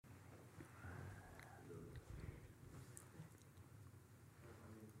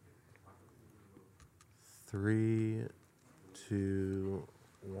3, 2,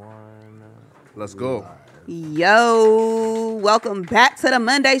 1. Let's go. Yo, welcome back to the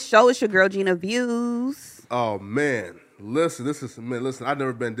Monday show. It's your girl Gina Views. Oh man, listen, I've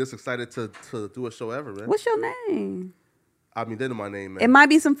never been this excited to do a show ever, man. What's your name? I mean, they know my name, man. It might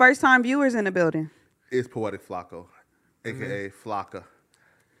be some first time viewers in the building. It's Poetic Flacco, aka Flocka,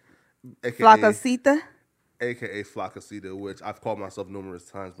 aka Flacosita. aka Flacosita, which I've called myself numerous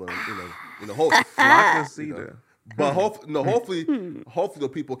times, but Flacosita. But hopefully the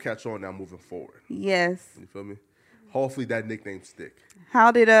people catch on now moving forward. Yes. You feel me? Hopefully that nickname stick.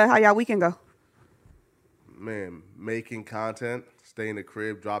 How y'all weekend go? Man, making content, stay in the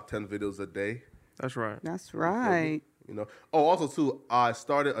crib, drop 10 videos a day. That's right. That's right. You know. Oh, also too, I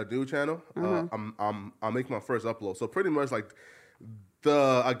started a new channel. I'm making my first upload. So pretty much like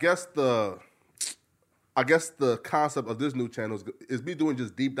I guess the concept of this new channel is me doing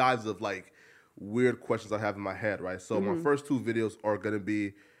just deep dives of like weird questions I have in my head, right? So my first two videos are gonna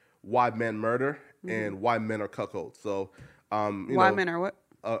be why men murder and why men are cuckolds. So Why men are what?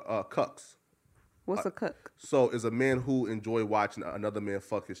 cucks. What's a cuck? So is a man who enjoy watching another man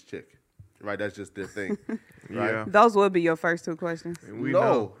fuck his chick. Right, that's just their thing. Right? Yeah. Those would be your first two questions. We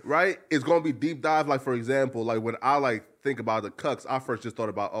know. Right? It's gonna be deep dive. Like for example, like when I like think about the cucks, I first just thought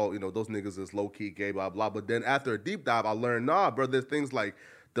about those niggas is low key gay, blah blah. But then after a deep dive, I learned bro, there's things like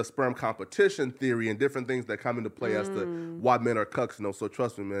the sperm competition theory and different things that come into play as to why men are cucks. So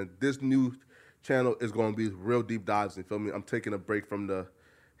trust me, man, this new channel is gonna be real deep dives. You feel me? I'm taking a break from the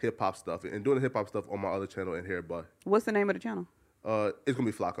hip hop stuff and doing the hip hop stuff on my other channel in here, but What's the name of the channel? it's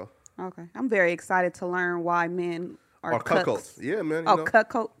gonna be Flacco. Okay. I'm very excited to learn why men are cucks. cuckolds. Yeah, man.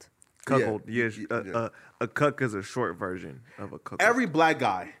 Cuckold. Cuckold. Yeah. Yes. A cuck is a short version of a cuckold. Every black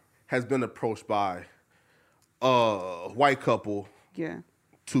guy has been approached by a white couple Yeah.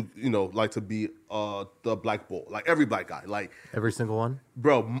 to to be the black bull. Like every black guy, like Every single one?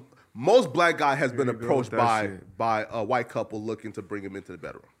 bro, most black guy has been you go approached with that by shit. a white couple looking to bring him into the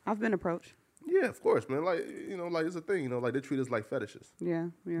bedroom. I've been approached. Yeah, of course, man. Like like it's a thing. Like they treat us like fetishes. Yeah.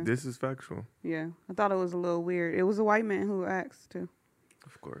 This is factual. Yeah. I thought it was a little weird. It was a white man who asked too.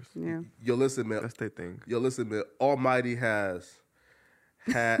 Of course. Yeah. Yo, listen, man. That's their thing. Yo, listen, man. Almighty has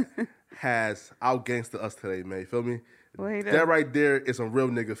outgangsta us today, man. You feel me? Well, he does. That right there is some real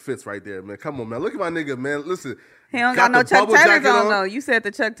nigga fits right there, man. Come on, man. Look at my nigga, man. Listen. He don't got no the Chuck bubble Taylors jacket on though. You said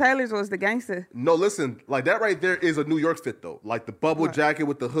the Chuck Taylors was the gangster. No, listen. Like that right there is a New York fit though. Like the bubble jacket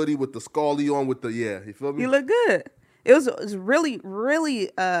with the hoodie with the scully on with the you feel me? You look good. It was really, really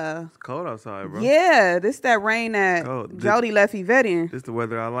It's cold outside, bro. yeah, this that rain that Cold. Jody left Yvette in. This the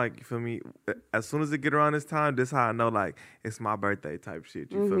weather I like. You feel me? As soon as it get around this time, this how I know like it's my birthday type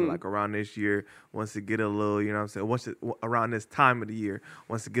shit. You feel me? Like around this year, once it get a little, you know what I'm saying? Once around this time of the year,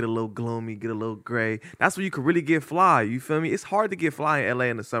 once it get a little gloomy, get a little gray, that's when you can really get fly. You feel me? It's hard to get fly in LA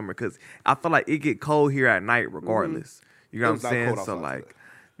in the summer because I feel like it get cold here at night regardless. You know what I'm saying? So like.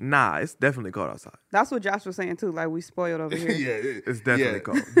 Nah, it's definitely cold outside. That's what Josh was saying too. Like we spoiled over here. Yeah, It's definitely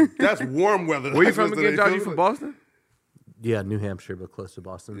cold. That's warm weather. Where you That's from what again, they Josh? feel You from like. Boston? Yeah, New Hampshire, but close to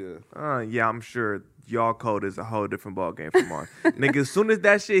Boston. Yeah. Yeah, I'm sure y'all cold is a whole different ball game from ours. Nigga, as soon as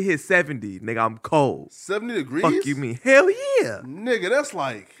that shit hit 70, nigga, I'm cold. 70 degrees? Fuck you mean? Hell yeah. Nigga, that's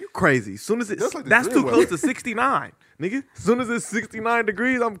like You crazy. As soon as That's like the that's dream too close weather. to 69. Nigga, as soon as it's 69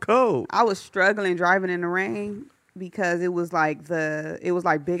 degrees, I'm cold. I was struggling driving in the rain because it was like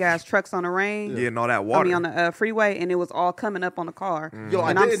big ass trucks on the rain. Yeah, and all that water. I mean on the freeway, and it was all coming up on the car. Yo,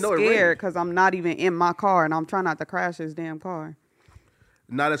 I and I'm didn't know it rained. scared because I'm not even in my car, and I'm trying not to crash this damn car.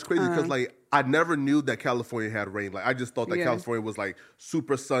 Nah, that's crazy because like I never knew that California had rain. Like I just thought that Yeah. California was like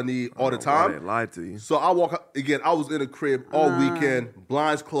super sunny all the Why time. they lied to you. So I walk out, again. I was in the crib all weekend,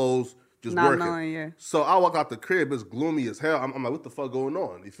 blinds closed, just Not working. knowing, yeah. So I walk out the crib, it's gloomy as hell. I'm like, what the fuck going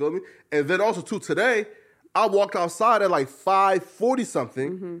on? You feel me? And then also too today, I walked outside at like 5:40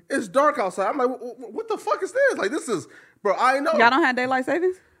 something. It's dark outside. I'm like, what the fuck is this? Like this is, bro. I ain't know. Y'all don't have daylight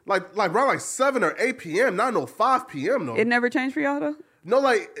savings? like around like 7 or 8 p.m. Not no 5 p.m. though. It never changed for y'all though? No,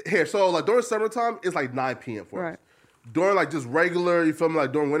 like here. So like during summertime, it's like 9 p.m. for us. Right. During like just regular, you feel me?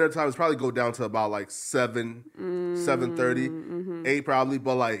 Like during wintertime, it's probably go down to about like 7, 7:30, 8 probably.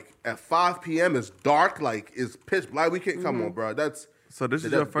 But like at 5 p.m. it's dark. Like it's pitch black. We can't come on, bro. That's So this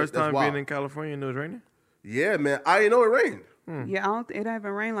is that- your first that's time wild. being in California and it was raining? Yeah, man. I didn't know it rained. Yeah, it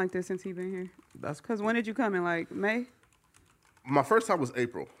haven't rained like this since he been here. That's Cause when did you come in? Like May? My first time was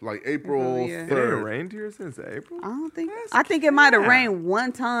April, like April April, yeah. It ain't 3rd. rained here since April? I don't think. I think it might have rained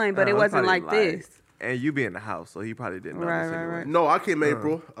one time, but it That's wasn't probably like this. And you be in the house, so he probably didn't know. Right, this right, anyway. right. No, I came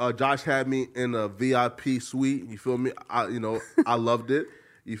April. Josh had me in a VIP suite. You feel me? I loved it.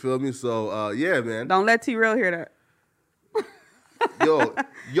 You feel me? So yeah, man. Don't let T-Real hear that.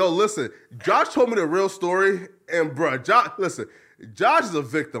 Yo, listen. Josh told me the real story, and bruh, Josh is a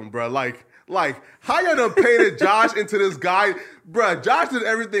victim, bruh. Like how y'all done painted Josh into this guy, bruh. Josh did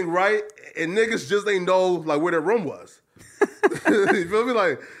everything right, and niggas just ain't know like where their room was. You feel me?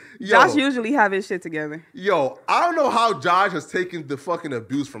 Like, yo, Josh usually have his shit together. Yo, I don't know how Josh has taken the fucking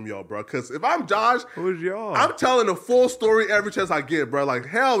abuse from y'all, bro. Because if I'm Josh, Who's y'all? I'm telling the full story every chance I get, bro. Like,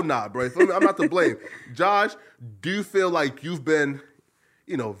 hell nah, bro. You feel me? I'm not to blame. Josh, do you feel like you've been,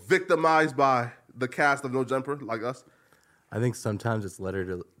 victimized by the cast of No Jumper like us? I think sometimes it's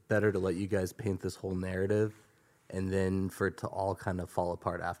better to let you guys paint this whole narrative and then for it to all kind of fall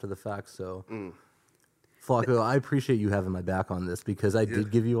apart after the fact. So, Flacco, I appreciate you having my back on this because I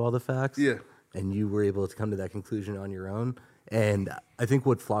did give you all the facts. Yeah. And you were able to come to that conclusion on your own. And I think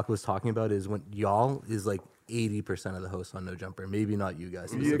what Flacco was talking about is when y'all is like 80% of the hosts on No Jumper. Maybe not you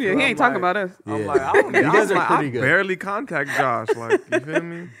guys. Yeah, he ain't talking about us. I'm Yeah. like, I don't You guys are I pretty good. barely contact Josh. Like, you feel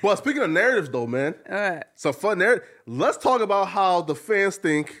me? But speaking of narratives, though, man, All right. it's a fun narrative. Let's talk about how the fans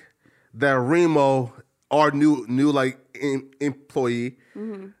think that Remo, our new employee,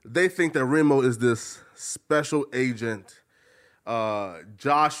 they think that Remo is this special agent.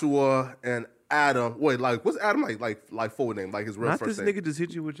 Joshua and Adam. Wait, like what's Adam like full name? Like his real Not first this name? nigga just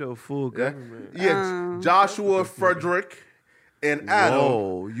hit you with your full Yeah, government. yeah. Joshua, Frederick, and Adam.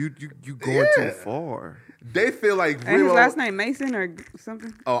 Whoa, you going Yeah. too far. They feel like Ain't his Remo. last name Mason or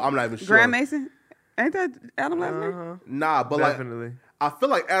something? Oh, I'm not even sure. Graham Mason? Ain't that Adam last name? Uh-huh. Nah, but Definitely. I feel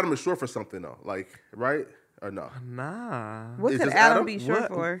like Adam is short for something though. Like, right or no? Nah. What Is could this Adam Adam? be short What?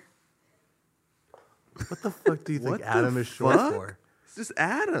 for? What the fuck do you think What the Adam is short fuck? for? It's just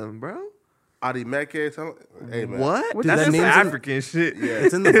Adam, bro. Adimeke, something. Hey man. What? What That's that just name's in- African shit. Yeah.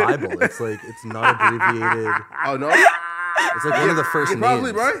 It's in the Bible. It's like it's not abbreviated. Oh no. It's like one of the first You're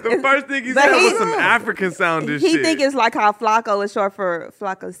probably names. right. The first thing he But said he- was some African sounding shit. He think it's like how Flacco is short for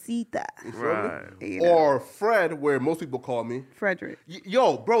Flacosita. right. You know, Or Fred, where most people call me. Frederick.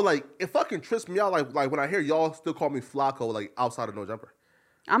 Yo, bro, like it fucking trips me out. Like when I hear y'all still call me Flacco, like outside of No Jumper.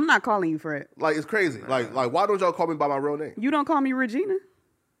 I'm not calling you Fred. Like it's crazy. Like why don't y'all call me by my real name? You don't call me Regina.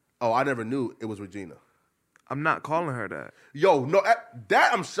 Oh, I never knew it was Regina. I'm not calling her that. Yo, no,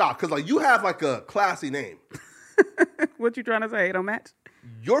 that I'm shocked because like you have like a classy name. What you trying to say? It don't match?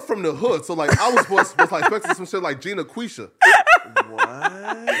 You're from the hood, so like I was like expecting some shit like Gina Quisha.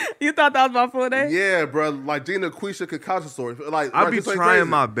 What? You thought that was my full name? Yeah, bro, like Gina Quisha Kakashi story. Like I right, be just like trying crazy.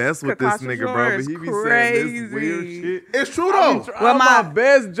 my best with this Kakashi nigga, Shore bro, but is he be saying this weird crazy. shit. It's true I though. be trying Well, my my-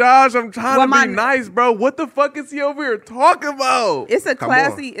 best, Josh. I'm trying Well, to my- be nice, bro. What the fuck is he over here talking about? It's a Come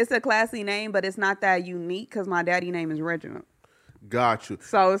classy name, but it's not that unique because my daddy name is Reginald. Got you.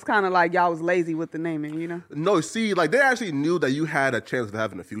 So it's kind of like y'all was lazy with the naming, you know? No, see, like they actually knew that you had a chance of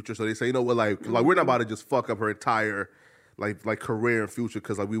having a future, so they say, you know what, like we're not about to just fuck up her entire like career and future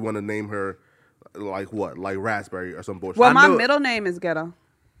because like we want to name her like what, like Raspberry or some bullshit. Well, I my knew it. middle name is Ghetto.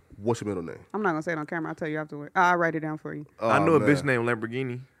 What's your middle name? I'm not gonna say it on camera. I'll tell you afterward. I'll write it down for you. I Oh, know a man. bitch named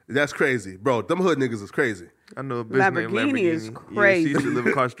Lamborghini. That's crazy, bro. Them hood niggas is crazy. I know a bitch named Lamborghini Lamborghini. is Yeah, crazy. she used to live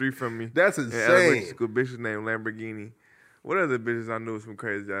across the street from me. That's In insane. elementary school, bitches named Lamborghini. What other bitches I knew some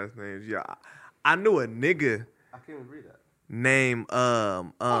crazy ass names? Yeah, I knew a nigga I can't even read that. named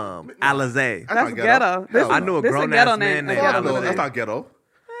Alizé. That's That's not ghetto. This, Hell I no. knew a this grown ghetto ass man named Fuck no, Alizé. that's not ghetto.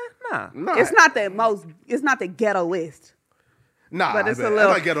 Nah. Nah, It's not the most. It's not the ghettoist, Nah, but it's man, a little.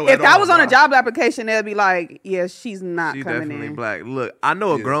 That's not ghetto If at that all, was on a nah. job application, they'd be like, "Yeah, she's not She coming definitely in." black. Look, I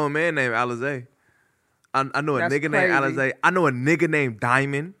know a Yeah. grown man named Alizé. I know a That's nigga named crazy. Alizé. I know a nigga named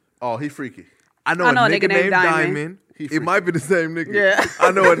Diamond. Oh, he freaky. I know a nigga named Diamond. He It freaky. might be the same nigga. Yeah.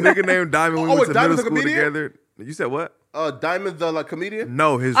 I know a nigga named Diamond. We Oh, went to Diamond's middle a school comedian? together. You said what? Diamond the like comedian.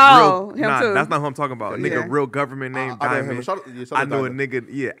 No, his Oh, real. him Nah, too. that's not who I'm talking about. A Yeah. nigga, real government named I know him. Diamond. Shout I out know a Diamond. nigga,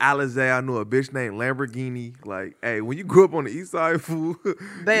 yeah, Alizé. I know a bitch named Lamborghini. Like, hey, when you grew up on the east side, fool,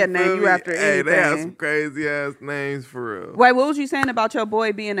 They'll name feel you me? after Hey, they have anything. some crazy ass names for real. Wait, what was you saying about your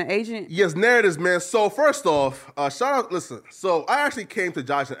boy being an agent? Yes, narratives, man. So first off, shout out. Listen, so I actually came to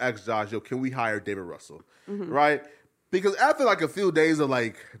Josh and asked Josh, "Yo, can we hire David Russell?" Mm-hmm. Right? Because after like a few days of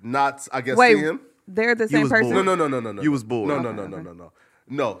like not, I guess, Wait, seeing him. they're the You same was person. bored. No. You was bored.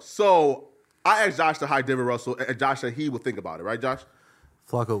 No. So I asked Josh to hire David Russell, and Josh said he would think about it, right, Josh?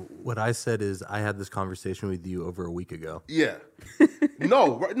 Flacco, what I said is I had this conversation with you over a week ago. Yeah.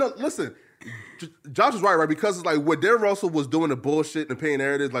 No. Listen. Josh was right? Because it's like what David Russell was doing the bullshit and paying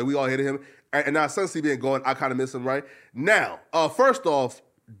narratives, like we all hated him, and now since he been going, I kind of miss him, right? Now, first off,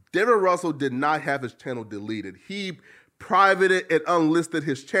 David Russell did not have his channel deleted. He privated and unlisted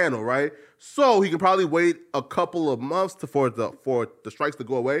his channel, right? So he can probably wait a couple of months for the strikes to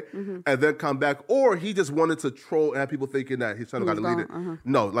go away and then come back. Or he just wanted to troll and have people thinking that his channel got deleted.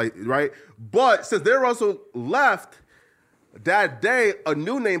 No, like, right? But since they also left, that day, a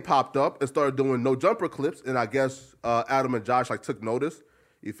new name popped up and started doing No Jumper clips. And I guess Adam and Josh like took notice,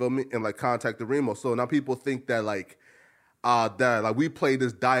 you feel me? And like contacted Remo. So now people think that like we played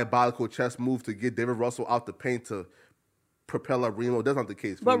this diabolical chess move to get David Russell out the paint to propel up Remo. That's not the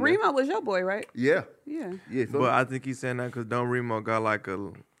case. But Remo was your boy, right? Yeah. Yeah. Yeah. But I think he's saying that because Don Remo got like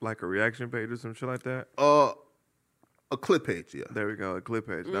a reaction page or some shit like that. A clip page, yeah. There we go, a clip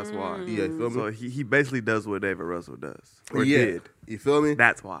page. That's why. Yeah, you feel me? So he basically does what David Russell does. Or yeah. did. You feel me?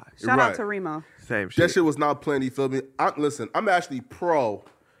 That's why. Shout Right. out to Remo. Same shit. That shit was not planned, you feel me? Listen, I'm actually pro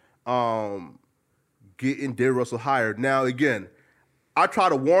getting David Russell hired. Now, again, I try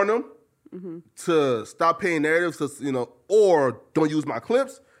to warn him to stop paying narratives, or don't use my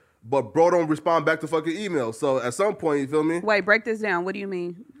clips, but bro don't respond back to fucking emails. So at some point, you feel me? Wait, break this down. What do you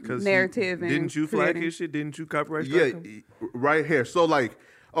mean? 'Cause Narrative and didn't you flag creating? his shit? Didn't you copyright strike him? Yeah, right here. So like,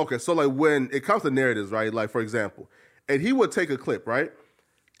 okay, so like when it comes to narratives, right? Like for example, and he would take a clip, right?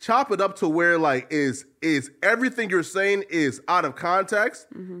 Chop it up to where like is everything you're saying is out of context.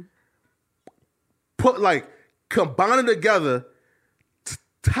 Put like combine it together,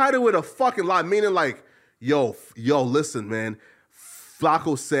 title it a fucking lie, meaning like, yo, listen, man.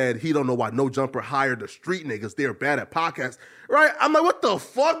 Flacco said he don't know why No Jumper hired the street niggas. They're bad at podcasts, right? I'm like, what the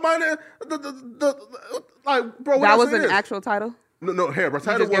fuck, man? Like, bro, what That I was say an is- actual title? No, here, bro.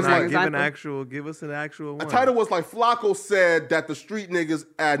 Title just was gave like an example? Give us an actual one. a title was like Flacco said that the street niggas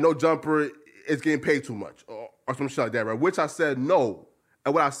at No Jumper is getting paid too much, or some shit like that, right? Which I said no,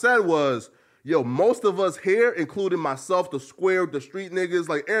 and what I said was, yo, most of us here, including myself, the square, the street niggas,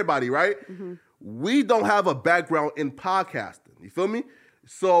 like everybody, right? We don't have a background in podcasting. You feel me?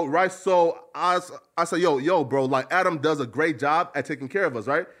 So, right, so I said, yo, bro, like Adam does a great job at taking care of us,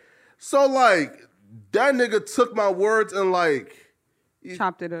 right? So, like, that nigga took my words and, like,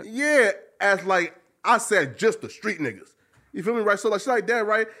 Chopped it up. yeah, as like I said, just the street niggas. You feel me, right? So, like, shit like that,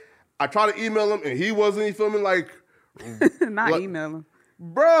 right? I tried to email him and he wasn't, you feel me, like, Not What? email him.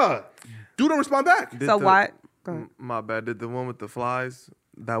 bruh, dude don't respond back. Did So the- why? Go ahead. My bad. Did the one with the flies?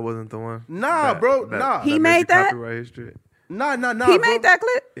 That wasn't the one. Nah, bro, nah. He made made you that? Copyright history. Nah, He bro. made that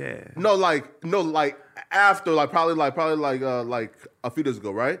clip? Yeah. No, like after, like probably like a few days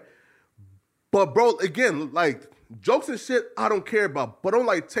ago, right? But bro, again, like jokes and shit, I don't care about. But don't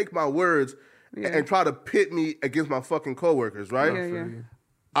like take my words and try to pit me against my fucking coworkers, right? Yeah.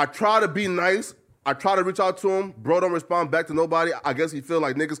 I try to be nice. I try to reach out to him. Bro don't respond back to nobody. I guess he feel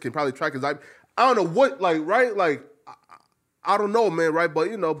like niggas can probably track his IP. I don't know what, like, right? Like, I don't know, man, right?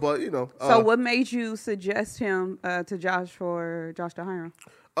 But you know. So what made you suggest him to Josh to hire him?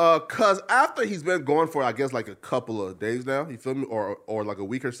 Cause after he's been going for, I guess, like a couple of days now, you feel me, or like a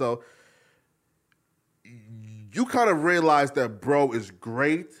week or so, you kind of realize that bro is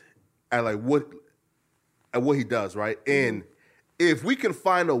great at like what he does, right? And if we can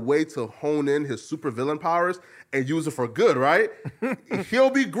find a way to hone in his supervillain powers and use it for good, right? He'll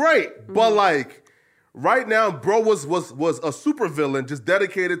be great. But like right now, bro was a supervillain just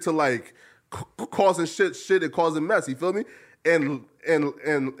dedicated to like causing shit and causing mess. You feel me? And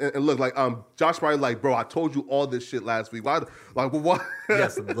look, like Josh probably like, bro, I told you all this shit last week. Why? Like, what?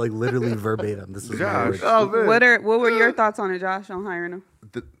 Yes, like literally verbatim. This is my Gosh. words. Oh man. What were your thoughts on it, Josh, on hiring him?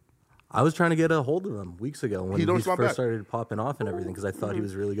 I was trying to get a hold of him weeks ago when He he don't first respond back. started popping off and everything because I thought he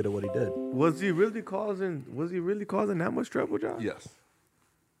was really good at what he did. Was he really causing that much trouble, Josh? Yes.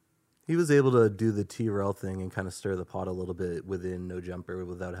 He was able to do the T-Rel thing and kind of stir the pot a little bit within No Jumper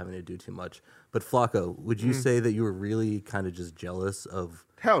without having to do too much. But Flacco, would you say that you were really kind of just jealous of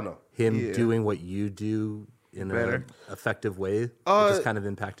Hell no. him Yeah. doing what you do in Better. an effective way, which is kind of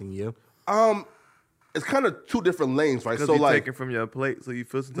impacting you? It's kind of two different lanes, right? Because So he's like, taking from your plate, so you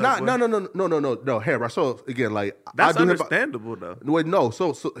feel some type no, of way? Here, right? So again, like That's I do hip-hop- understandable though. Wait, no.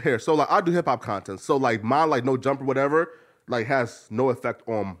 So here, so like I do hip hop content. So like mine, like No Jumper, whatever, like has no effect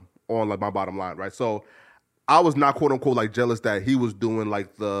on like my bottom line, right? So I was not quote unquote like jealous that he was doing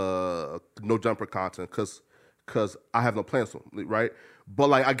like the No Jumper content because I have no plans to, right? But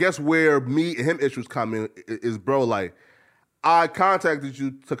like I guess where me and him issues come in is bro, like I contacted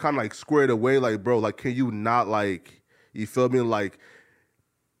you to kind of like square it away, like bro, like can you not like, you feel me, like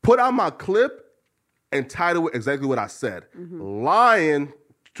put out my clip and title it exactly what I said. Lying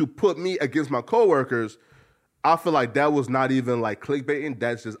to put me against my coworkers, I feel like that was not even like clickbaiting.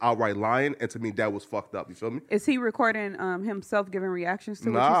 That's just outright lying. And to me, that was fucked up. You feel me? Is he recording himself giving reactions to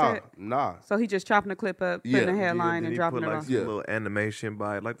what you said? Nah. So he just chopping the clip up, putting a headline, and dropping put, it like, off. some little animation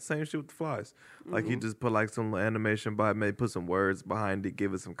by it, like the same shit with the flies. Like he just put like some little animation by it, maybe put some words behind it,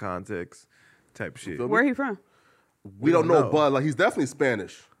 give it some context, type shit. feel me? Where he from? We don't know, but like he's definitely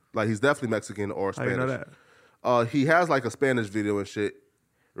Spanish. Like he's definitely Mexican or How Spanish. you know that? He has like a Spanish video and shit,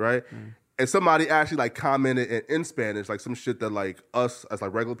 right? And somebody actually like commented in Spanish, like some shit that like us as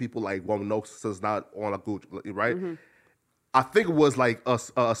like regular people like won't know since it's not on a Google, right? I think it was like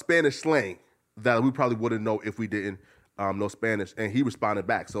a Spanish slang that we probably wouldn't know if we didn't know Spanish. And he responded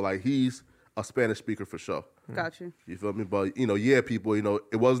back. So like he's a Spanish speaker for sure. Got you. You feel me? But yeah, people,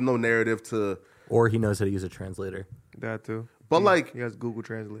 it wasn't no narrative to. Or he knows how to use a translator. That too. But like He has Google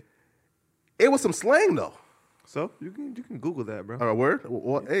Translate. it was some slang though. So you can Google that, bro. A word?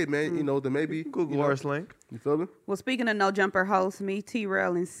 Well, hey man, then maybe Google our slang. You feel me? Well, speaking of No Jumper hosts, me,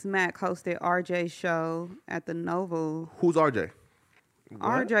 T-Rail, and Smack hosted RJ's show at the Novo. Who's RJ?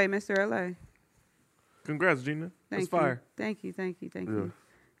 RJ, Mr. LA. Congrats, Gina. Thank That's you. fire. Thank you.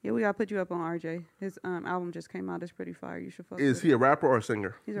 Yeah, we gotta put you up on RJ. His album just came out. It's pretty fire. You should fuck Is with he it. a rapper or a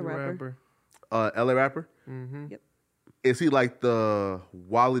singer? He's a rapper. LA rapper? Yep. Is he like the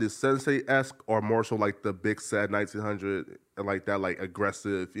Wally the Sensei-esque or more so like the Big Sad 1900 and like that like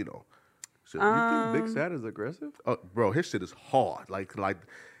aggressive, shit? You think Big Sad is aggressive? Bro, his shit is hard.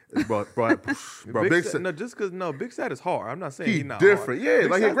 Bro, Big Sad. No, just because Big Sad is hard. I'm not saying He he's not different. hard. Yeah,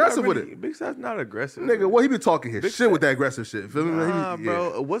 Big like he Sad's aggressive not with really- it. Big Sad's not aggressive. Nigga, well, he be talking his Big shit with Sad- that aggressive shit. Feel me? Nah, Yeah.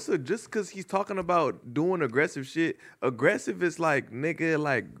 bro. Just because he's talking about doing aggressive shit? Aggressive is like nigga,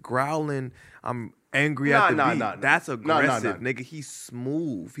 like growling. I'm angry at the beat. That's aggressive, nigga. He's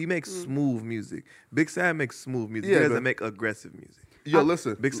smooth. He makes smooth music. Big Sad makes smooth music. Yeah, he doesn't but- make aggressive music. Yo,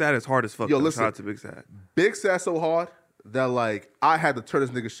 listen. Big Sad is hard as fuck. Yo, though. listen. Shout out to Big Sad. Big Sad so hard that like I had to turn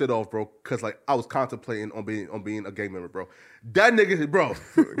this nigga shit off, bro, because like I was contemplating on being a gang member, bro. That nigga,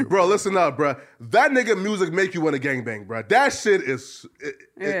 bro, listen up, bro. That nigga music make you want to gangbang, bro. That shit is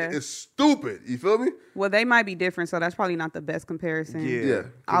it's stupid. You feel me? Well, they might be different, so that's probably not the best comparison. Yeah.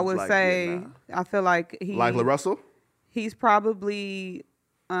 I would Like, say, yeah, I feel like Like La Russell? he's probably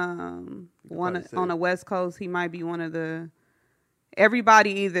on probably say the West Coast. He might be one of the.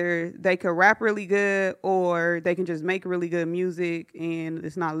 Everybody either they could rap really good or they can just make really good music and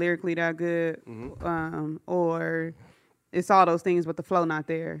it's not lyrically that good, or it's all those things but the flow not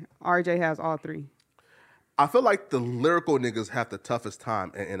there. RJ has all three. I feel like the lyrical niggas have the toughest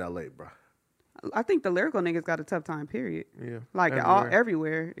time in LA, bro. I think the lyrical niggas got a tough time. Period. Yeah. Like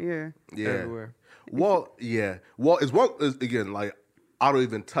everywhere. Yeah. Yeah. Everywhere. Well, yeah. Well, it's one is again like I don't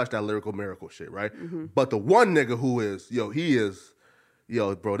even touch that lyrical miracle shit, right? But the one nigga who is,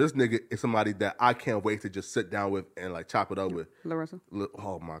 bro, this nigga is somebody that I can't wait to just sit down with and like chop it up with. La Russell.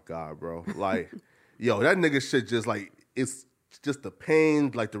 Oh my God, bro. Like, that nigga shit just like, it's just the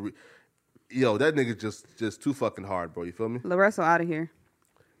pain, like that nigga just too fucking hard, bro. You feel me? La Russell out of here.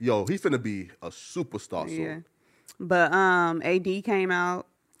 He finna be a superstar soon. Yeah. But AD came out.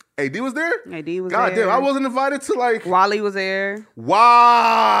 AD was there? AD was God there. damn, I wasn't invited to like. Wally was there.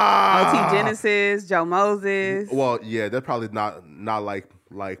 Wow. OT Genesis, Joe Moses. Well, yeah, they're probably not like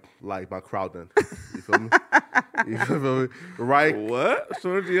my crowd then. You feel me? You feel me? Right? What? As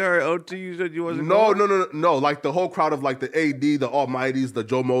soon as you heard OT, you said you wasn't going? No. Like the whole crowd of like the AD, the Almighties, the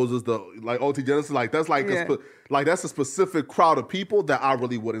Joe Moses, the like OT Genesis, like that's like that's a specific crowd of people that I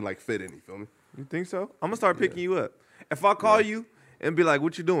really wouldn't like fit in. You feel me? You think so? I'm gonna start picking you up. If I call you and be like,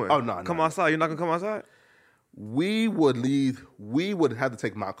 "What you doing?" Oh, no, come no. outside. You're not gonna come outside. We would leave. We would have to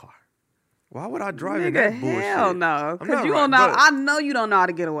take my car. Why would I drive in Nigga, that bullshit? hell no. I'm Because not you right, don't know. but I know you don't know how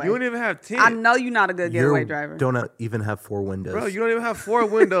to get away. You don't even have 10. I know you're not a good getaway You driver. don't even have 4 windows. Bro, you don't even have 4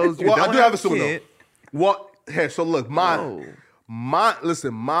 windows. You Well, don't I do have a kid. window. Well, hey, so look, my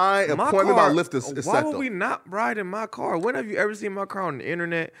appointment by Lyft is Why set would though. we not ride in my car? When have you ever seen my car on the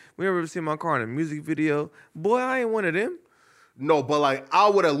internet? We ever seen my car in a music video? Boy, I ain't one of them. No, but like I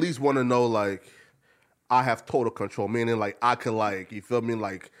would at least want to know like I have total control, meaning like I can like you feel me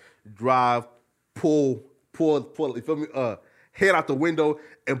like drive, pull, you feel me, head out the window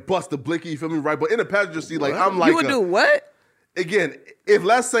and bust the blicky, you feel me, right? But in the passenger seat, like I'm like you would do what? Again, if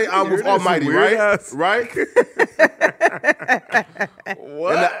let's say I'm with That's Almighty, weird right? ass. Right?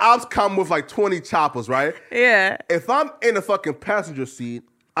 What? And the ops come with like 20 choppers, right? Yeah. If I'm in the fucking passenger seat,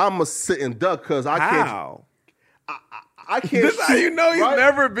 I'ma sit and duck because I can't. How? I can't. This how you know he's right?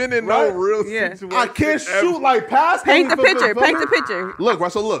 never been in Right? no real Yeah. situation. I can't ever. shoot like past. Paint the him, feel me, picture. feel Paint me? the picture. Look,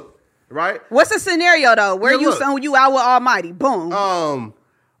 right. So look, right. What's the scenario though? Where Yeah, you look. you out with Almighty? Boom.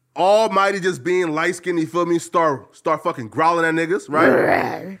 Almighty just being light skinned, you feel me? Start fucking growling at niggas,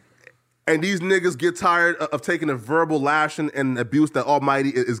 right? And these niggas get tired of taking the verbal lashing and abuse that Almighty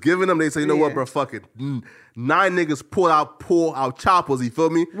is giving them. They say, you know what, bro, fuck it. 9 niggas pull out choppers, you feel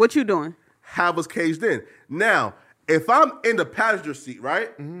me? What you doing? Have us caged in. Now, if I'm in the passenger seat, right?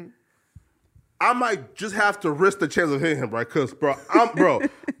 I might just have to risk the chance of hitting him, right? Cause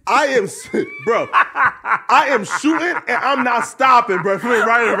I am shooting and I'm not stopping, bro.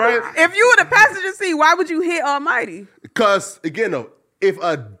 Right? If you were the passenger seat, why would you hit Almighty? Cause again, though, if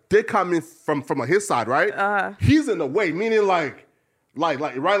a dick coming from his side, right? He's in the way, meaning like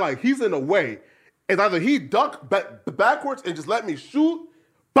he's in the way. And either he duck backwards and just let me shoot,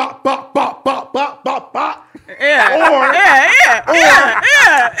 bop, bop, bop, bop, bop, bop, bop. Or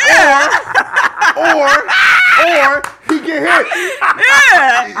he get hit.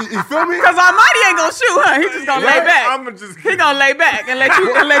 Yeah. You feel me? Because Almighty ain't gonna shoot, huh? He just gonna lay back. He gonna lay back and let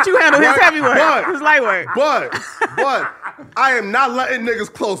you handle his heavy work, his light work. But I am not letting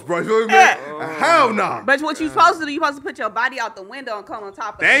niggas close, bro. You feel me? Hell nah. But what you supposed to do, you supposed to put your body out the window and come on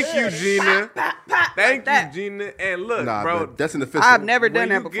top of it. Thank you, Gina. Thank you, Gina. And look, bro, that's an official. I've never done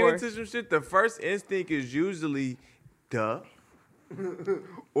that when before. you get into some shit, the first instinct is usually duh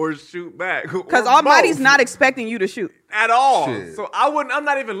or shoot back. Because Almighty's not expecting you to shoot at all. Shit. So I'm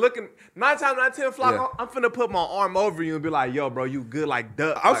not even looking. 9 times out of 10, Flock, I'm finna put my arm over you and be like, yo, bro, you good like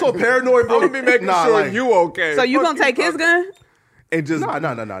duh. I'm so paranoid, bro. I'm gonna be making sure you okay. So you gonna take his gun? And just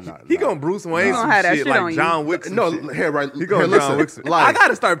no. He gonna Bruce Wayne some have that shit shit on like you. John Wick. No, shit. here, right. He gonna John Wick. I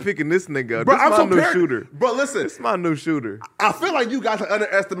gotta start picking this nigga up. Bro, This I'm my so new shooter. Bro, listen. This my new shooter. I feel like you guys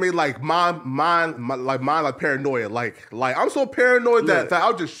underestimate like my paranoia. Like I'm so paranoid that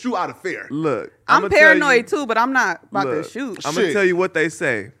I'll just shoot out of fear. Look, I'm paranoid too, but I'm not about to shoot. I'm gonna tell you what they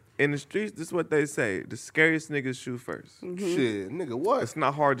say. In the streets, this is what they say. The scariest niggas shoot first. Shit, nigga, what? It's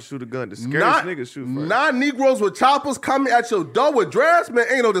not hard to shoot a gun. The scariest niggas shoot first. 9 Negroes with choppers coming at your door with dress, man,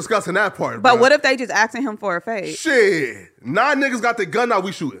 ain't no discussing that part, But bro. what if they just asking him for a fade? Shit. 9 niggas got their gun out,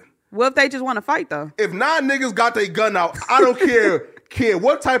 we shooting. What if they just want to fight though? If 9 niggas got their gun out, I don't care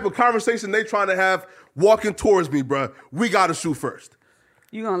what type of conversation they trying to have walking towards me, bro. We gotta shoot first.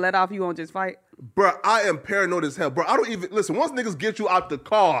 You gonna let off? You won't just fight? Bro, I am paranoid as hell, bro. I don't even listen. Once niggas get you out the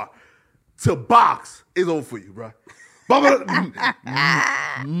car to box, it's over for you, bro. 9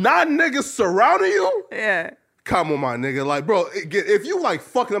 niggas surrounding you. Yeah. Come on, my nigga. Like, bro, again, if you like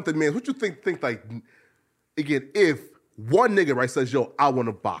fucking up the man, what you think like? Again, if one nigga right says, "Yo, I want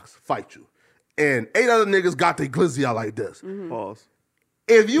to box, fight you," and 8 other niggas got their glizzy out like this. Pause.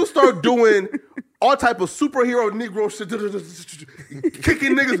 If you start doing all type of superhero Negro shit,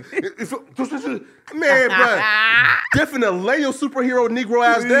 kicking niggas, man, bro, definitely lay your superhero Negro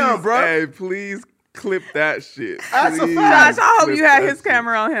ass down, bro. Hey, please clip that shit. That's a Please fact. Josh, I hope clip you had that his shit.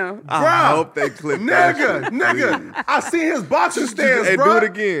 camera on him. I hope they clip that shit. Nigga, I seen his boxing stance, Hey, bro. do it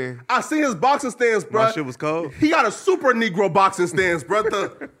again. I seen his boxing stance, bro. My shit was cold. He got a super Negro boxing stance, bro. I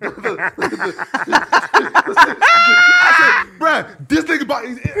said, bro, this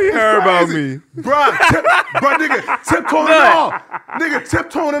nigga, He heard about me. bro. Nigga, tiptoeing and all, nigga,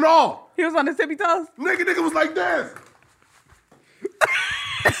 tiptoeing and all, He was on the tippy toes. nigga was like this.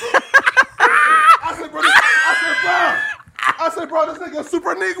 I said, bro, this nigga a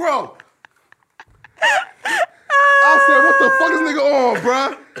super Negro. I said, what the fuck is nigga on,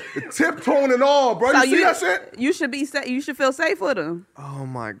 bro? Tiptoeing and all, bro. You see that shit? You should be. You should feel safe with him. Oh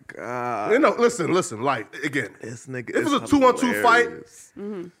my god. You know, listen. Like again, This nigga. if it's is a 2-on-2 fight, hilarious.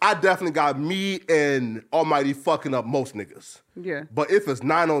 I definitely got me and Almighty fucking up most niggas. Yeah. But if it's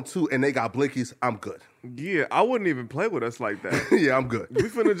 9-on-2 and they got blickies, I'm good. Yeah, I wouldn't even play with us like that. Yeah, I'm good. We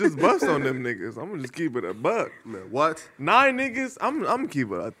finna just bust on them niggas. I'm gonna just keep it a buck. Man, what? 9 niggas, I'm gonna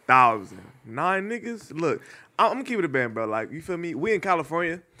keep it 1,000. 9 niggas, look, I'm gonna keep it a band, bro. Like, you feel me? We in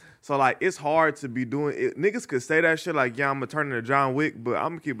California, so like it's hard to be doing it. Niggas could say that shit like, yeah, I'm gonna turn into John Wick, but I'm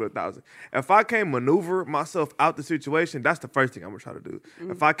gonna keep it 1,000. If I can't maneuver myself out the situation, that's the first thing I'm gonna try to do.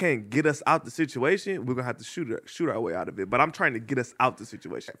 If I can't get us out the situation, we're gonna have to shoot our way out of it. But I'm trying to get us out the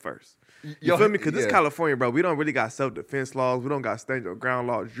situation first. You feel me? Because this California, bro, we don't really got self-defense laws. We don't got stand your ground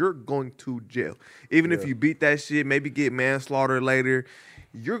laws. You're going to jail. Even if you beat that shit, maybe get manslaughter later,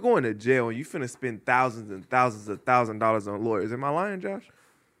 you're going to jail and you finna spend thousands and thousands of $1,000s on lawyers. Am I lying, Josh?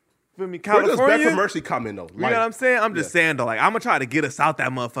 Feel me? Where does California. Beg for Mercy come in, though? You know what I'm saying? I'm just saying, though, like, I'm going to try to get us out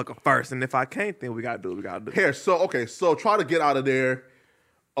that motherfucker first. And if I can't, then we got to do what we got to do. Here, so try to get out of there,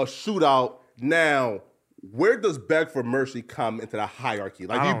 a shootout. Now, where does Beg for Mercy come into the hierarchy?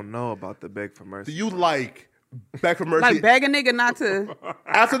 Like, I don't know about the beg for mercy. do you like Back for Mercy. Like beg a nigga not to.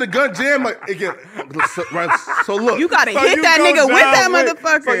 After the gun jam, like again, so look, You gotta So hit you that go nigga with that John Wick.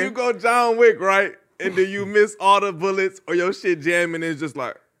 motherfucker. So you go John Wick, right? And then you miss all the bullets or your shit jamming and it's just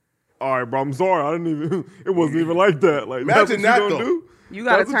like, all right, bro, I'm sorry. I didn't even, it wasn't even like that. Like, Imagine that's that, what you gonna though. do? You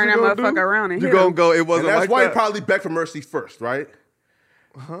gotta That's what turn you that gonna motherfucker do? around and You hit gonna him. go, it wasn't and that's like why that. he probably begged for mercy first, right?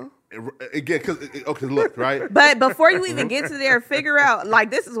 Huh? Again, because okay, look, right? But before you even get to there, figure out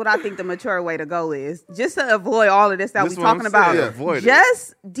like this is what I think the mature way to go is just to avoid all of this that This we what I'm talking about. saying, avoid it.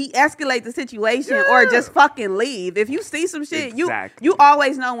 Just de-escalate the situation or just fucking leave. If you see some shit, Exactly. you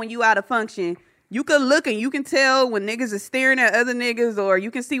always know when you out of function. You can look and you can tell when niggas is staring at other niggas, or you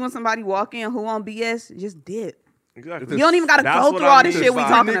can see when somebody walk in who on BS. Just dip. Exactly. You don't even gotta That's go what through I all this mean shit we by-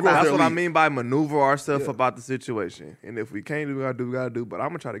 talking Negroes about. That's there what I leave. mean by maneuver ourselves about the situation. And if we can't do what we gotta do. But I'm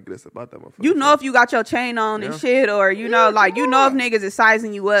gonna try to get us about that motherfucker. You know if you got your chain on and Yeah. shit, or you know if niggas is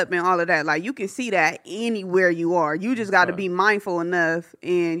sizing you up and all of that. Like you can see that anywhere you are. You just got to be mindful enough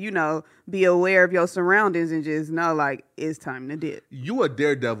and be aware of your surroundings and just know like it's time to dip. You a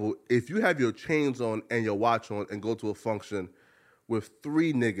daredevil if you have your chains on and your watch on and go to a function with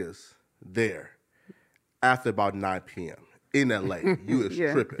 3 niggas there after about 9 p.m. in LA. You is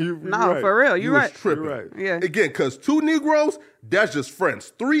Yeah. tripping. No, for real, You you're right. is tripping. You're right. Yeah. Again, because 2 Negroes, that's just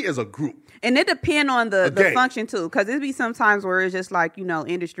friends. 3 is a group. And it depend on the Again. function too, because it be sometimes where it's just like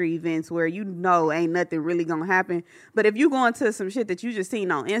industry events where ain't nothing really gonna happen. But if you go into some shit that you just seen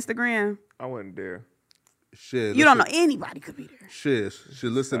on Instagram, I wasn't there. Shit. you don't know listen. anybody could be there. Shit,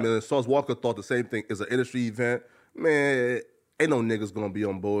 listen, man. Sauce Walker thought the same thing. It's an industry event. Man, ain't no niggas gonna be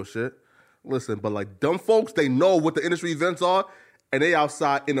on bullshit. Listen, but like dumb folks, they know what the industry events are, and they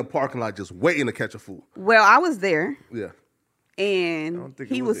outside in the parking lot just waiting to catch a fool. Well, I was there. Yeah. And don't think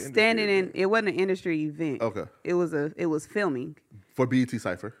he it was was an standing industry in. event. It wasn't an industry event. Okay. It was filming. For BET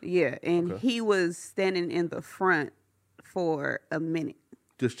Cypher. Yeah, and Okay. he was standing in the front for a minute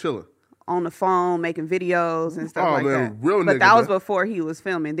Just chilling. on the phone making videos and stuff Oh, like man, that. real but nigga, that was man. before he was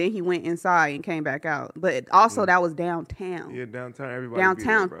filming. Then he went inside and came back out. But also that was downtown. Yeah, downtown, everybody.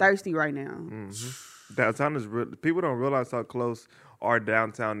 Downtown be there, bro. thirsty right now. Downtown is real. People don't realize how close our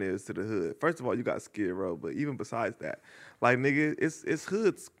downtown is to the hood. First of all, you got Skid Row, but even besides that, like nigga, it's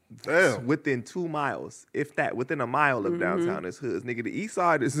hoods. Damn. Within 2 miles, if that, within a mile of downtown is hoods. Nigga, the east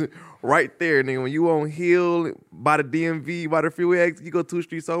side is right there. Nigga, when you on Hill by the DMV, by the freeway exit, you go 2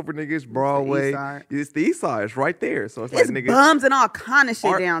 streets over, nigga, it's Broadway. side. It's the east side. It's right there. So it's It's like, nigga, bums and all kind of shit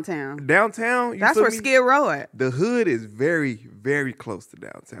Art- downtown. downtown. You That's feel where me? Skid Row at. The hood is very, very close to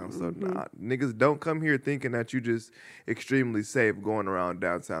downtown. So nah, niggas don't come here thinking that you just extremely safe going around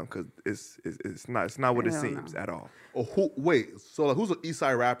downtown because it's not what it Hell seems no. at all. Oh, so like, who's an East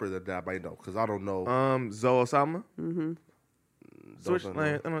Side rapper that I might know? Because I don't know. Zoe Osama. Switch Don't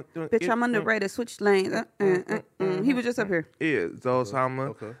lane. Bitch, I'm underrated. Switch lanes. He was just up here. Yeah, Zoe Osama.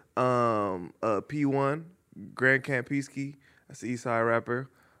 Okay. P1, Grand Camp Peasky. That's the East Side rapper.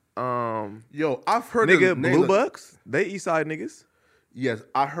 Yo, I've heard Nigga, the name Blue of- Bucks. They East Side niggas. Yes,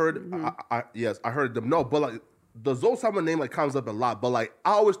 I heard. Yes, I heard them. No, but like the Zoe Sama name like comes up a lot. But like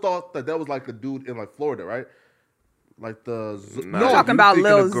I always thought that was like the dude in like Florida, right? Like the Nah, no Talking you about thinking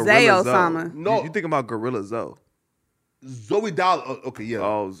Lil of Gorilla Zay Zoe. Osama. No. You thinking about Gorilla Zoe. Zoe Dollar. Okay, yeah.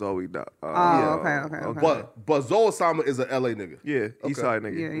 Oh, Zoe. Okay. But Zoe Sama is an LA nigga. Yeah, East Okay. Side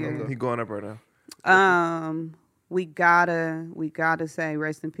nigga. Yeah. He going up right now. We gotta say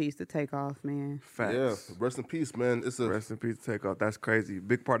rest in peace to Takeoff, man. Facts. Yeah, rest in peace, man. It's a Rest in peace, Takeoff. That's crazy.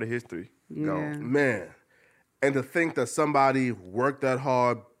 Big part of history. Yeah. Gone. man, and to think that somebody worked that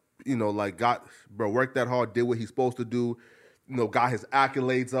hard, worked that hard, did what he's supposed to do, got his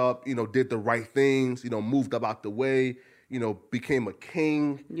accolades up, did the right things, moved up out the way, became a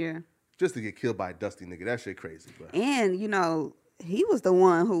king, Yeah. just to get killed by a dusty nigga. That shit crazy, bro. And he was the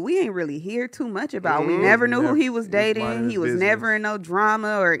one who we ain't really hear too much about. We never knew who he was He was minding dating. his He was business. never in no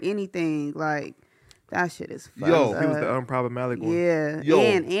drama or anything. Like that shit is fucked Yo, He was up. the unproblematic one. Yeah. Yo,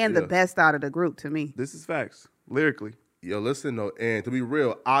 and the yeah. best out of the group to me. This is facts. Lyrically. Yo, listen though, and to be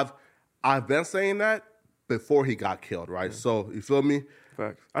real, I've been saying that before he got killed, right? So you feel me?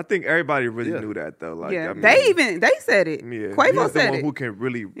 Facts. I think everybody really Yeah. knew that though. Like, Yeah. I mean, they said it. Yeah, Quavo he's the said one it. who can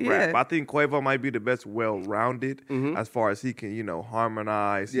really rap. Yeah. I think Quavo might be the best well-rounded as far as he can,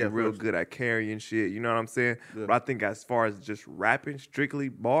 harmonize. Yeah, He's real first. good at carrying shit. You know what I'm saying? Yeah. But I think as far as just rapping, strictly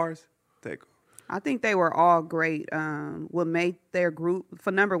bars, Takeoff. I think they were all great. What made their group,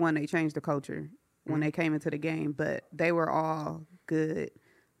 for number one, they changed the culture when they came into the game, but they were all good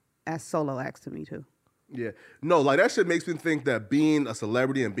as solo acts to me too. Yeah. No, like that shit makes me think that being a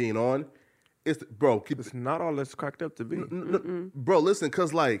celebrity and being on, keep It's not all that's cracked up to be. Bro, listen,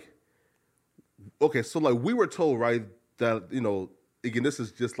 cause like okay, so like we were told, right, that, you know, again, this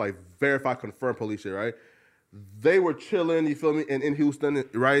is just like verified, confirmed police shit, right? They were chilling, you feel me, in Houston,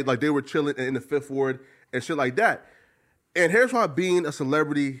 right? Like they were chilling in the Fifth Ward and shit like that. And here's why being a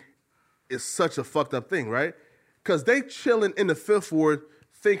celebrity is such a fucked up thing, right? Because they chilling in the Fifth Ward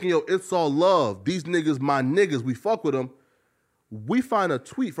thinking, yo, it's all love. These niggas, my niggas, we fuck with them. We find a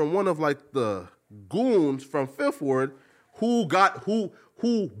tweet from one of like the goons from Fifth Ward who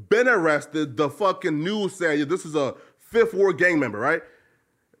been arrested. The fucking news saying, yeah, this is a Fifth Ward gang member, right?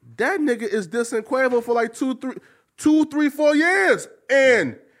 That nigga is dissing Quavo for like 4 years.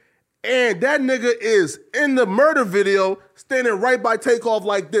 And that nigga is in the murder video standing right by Takeoff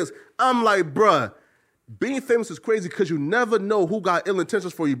like this. I'm like, bruh, being famous is crazy because you never know who got ill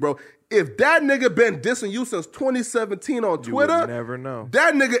intentions for you, bro. If that nigga been dissing you since 2017 on Twitter, would never know.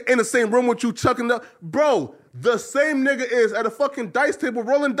 That nigga in the same room with you chucking up. Bro, the same nigga is at a fucking dice table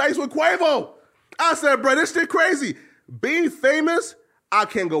rolling dice with Quavo. I said, bro, this shit crazy. Being famous, I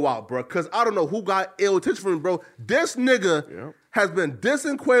can't go out, bro, because I don't know who got ill intentions for me, bro. This nigga has been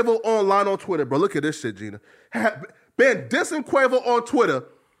dissing Quavo online on Twitter, bro. Look at this shit, Gina. Been dissing Quavo on Twitter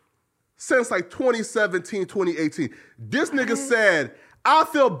since like 2017, 2018. This nigga said, I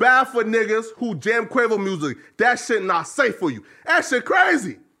feel bad for niggas who jam Quavo music. That shit not safe for you. That shit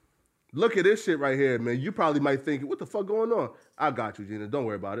crazy. Look at this shit right here, man. You probably might think, what the fuck going on? I got you, Gina. Don't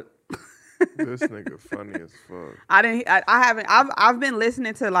worry about it. This nigga funny as fuck. I've been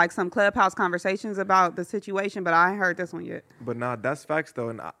listening to like some Clubhouse conversations about the situation, but I ain't heard this one yet. But nah, that's facts though.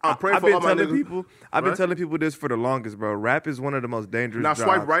 And I'm praying I've for been all my telling niggas. people, I've been telling people this for the longest, bro. Rap is one of the most dangerous Now jobs.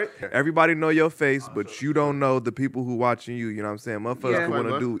 swipe right. Everybody know your face, but you don't know the people who watching you. You know what I'm saying? Motherfuckers Yeah. can want to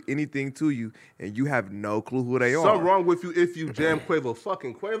Swipe do anything to you, and you have no clue who they are. Something wrong with you if you jam Quavo.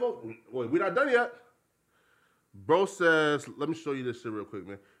 Fucking Quavo. Wait, we not done yet. Bro says, let me show you this shit real quick,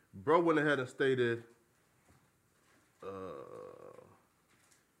 man. Bro went ahead and stated,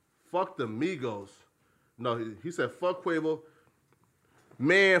 fuck the Migos. No, he said, fuck Quavo.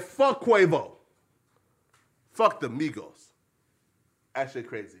 Man, fuck Quavo. Fuck the Migos. That shit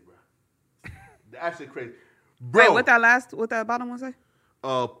crazy, bro. That shit crazy. Bro, Wait, what that bottom one say?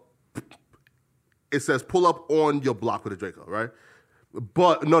 it says pull up on your block with a Draco, right?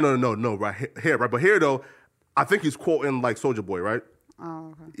 But no, right here, right? But here though, I think he's quoting like Soulja Boy, right?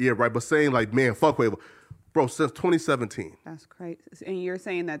 Oh, okay. Yeah, right. But saying like, man, fuck Quavo, bro, since 2017. That's crazy. And you're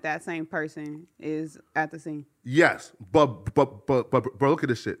saying that same person is at the scene? Yes, but bro, look at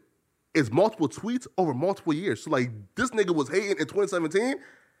this shit. It's multiple tweets over multiple years. So like, this nigga was hating in 2017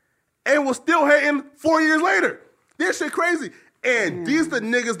 and was still hating 4 years later. This shit crazy. And these the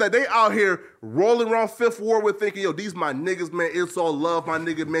niggas that they out here rolling around Fifth Ward with thinking, yo, these my niggas, man. It's all love, my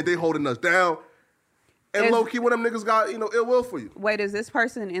nigga, man. They holding us down. And Is- low key, when them niggas got, ill will for you. Wait, is this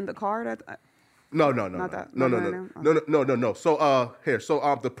person in the car? No. Not that- No. not that. No. So here.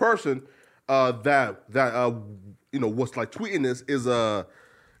 So the person that was like tweeting this is a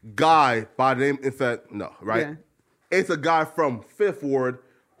guy by the name. In fact, no, right? Yeah. It's a guy from Fifth Ward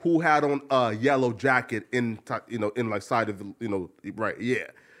who had on a yellow jacket in like side of right. Yeah,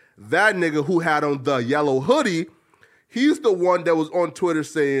 that nigga who had on the yellow hoodie, he's the one that was on Twitter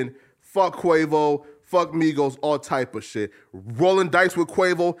saying fuck Quavo. Fuck Migos, all type of shit. Rolling dice with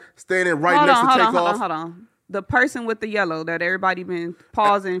Quavo, standing right next to Takeoff. Hold on. The person with the yellow that everybody been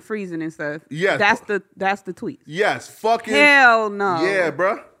pausing, freezing and stuff. Yes. That's the tweet. Yes, fucking. Hell no. Yeah,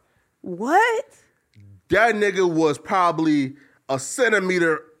 bruh. What? That nigga was probably a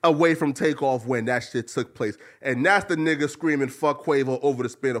centimeter away from Takeoff when that shit took place. And that's the nigga screaming fuck Quavo over the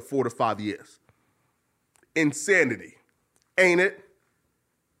span of 4 to 5 years. Insanity. Ain't it?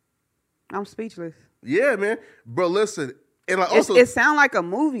 I'm speechless. Yeah, man. Bro, listen. And like also, It sound like a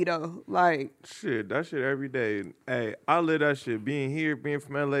movie though. Like Shit, that shit every day. Hey, I live that shit. Being here, being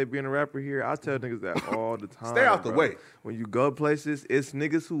from LA, being a rapper here, I tell niggas that all the time. Stay out the bro. way. When you go places, it's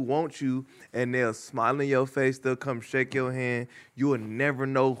niggas who want you and they'll smile in your face, they'll come shake your hand. You will never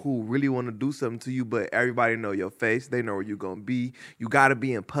know who really want to do something to you, but everybody know your face. They know where you gonna be. You gotta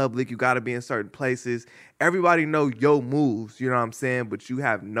be in public, you gotta be in certain places. Everybody know your moves, you know what I'm saying? But you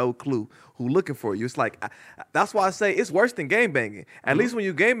have no clue who looking for you. It's like, that's why I say it's worse than game banging. At least when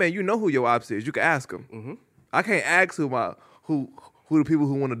you game bang, you know who your ops is. You can ask them. I can't ask who the people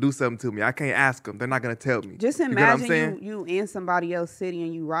who want to do something to me. I can't ask them. They're not going to tell me. just You get what I'm imagine saying? you in somebody else's city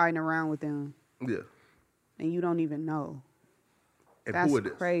and you riding around with them yeah. and you don't even know. And That's who it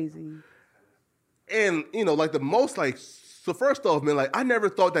is. crazy. And, like the most like, so first off, man, like I never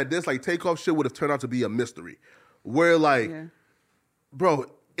thought that this like Takeoff shit would have turned out to be a mystery. Where like, Yeah. bro,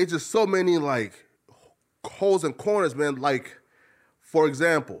 it's just so many like holes and corners, man. Like, for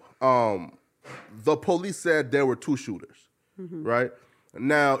example, the police said there were 2 shooters, right?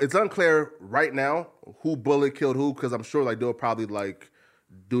 Now, it's unclear right now who bullet killed who, because I'm sure like they'll probably like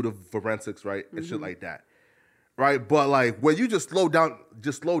do the forensics, right, and shit like that, right? But like when you just slow down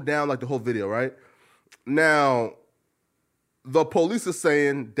like the whole video, right? Now, the police is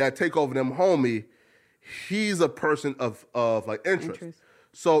saying that Takeover them homie, he's a person of like interest.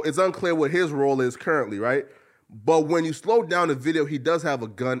 So it's unclear what his role is currently, right? But when you slow down the video, he does have a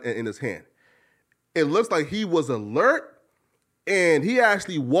gun in his hand. It looks like he was alert, and he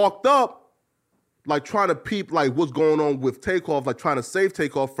actually walked up, like trying to peep like what's going on with Takeoff, like trying to save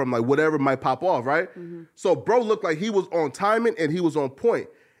Takeoff from like whatever might pop off, right? So bro looked like he was on timing and he was on point.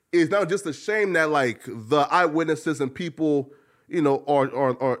 It's now just a shame that like the eyewitnesses and people, you know,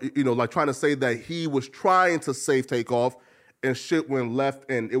 are you know, like trying to say that he was trying to save Takeoff and shit went left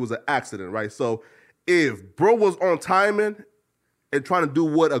and it was an accident, right? So if bro was on timing and trying to do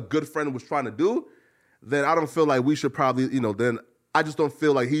what a good friend was trying to do, then I don't feel like we should probably, you know, then I just don't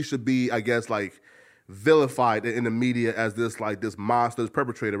feel like he should be, I guess, like vilified in the media as this monster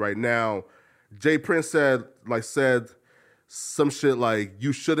perpetrator right now. Jay Prince said some shit like,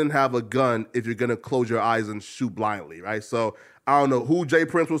 you shouldn't have a gun if you're gonna close your eyes and shoot blindly, right? So I don't know who Jay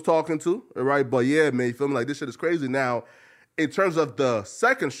Prince was talking to, right? But yeah, man, you feel me? Like this shit is crazy. Now, in terms of the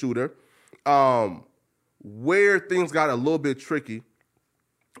second shooter, where things got a little bit tricky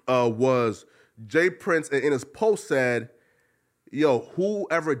was Jay Prince in his post said, yo,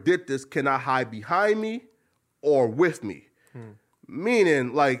 whoever did this cannot hide behind me or with me.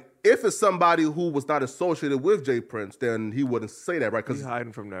 Meaning, like, if it's somebody who was not associated with Jay Prince, then he wouldn't say that, right? He's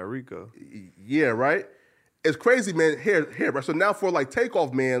hiding from that Rico. Yeah, right? It's crazy, man. Here, right? So now for, like,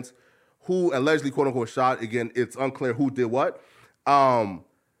 Takeoff mans who allegedly, quote-unquote, shot, again, it's unclear who did what.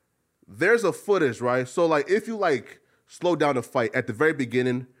 There's a footage, right? So, like, if you, like, slow down the fight at the very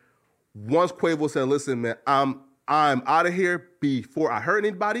beginning, once Quavo said, listen, man, I'm out of here before I hurt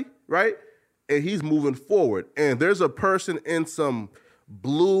anybody, right? And he's moving forward. And there's a person in some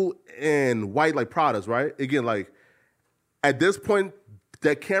blue and white, like, Pradas, right? Again, like, at this point,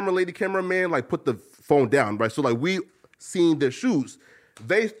 that cameraman, like, put the phone down, right? So, like, we seen their shoes.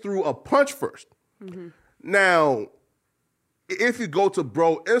 They threw a punch first. Now, if you go to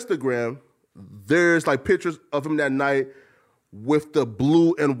bro Instagram, there's, like, pictures of him that night with the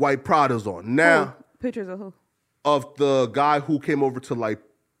blue and white Pradas on. Now, pictures of who? Of the guy who came over to like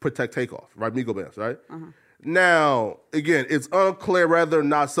protect Takeoff, right? Migo Bands, right? Now, again, it's unclear whether or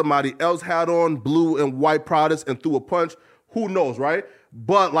not somebody else had on blue and white Pradas and threw a punch. Who knows, right?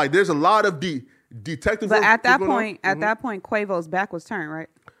 But like, there's a lot of detective. But at that point, Quavo's back was turned, right?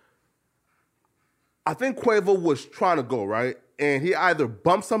 I think Quavo was trying to go, right, and he either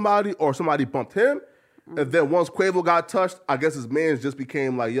bumped somebody or somebody bumped him. And then once Quavo got touched, I guess his mans just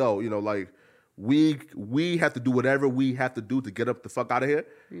became like, yo, you know, like, we have to do whatever we have to do to get up the fuck out of here.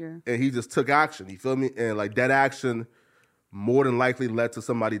 Yeah. And he just took action, you feel me? And like that action more than likely led to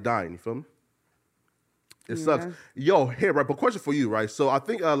somebody dying, you feel me? It sucks. Yo, here, right, but question for you, right? So I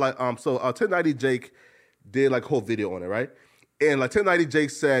think 1090 Jake did like a whole video on it, right? And like 1090 Jake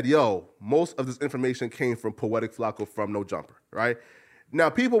said, yo, most of this information came from Poetic Flacco from No Jumper, right? Now,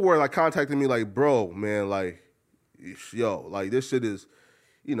 people were, like, contacting me, like, bro, man, like, yo, like, this shit is,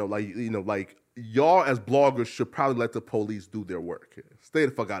 like, y'all as bloggers should probably let the police do their work. Stay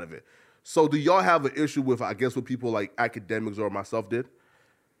the fuck out of it. So, do y'all have an issue with, I guess, what people like academics or myself did?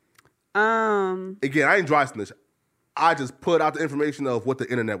 Again, I ain't dry snitch. I just put out the information of what the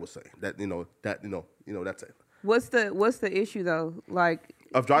internet was saying. That's it. What's the issue, though? Like,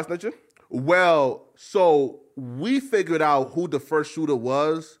 of dry snitching? Well, so we figured out who the first shooter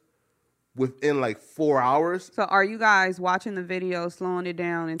was within like 4 hours. So are you guys watching the video, slowing it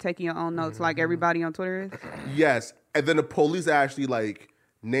down, and taking your own notes like everybody on Twitter is? Yes. And then the police actually like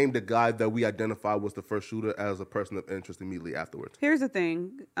named the guy that we identified was the first shooter as a person of interest immediately afterwards. Here's the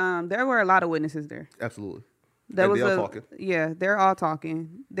thing. There were a lot of witnesses there. Absolutely. They're all talking. Yeah, they're all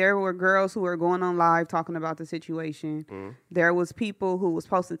talking. There were girls who were going on live talking about the situation. There was people who was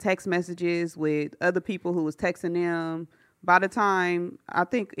posting text messages with other people who was texting them. By the time, I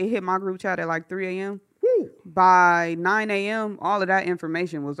think it hit my group chat at like 3 a.m., by 9 a.m., all of that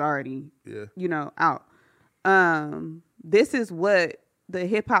information was already, out. This is what the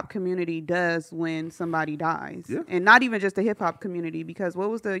hip hop community does when somebody dies. Yeah. And not even just the hip hop community, because what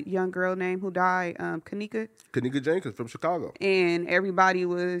was the young girl name who died? Kanika Jenkins from Chicago. And everybody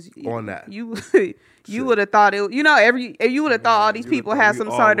was on that. You would have thought it, you would have thought all these people had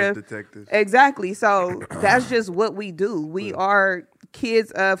some sort of detectives. Exactly. So that's just what we do. We are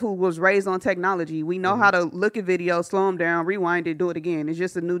kids of who was raised on technology. We know how to look at videos, slow them down, rewind it, do it again. It's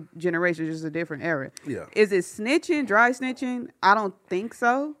just a new generation, just a different era. Yeah. Is it snitching, dry snitching? I don't think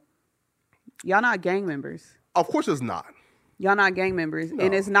so. Y'all not gang members. Of course it's not. Y'all not gang members. No.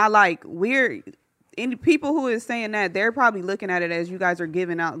 And it's not like any people who is saying that, they're probably looking at it as you guys are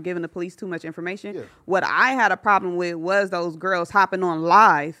giving the police too much information. Yeah. What I had a problem with was those girls hopping on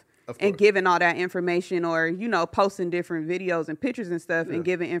live Of and course. giving all that information, or, you know, posting different videos and pictures and stuff and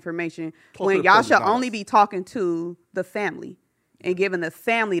giving information Talk to when the y'all police, should not only us. be talking to the family and giving the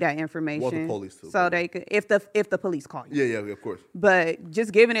family that information. police too, so but- they could, if the police call you. Yeah, of course. But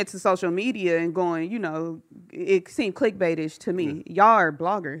just giving it to social media and going, you know, it seemed clickbaitish to me. Y'all are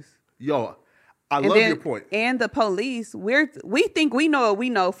bloggers. Yo, I And love then, your point. And the police, we think we know what we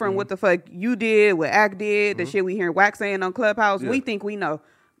know from what the fuck you did, what Act did, the shit we hear Wax saying on Clubhouse. We think we know.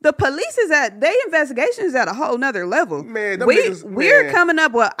 The police their investigation is at a whole nother level. Man, them we're niggas- coming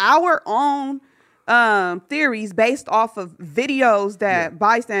up with our own theories based off of videos that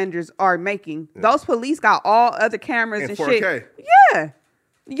bystanders are making. Those police got all other cameras And and 4K. shit. Yeah.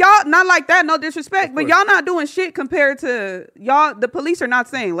 Y'all not like that, no disrespect, but course. y'all not doing shit compared to y'all. The police are not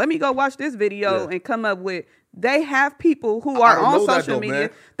saying, let me go watch this video Yeah. and come up with. They have people who are don't on know that social though, media. man.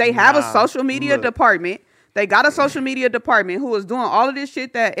 They have a Nah, social media look. department. They got a social media department who is doing all of this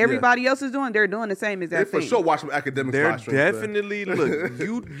shit that everybody else is doing. They're doing the same as They that for thing. sure watch some academic They're live streams, man. definitely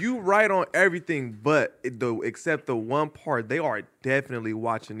look. You right on everything, but except the one part, they are definitely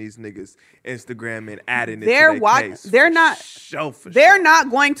watching these niggas Instagram and adding it. They're to their case. they're For not. sure, for They're sure.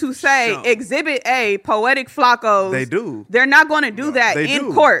 not going to say Sure. Exhibit A, Poetic Flacos. They do. They're not going to do that They in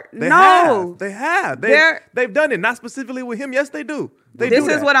do. court. They No. have. They're- They've done it. Not specifically with him. Yes, they do. They This do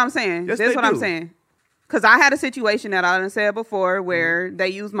is that. what I'm saying. Yes, this is they what I'm do. saying. Because I had a situation that I done said before where they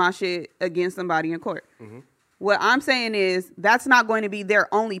used my shit against somebody in court. What I'm saying is that's not going to be their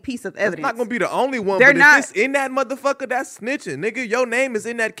only piece of It's evidence. not gonna be the only one. They're but not- if it's in that motherfucker, that's snitching, nigga. Your name is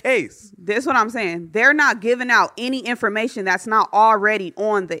in that case. This is what I'm saying. They're not giving out any information that's not already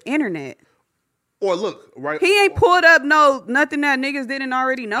on the internet. Or look, right? He ain't pulled up nothing that niggas didn't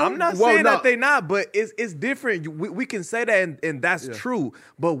already know. I'm not Well, saying no. that they not, but it's different. We can say that and that's true.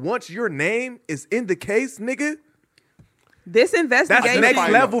 But once your name is in the case, nigga, This that's investigation. next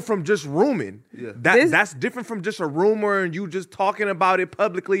Fine. level from just rooming. Yeah. That's different from just a rumor and you just talking about it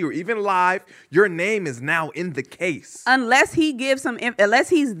publicly or even live. Your name is now in the case. Unless he gives unless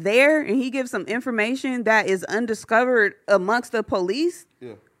he's there and he gives some information that is undiscovered amongst the police.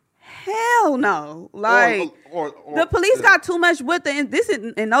 Yeah. Hell no. Like Or the police yeah. got too much with this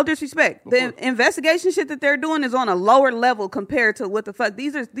is in no disrespect. The investigation shit that they're doing is on a lower level compared to what the fuck.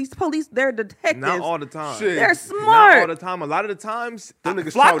 These police, they're detectives. Not all the time. Shit. They're Not smart. all the time. A lot of the times, Them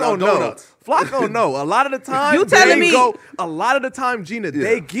niggas chow Flacco down know. donuts. Flacco know. A lot of the time, You telling me- a lot of the time, Gina,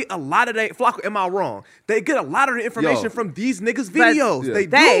 they get a lot of that. Flacco, am I wrong? They get a lot of the information Yo. from these niggas' But videos. Yeah. They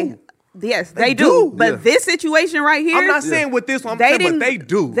They do. Yes, They they do. do. But Yeah. this situation right here, I'm not saying with this one, I'm They saying, but didn't- they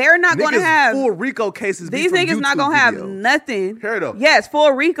do. they're not gonna Niggas have- full RICO cases. be these from niggas not YouTube gonna have videos. nothing. Hear it up. Yes,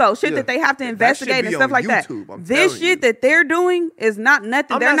 full RICO shit Yeah. that they have to should investigate be and stuff on like YouTube, that. I'm This telling shit you. that they're doing is not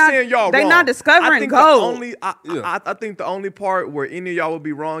nothing. I'm They're not saying y'all They're wrong. not discovering I think gold. I think the only part where any of y'all would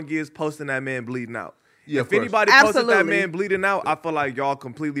be wrong is posting that man bleeding out. Yeah, if of course. anybody posted that Absolutely. man bleeding out, I feel like y'all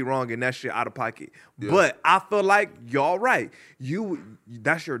completely wrong and that shit out of pocket. But I feel like y'all right.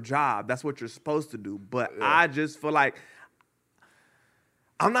 That's your job. That's what you're supposed to do. But I just feel like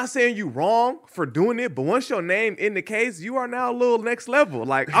I'm not saying you wrong for doing it, but once your name in the case, you are now a little next level.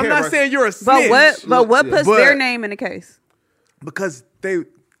 Like I'm Yeah, not right. saying you're a snitch. But what Yeah. puts But- their name in the case? because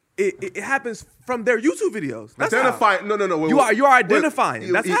it happens from their YouTube videos. That's how. Identify. No. Wait, You wait. are identifying.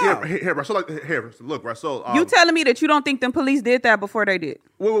 Wait, That's yeah, how. Here, right, so like, here, look, right. So You telling me that you don't think the police did that before they did?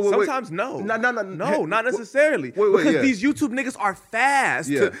 wait. Sometimes no. No, not necessarily. Wait, because yeah. these YouTube niggas are fast.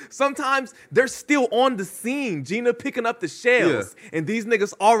 Yeah. Sometimes they're still on the scene. Gina picking up the shells, and these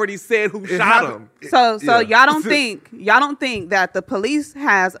niggas already said who shot happened. him. So Yeah. y'all don't think that the police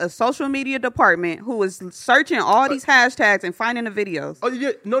has a social media department who is searching all these hashtags and finding the videos? Oh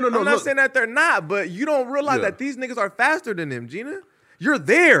yeah, no. I'm not Look. saying that they're not, but you don't realize Yeah. that these niggas are faster than them, Gina. You're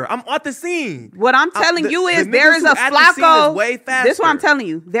there. I'm at the scene. What I'm telling you is the there niggas is who a at the scene is Flacco. way This is what I'm faster. telling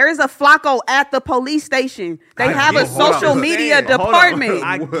you. There is a Flacco at the police station. They I have get a what you're social media saying. Hold on. department.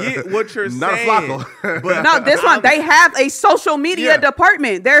 I get what you're Not a saying. Flacco. but No, this one, they have a social media Yeah.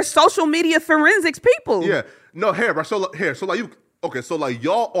 department. They're social media forensics people. Yeah, no, here, right. So like you. Okay, so like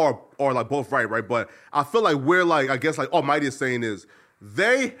y'all are like both right? But I feel like we're like, I guess like Almighty is saying is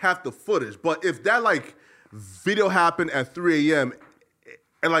they have the footage, but if that like video happened at 3 a.m.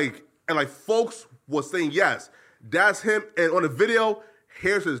 and like folks was saying yes, That's him. And on the video,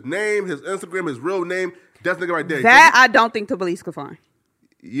 here's his name, his Instagram, his real name. That's nigga right there. That I don't think the police could find.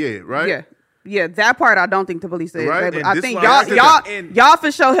 Yeah, right? Yeah. Yeah, that part I don't think the police is Right. able. And I this think why I said y'all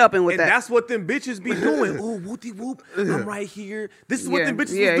for sure helping with And that. that's what them bitches be doing. Oh, whoopty whoop. I'm right here. This is what Yeah, them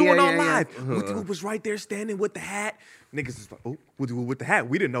bitches yeah, was doing yeah, on yeah, yeah. live. Whoopty whoop was right there standing with the hat. Niggas is like, oh, whoopty whoop with the hat.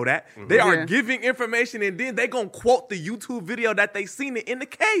 We didn't know that. They are Yeah. giving information and then they gonna quote the YouTube video that they seen it in the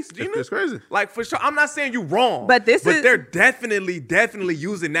case. Gina. It's crazy. Like for sure. I'm not saying you wrong. But this is- they're definitely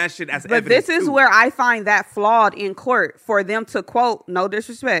using that shit as But evidence. this is too. where I find that flawed in court for them to quote, no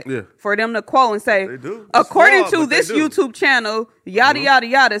disrespect, Yeah. for them to quote and say, They do. It's according flawed, to but they this do. YouTube channel, yada, yada,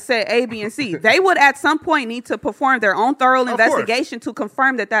 yada, said A, B, and C. They would at some point need to perform their own thorough course. investigation to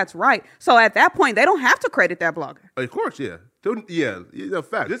confirm that that's right. So at that point, they don't have to credit that blogger. Of course, yeah. Yeah,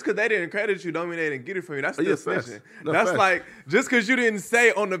 fact. Just because they didn't credit you don't mean they didn't get it from you. That's still Yeah, facts. snitching. No, That's facts. like, just because you didn't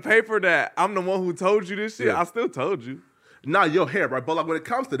say on the paper that I'm the one who told you this shit, Yeah. I still told you. Nah, your hair, right? But like when it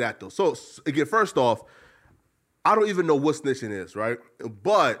comes to that though, so again, first off, I don't even know what snitching is, right?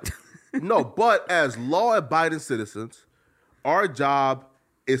 But but as law-abiding citizens, our job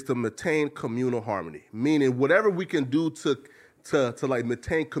is to maintain communal harmony. Meaning, whatever we can do to like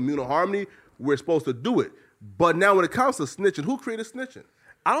maintain communal harmony, we're supposed to do it. But now, when it comes to snitching, who created snitching?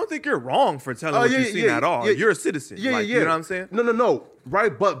 I don't think you're wrong for telling what you've seen at all. You're a citizen. Yeah, Like, yeah. You know what I'm saying? No.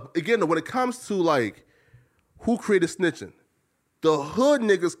 Right, but again, when it comes to like who created snitching, the hood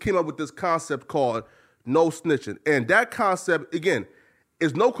niggas came up with this concept called no snitching, and that concept again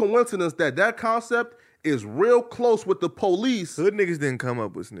is no coincidence that concept is real close with the police. Hood niggas didn't come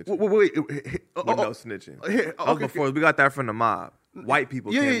up with snitching. Wait, With no snitching. here, That was okay, before. We got that from the mob. White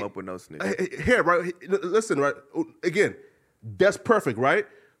people Yeah, came yeah. up with no snitching. Here, right? Listen, right? Again, that's perfect, right?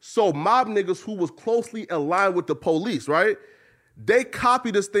 So mob niggas who was closely aligned with the police, right? They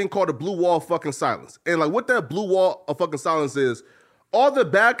copied this thing called the blue wall of fucking silence. And like what that blue wall of fucking silence is, all the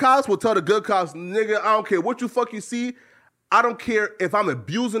bad cops will tell the good cops, nigga, I don't care what you fucking see. I don't care if I'm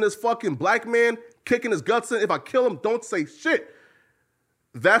abusing this fucking black man, kicking his guts in. If I kill him, don't say shit.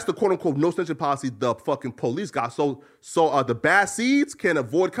 That's the quote unquote no snitching policy the fucking police got. So the bad seeds can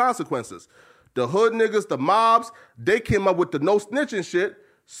avoid consequences. The hood niggas, the mobs, they came up with the no snitching shit.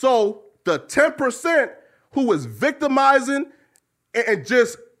 So the 10% who is victimizing and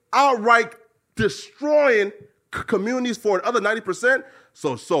just outright destroying communities for the other 90%.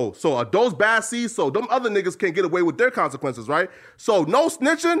 So are those bad seeds? So them other niggas can't get away with their consequences, right? So no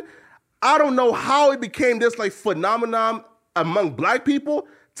snitching. I don't know how it became this like phenomenon among black people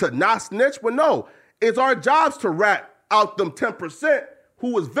to not snitch, but no, it's our jobs to rat out them 10%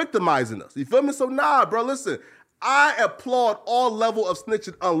 who was victimizing us. You feel me? So nah, bro, listen, I applaud all level of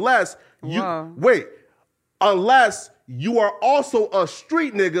snitching unless you are also a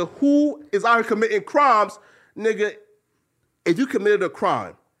street nigga who is out here committing crimes. Nigga, if you committed a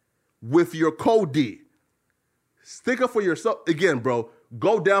crime with your code D, stick up for yourself. Again, bro,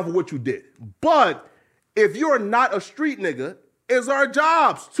 go down for what you did. But if you're not a street nigga, it's our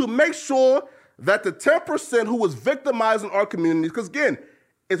jobs to make sure that the 10% who was victimizing our communities, because again,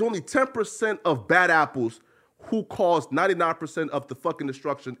 it's only 10% of bad apples who caused 99% of the fucking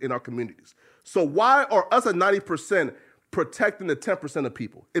destruction in our communities. So why are us at 90% protecting the 10% of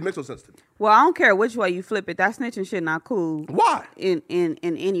people? It makes no sense to me. Well, I don't care which way you flip it. That snitching shit not cool. Why? In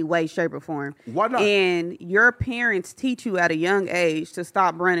any way, shape, or form. Why not? And your parents teach you at a young age to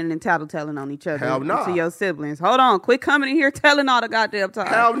stop running and tattletelling on each other. Hell nah. To your siblings. Hold on. Quit coming in here telling all the goddamn time.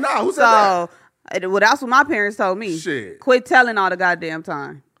 Hell nah. Who said that? Well, that's what my parents told me. Shit. Quit telling all the goddamn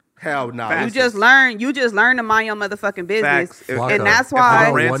time. Hell nah. Facts. You just learn to mind your motherfucking business. Facts. Flocko. And that's If I why I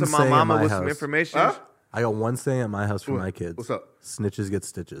don't ran one to my say in mama my with some house. information. Huh? I got one saying at my house for my kids. What's up? Snitches get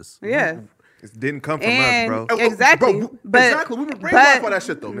stitches. yeah. It didn't come from And us, bro. exactly, Bro, but exactly. We were brainwashed by that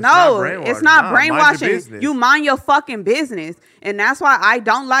shit, though. No, not brainwashed. it's not Nah, mind your brainwashing. business. You mind your fucking business, and that's why I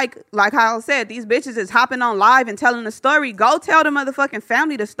don't like how I said, these bitches is hopping on live and telling the story. Go tell the motherfucking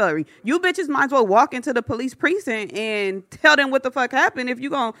family the story. You bitches might as well walk into the police precinct and tell them what the fuck happened. If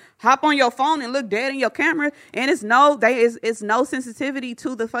you gonna hop on your phone and look dead in your camera, and it's no sensitivity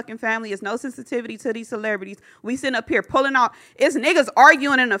to the fucking family. It's no sensitivity to these celebrities. We sitting up here pulling out. It's niggas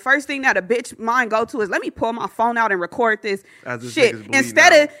arguing, and the first thing that a bitch mind go to is, let me pull my phone out and record this As this shit nigga's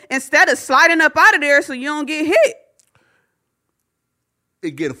bleeding instead of sliding up out of there so you don't get hit.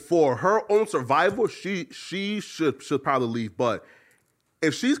 Again, for her own survival, she should probably leave. But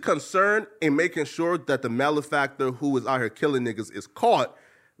if she's concerned in making sure that the malefactor who is out here killing niggas is caught,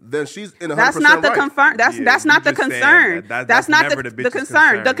 then she's in 100% That's not the right. confirm. That's Yeah, not you the just saying concern. that. That's not never the bitch's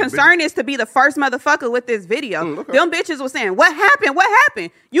concern. The concern. concern is to be the first motherfucker with this video. Okay. Them bitches was saying, "What happened? What happened?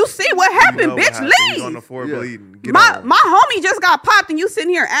 You see what happened, You know what bitch? happened. He's on the Leave." floor Yeah. bleeding. Get My on. homie just got popped, and you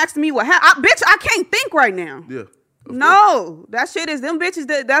sitting here asking me what happened. Bitch, I can't think right now. Yeah. No, that shit is them bitches.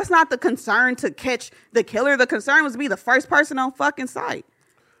 That's not the concern to catch the killer. The concern was to be the first person on fucking site.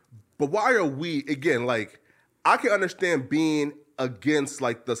 But why are we, again, like, I can understand being against,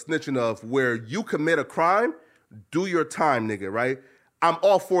 like, the snitching of where you commit a crime, do your time, nigga, right? I'm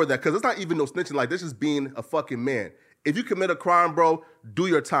all for that, because it's not even no snitching. Like, this is being a fucking man. If you commit a crime, bro, do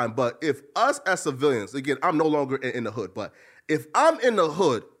your time. But if us as civilians, again, I'm no longer in the hood, but if I'm in the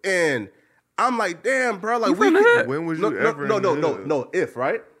hood and I'm like, damn, bro, like, from the hood? When was you ever in the hood? No, if,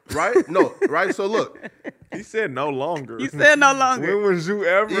 right? Right? No, right? So look, He said no longer. You said no longer. When was you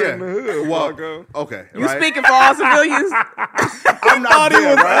ever yeah. in the hood, Well, Flacco? okay. You right? speaking for all civilians? I'm not Thought he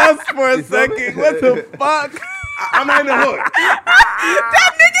there, was right? us for a You feel me? second. What the fuck? I'm not in the hood.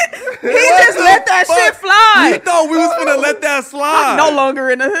 He just let that shit We fly. thought we was gonna let that slide. No longer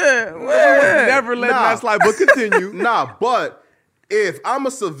in the hood. We was never letting Nah. that slide. But continue. Nah, but if I'm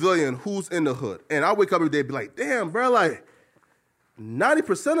a civilian who's in the hood and I wake up every day and be like, damn, bro, like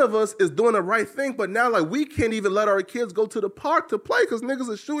 90% of us is doing the right thing, but now like we can't even let our kids go to the park to play because niggas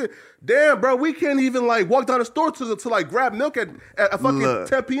are shooting. Damn, bro, we can't even like walk down the store to like grab milk at fucking Look.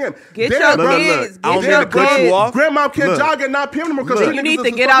 10 p.m. Get Damn, your bro, kids. I don't Get mean your to cut you kids. off. Grandma can't Look. jog at 9 p.m. anymore because Look. You need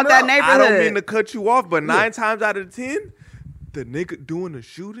to get out that neighborhood. I don't mean to cut you off, but 9 times out of 10, the nigga doing the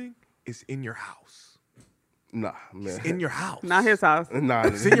shooting is in your house. Nah, man. In your house. Not his house. Nah,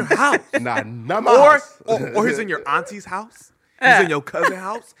 It's in your house. Nah, not my house. or he's in your auntie's house. He's in your cousin's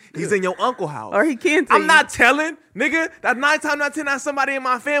house. He's in your uncle's house. Or he can't tell I'm you. not telling, nigga. That 9 times out of 10, that's somebody in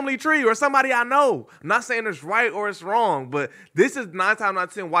my family tree or somebody I know. I'm not saying it's right or it's wrong, but this is 9 times out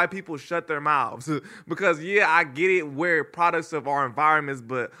of 10 why people shut their mouths. Because yeah, I get it. We're products of our environments,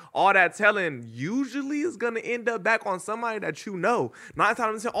 but all that telling usually is gonna end up back on somebody that you know. 9 times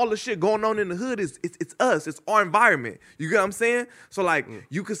out of 10, all the shit going on in the hood is it's us. It's our environment. You get what I'm saying? So like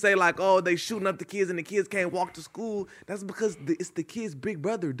you could say like, oh, they shooting up the kids and the kids can't walk to school. That's because it's the kid's big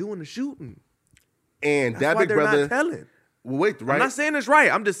brother doing the shooting. And That's that why big they're brother. not telling. Wait, right? I'm not saying it's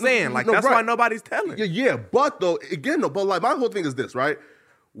right. I'm just saying, like, no, that's right. why nobody's telling. Yeah, but though, again, though, but like my whole thing is this, right?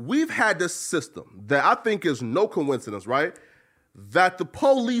 We've had this system that I think is no coincidence, right? That the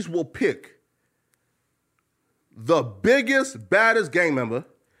police will pick the biggest, baddest gang member,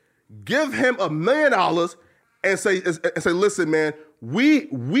 give him $1 million, and say, listen, man,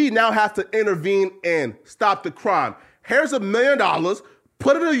 we now have to intervene and stop the crime. Here's $1 million,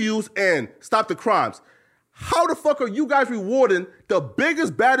 put it to use and stop the crimes. How the fuck are you guys rewarding the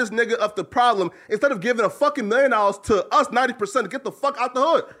biggest, baddest nigga of the problem instead of giving a fucking $1 million to us 90% to get the fuck out the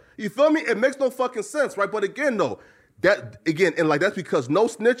hood? You feel me? It makes no fucking sense, right? But again, though, that's because no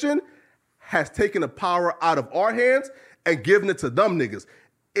snitching has taken the power out of our hands and given it to them niggas.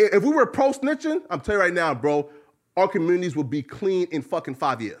 If we were pro snitching, I'm telling you right now, bro, our communities would be clean in fucking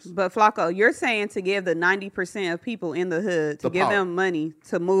 5 years. But Flacco, you're saying to give the 90% of people in the hood, to The give power. them money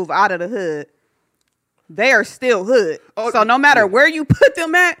to move out of the hood, they are still hood. Oh, So no matter yeah. where you put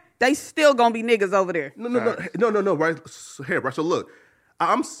them at, they still gonna be niggas over there. No, right? Here, right? So look,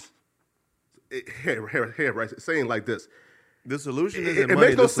 here, right? Saying like this. The solution It isn't makes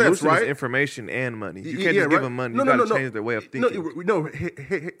money. no The sense, solution right? is information and money. You Yeah, can't just give right? them money. No, You no, got to no, change their way of thinking. No,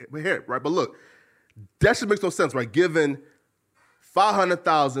 here, right? But look, that shit makes no sense, right? Giving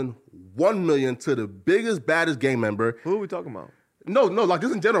 500,000, 1 million to the biggest, baddest gang member. Who are we talking about? No, like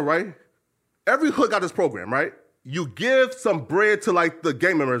this in general, right? Every hood got this program, right? You give some bread to like the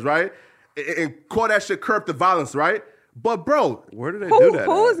gang members, right? And call that shit curb the violence, right? But bro, Where do they do that?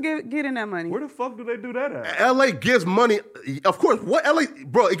 Who at? is getting that money? Where the fuck do they do that at? LA gives money. Of course, what LA,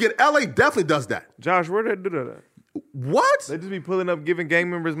 bro, again, LA definitely does that. Josh, where do they do that at? What? They just be pulling up giving gang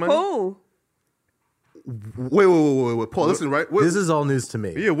members money? Who? Wait. Paul, listen, right? This is all news to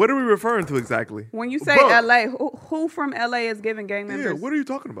me. Yeah, what are we referring to exactly? When you say Bro. LA, who from LA is giving gang Yeah, members? what are you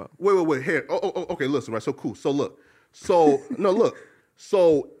talking about? Wait. Here. Okay, listen, right? So cool. So look.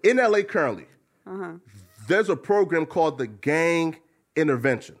 So in LA currently, there's a program called the Gang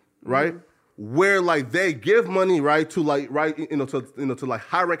Intervention, right? Where like they give money, right, to like to like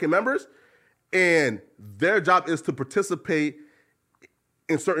high-ranking members, and their job is to participate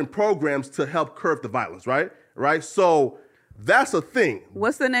in certain programs to help curb the violence, right? Right? So that's a thing.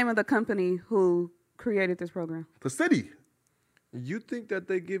 What's the name of the company who created this program? The city. You think that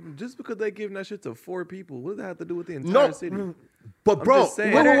they give just because they giving that shit to 4 people? What does that have to do with the entire No, city? but bro, just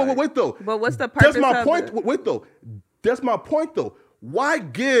saying, wait, like- though. But what's the purpose That's my of point. it? Wait though. That's my point though. why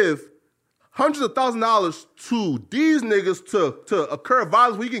give hundreds of $1,000s to these niggas to occur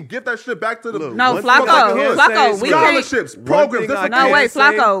violence? We can give that shit back to the No, One thing I Flacco, can Flacco, say we is- can't. scholarships, One programs. thing I Different No, can't wait, say-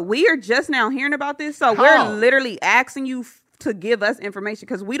 Flacco. We are just now hearing about this, so How? we're literally asking you to give us information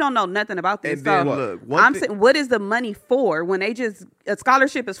because we don't know nothing about this. And then so look, one I'm thing- saying, what is the money for when they just a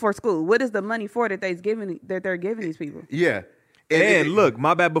scholarship is for school? What is the money for that they're giving these people? Yeah. And look,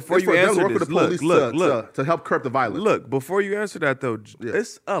 my bad. Before it's you for them to answer work with this, the look, police look. to help curb the violence. Look, before you answer that though, Yeah.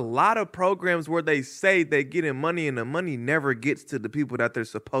 it's a lot of programs where they say they getting money and the money never gets to the people that they're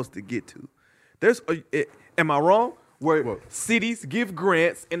supposed to get to. Am I wrong? Where What? cities give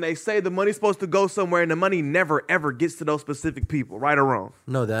grants and they say the money's supposed to go somewhere and the money never ever gets to those specific people, right or wrong?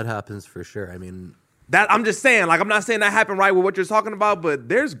 No, that happens for sure. I mean, That I'm just saying, like I'm not saying that happened right with what you're talking about, but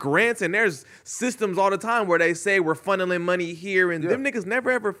there's grants and there's systems all the time where they say we're funneling money here, and them niggas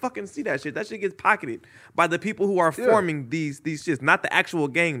never ever fucking see that shit. That shit gets pocketed by the people who are forming these shits, not the actual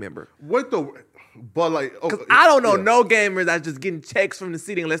gang member. What the? But like, Because I don't know no gamer that's just getting checks from the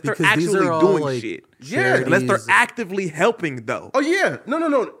city unless they're because these actually are all doing like shit. Yeah. Unless they're charities. actively helping though. Oh yeah,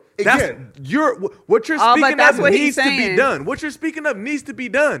 no. That's Again, what you're Oh, but speaking that's of what he's needs to be saying. done. What you're speaking of needs to be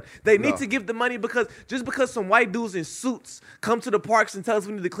done. They need No. to give the money because some white dudes in suits come to the parks and tell us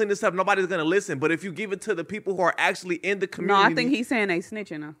we need to clean this up, nobody's gonna listen. But if you give it to the people who are actually in the No, community, I think he's saying they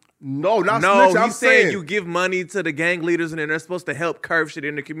snitching. Though. no, not no, snitch. I'm he's saying saying you give money to the gang leaders and then they're supposed to help curb shit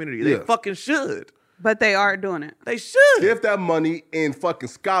in the community. They Yeah. fucking should. But they are doing it. They should. give that money in fucking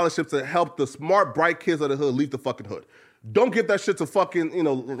scholarships to help the smart, bright kids of the hood leave the fucking hood. Don't give that shit to fucking,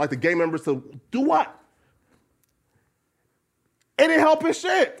 like the gang members to do what? It ain't helping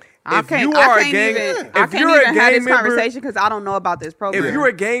shit. I If can't, you I are a can't gang- even, if I can't you're a even have gang this member- conversation because I don't know about this program. If you're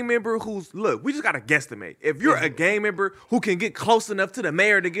a gang member who's look, we just gotta guesstimate. If you're a gang member who can get close enough to the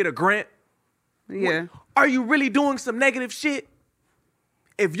mayor to get a grant, yeah. are you really doing some negative shit?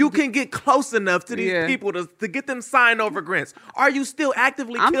 If you can get close enough to these Yeah. people to get them signed over grants, are you still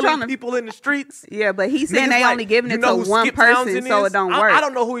actively I'm killing trying to- people in the streets? Yeah, but he's saying Niggas they like- only giving you it know to who one Skip person, Townsend so is? it don't work. I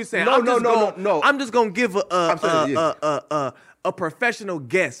don't know who he's saying. No, I'm just no, gonna, no. I'm just gonna give I'm saying, a professional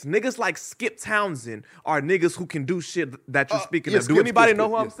guess. Niggas like Skip Townsend are niggas who can do shit that you're speaking yeah, of. Do Skip, anybody Skip, know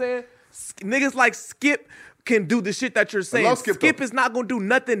Skip, who I'm yeah. saying? Niggas like Skip can do the shit that you're saying. love Skip, though. is not gonna do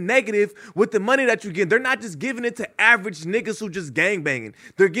nothing negative with the money that you get. They're not just giving it to average niggas who just gangbanging.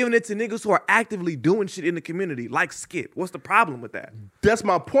 They're giving it to niggas who are actively doing shit in the community, like Skip. What's the problem with that? That's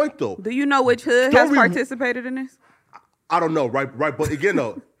my point, though. Do you know which hood Don't has we- participated in this? I don't know, right? But again,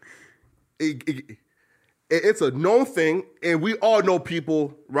 though, it's a known thing, and we all know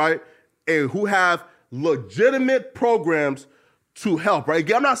people, right, and who have legitimate programs to help, right?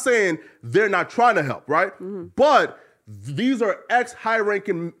 Again, I'm not saying they're not trying to help, right? But these are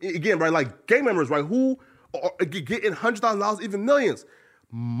ex-high-ranking, again, right, like gang members, right, who are getting $100,000, even millions.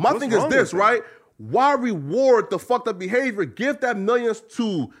 My thing is wrong this, with that? right? Why reward the fucked up behavior? Give that millions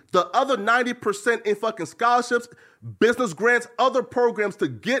to the other 90% in fucking scholarships, business grants, other programs to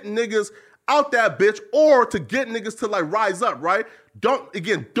get niggas out that bitch or to get niggas to like rise up, right? Don't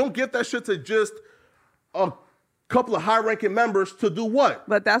give that shit to just a couple of high-ranking members to do what?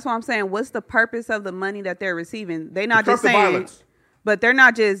 But that's what I'm saying. What's the purpose of the money that they're receiving? They're not curb just the saying. violence. But they're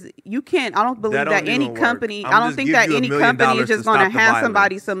not just. You can't. I don't believe That that don't any even work. company. I'm I don't just think give that you $1 any million company is to just going to stop the hand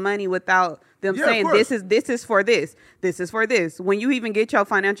somebody violence. some money without them Yeah, of saying course. this is for this. This is for this. When you even get your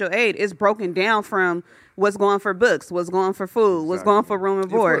financial aid, it's broken down from what's going for books, what's going for food, what's going for room and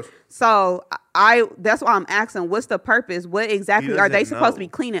Of board. course. So that's why I'm asking, what's the purpose? What exactly are they doesn't supposed to know. be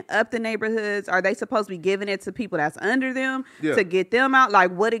cleaning up the neighborhoods? Are they supposed to be giving it to people that's under them Yeah. to get them out?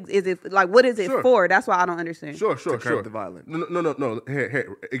 Like what is it? Like what is it Sure. for? That's why I don't understand. Sure. curb the violence. No. Hey,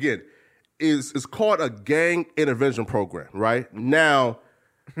 again, it's called a gang intervention program, right? Now,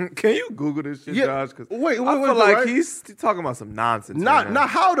 Can you Google this shit, Yeah. Josh? 'Cause Wait, I feel wait, like right? he's talking about some nonsense. right now. not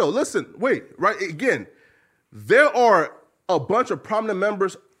how though. Listen, wait, right? Again, there are a bunch of prominent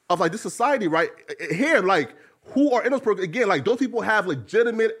members of like this society, right? Here, like who are in those programs. Again, like those people have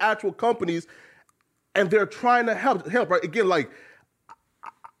legitimate actual companies and they're trying to help, right? Again, like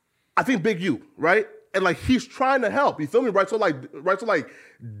I think Big U, right? And like he's trying to help. You feel me? Right? So like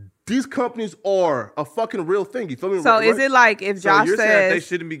these companies are a fucking real thing. You feel me? So Right? is it like if So Josh you're saying that they says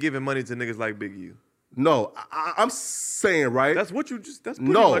shouldn't be giving money to niggas like Big U? No, I'm saying, right? That's what you just. That's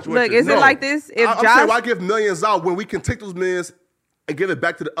pretty No. much what Look, you're is it saying. like this? If I'm Josh, saying why give millions out when we can take those millions and give it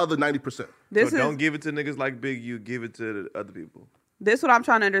back to the other 90%? this So is don't give it to niggas like Big U. Give it to the other people. this what I'm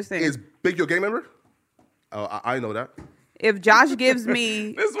trying to understand. Is Big your gang member? Oh, I know that. If Josh gives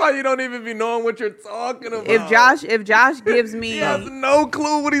me, That's why you don't even be knowing what you're talking about. if Josh gives he me has no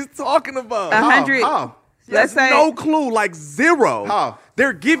clue what he's talking about. $100. How? Let's say no clue, like zero. How?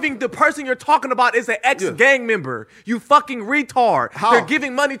 They're giving the person you're talking about is an ex-gang member. You fucking retard. How? They're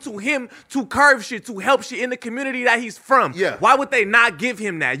giving money to him to curve shit, to help shit in the community that he's from. Yeah. Why would they not give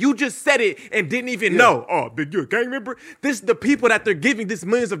him that? You just said it and didn't even know. Oh, big, you a gang member? This is the people that they're giving this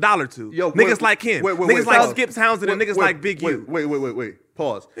millions of dollars to. Yo, niggas wait, like him. wait, niggas like pause. Skip Townsend and niggas like Big U. Wait.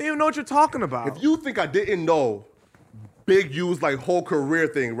 Pause. You don't even know what you're talking about. If you think I didn't know Big U's like whole career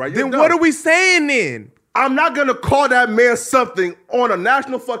thing, right? then what are we saying then? I'm not gonna call that man something on a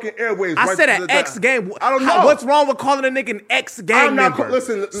national fucking airwaves. I right? said an ex-gang. I don't know. What's wrong with calling a nigga an ex-gang I'm not member?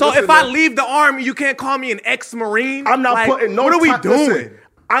 listen, so listen, if I man. leave the army, you can't call me an ex-marine? I'm not Like, putting no. What are we time- doing? Listen,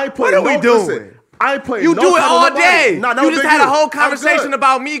 I ain't What putting are we no, doing? Listen, I ain't putting You no do it time on all nobody. day. Nah, that You was just Big had a U. whole I'm conversation good.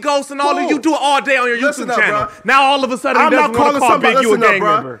 about Migos and all that. Cool. You do it all day on your Listen YouTube up, channel. bro. Now all of a sudden I'm he not doesn't want calling to call somebody. Big U a Listen up, gang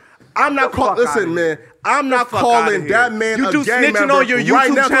bro. member. I'm not calling. fuck outta Listen, here. man. I'm not Fuck outta calling here. that man You a do gang snitching member on your right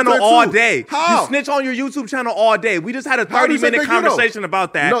YouTube now, channel 2022. all day. How? You snitch on your YouTube channel all day. We just had a How do you say 30-minute Big U, though? conversation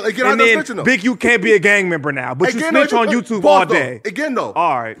about that. No, again, I'm and not then snitching, though. Big U can't be a gang member now, but you Again, snitch though, on again, YouTube pause, all though. day. Again, though.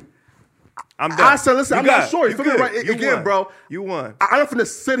 All right. I'm done. I said, listen, You I'm got not it. sure. You feel me? good. Right? You Again, won. bro. You won. I'm not finna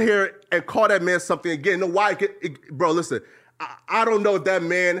sit here and call that man something again. No, why? Bro, listen. I don't know if that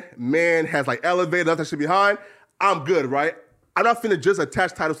man has like elevated, left that shit behind. I'm good, right? I'm not finna just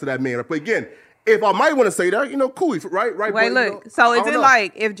attach titles to that man. Right? But again, if I might want to say that, cool, right? Wait, but, look. So I is don't it know.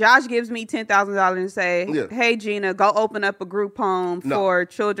 like if Josh gives me $10,000 and say, Yeah. "Hey Gina, go open up a group home No. for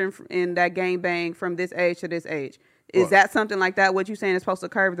children in that gang bang from this age to this age"? Is What? that something like that? What you saying is supposed to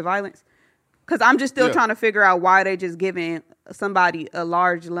curb the violence? Because I'm just still Yeah. trying to figure out why they just giving somebody a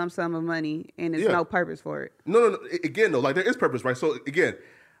large lump sum of money and there's Yeah. no purpose for it. No. Again, though, like there is purpose, right? So again,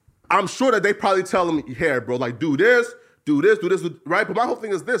 I'm sure that they probably tell him, "Here, bro, like do this, right?" But my whole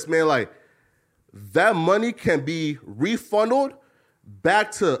thing is this, man. Like that money can be refunded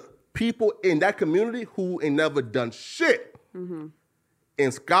back to people in that community who ain't never done shit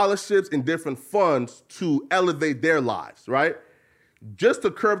in scholarships and different funds to elevate their lives, right? Just to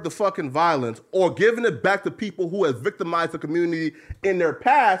curb the fucking violence or giving it back to people who have victimized the community in their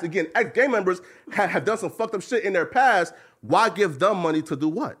past. Again, ex-gang members have done some fucked up shit in their past. Why give them money to do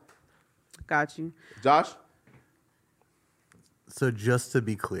what? Got you. Josh? So just to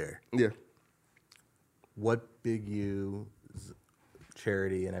be clear, Yeah. what Big U's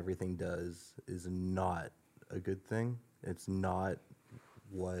charity and everything does is not a good thing. It's not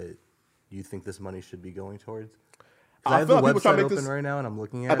what you think this money should be going towards. 'Cause I I have feel the like people try to website make open this right now, and I'm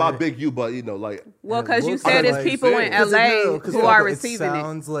looking at About it. Big U, but like Well, And it because you looks said it's like- people in Because LA Because who are receiving it.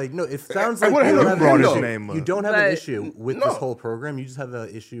 sounds like it sounds Hey, like what the you hell don't brought have his an name issue. up? You don't have But- an issue with No. this whole program. You just have an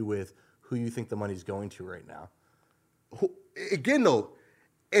issue with who you think the money's going to right now. again though,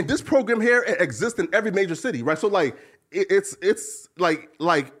 and this program here exists in every major city, right? So like it's like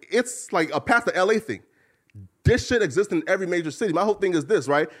it's like a past the LA thing. This shit exists in every major city. My whole thing is this,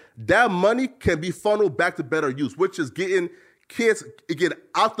 right? That money can be funneled back to better use, which is getting kids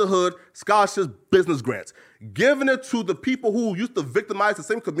out the hood, scholarships, business grants, giving it to the people who used to victimize the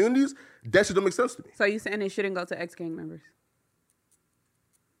same communities. That shit don't make sense to me. So you saying it shouldn't go to ex-gang members?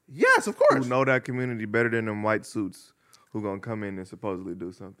 Yes, of Who course. know that community better than them white suits who gonna come in and supposedly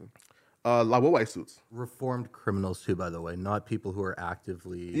do something? Like what white suits? Reformed criminals too, by the way, not people who are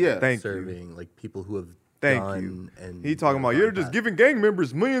actively Yeah. Thank you. serving, like people who have Thank done you. and He talking about done you're just that. giving gang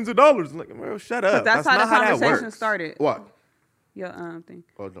members millions of dollars. Like, well, shut up. But that's how not the that conversation works. started. What? Your thing.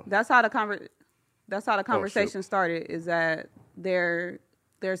 Oh, no. That's how the conversation started. Is that there's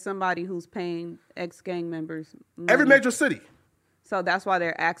somebody who's paying ex-gang members money. Every major city. So that's why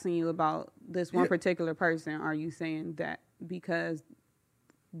they're asking you about this one Yeah. particular person. Are you saying that because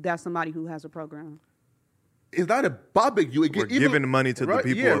that's somebody who has a program? It's not about Big U. We're giving money to right?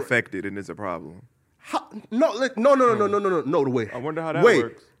 the people Yeah. affected, and it's a problem. No. The way. I wonder how that Wait,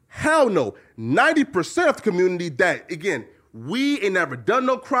 works. hell no. 90% of the community that again we ain't never done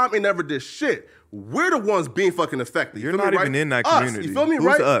no crime, ain't never did shit. We're the ones being fucking affected. You You're feel not me, even right? in that Us, community. you feel me, Who's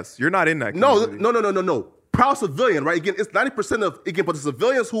right? us? You're not in that No, community. no. Proud civilian, right? Again, it's 90% of but the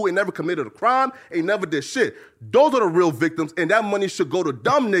civilians who ain't never committed a crime, ain't never did shit. Those are the real victims, and that money should go to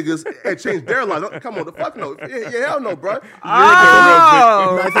dumb niggas and change their lives. Come on, the fuck no. Yeah, hell no, bro.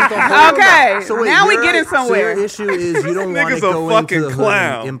 Oh, okay. So wait, now we your- getting somewhere. So your issue is you don't want Nigga's it a going fucking to the hood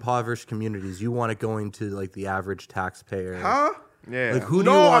clown. and impoverished communities. You want it going to like the average taxpayer. Huh? Yeah. Like who do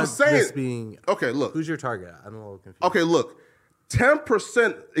No, you I'm want saying- this being? Okay, look. Who's your target? I'm a little confused. Okay, look.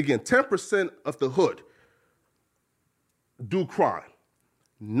 10% of the hood do crime.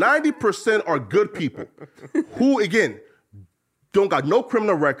 90% are good people who, again, don't got no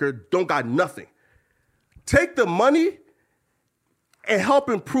criminal record, don't got nothing. Take the money and help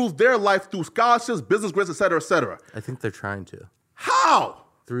improve their life through scholarships, business grants, et cetera, et cetera. I think they're trying to How?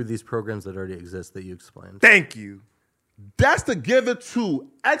 through these programs that already exist that you explained. Thank you. That's to give it to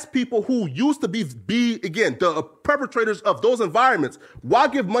ex people who used to be again, the perpetrators of those environments. Why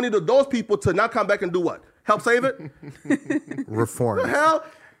give money to those people to not come back and do what? Help save it? Reform. The hell?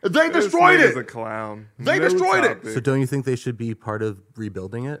 They This destroyed nigga's a it. clown. They New destroyed it. topic. So don't you think they should be part of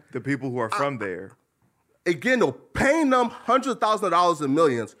rebuilding it? The people who are from there, Again, though, paying them hundreds of thousands of dollars and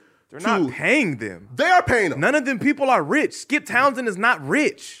millions. they're not paying them. They are paying them. None of them people are rich. Skip Townsend is not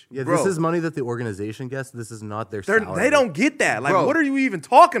rich. Yeah, Bro. this is money that the organization gets. This is not their They're, salary. they don't get that. Like, Bro. what are you even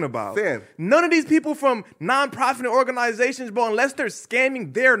talking about? Fam. None of these people from nonprofit organizations, bro, unless they're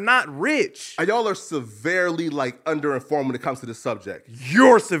scamming, they're not rich. Y'all are severely like underinformed when it comes to this subject.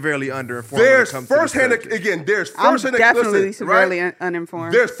 You're severely underinformed. There's when it comes firsthand to this subject. again. There's I'm firsthand. definitely listen, severely right?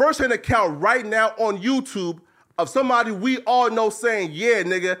 uninformed. There's firsthand account right now on YouTube of somebody we all know saying, "Yeah,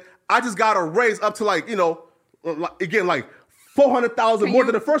 nigga, I just got a raise up to like like 400,000 Can more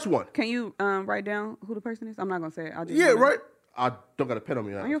you- than the first one." Can you write down who the person is? I'm not gonna say it. I'll just Yeah, wanna- right. I don't got a pen on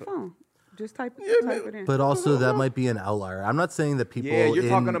me now. On your phone. Just type man. it in. But also, that might be an outlier. I'm not saying that people. Yeah, you're in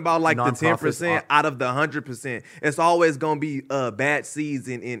talking about like the nonprofits 10% out of the 100%. It's always gonna be bad seeds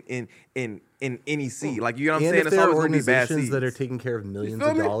in any seed. Like, you know what I'm And saying? if It's there are always gonna be bad organizations seeds. that are taking care of millions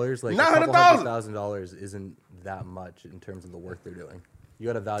feel of me? dollars, like a $900,000. couple $100,000 isn't that much in terms of the work they're doing. You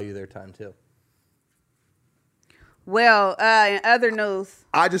got to value their time too. Well, in other news,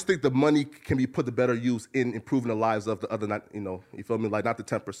 I just think the money can be put to better use in improving the lives of the other, not you feel me, like not the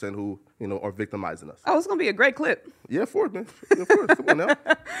 10% who are victimizing us. oh, it's gonna be a great clip. Yeah, for it, man. Yeah, for it. Come on now. In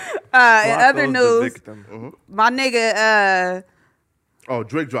Flacco's other the news, victim. my nigga, Oh,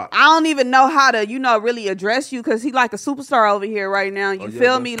 Drake drop. I don't even know how to, really address you because he like a superstar over here right now. You yeah,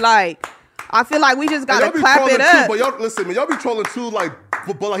 feel bro. me? Like, I feel like we just Y'all gotta be clap trolling it too, up. but y'all listen, man. Y'all be trolling too, like,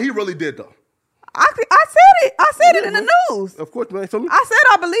 but like he really did though. I said it. I said it in the news. Of course, man. Feel me? I said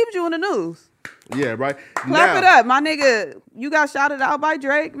I believed you in the news. Yeah, right. Clap it up, my nigga. You got shouted out by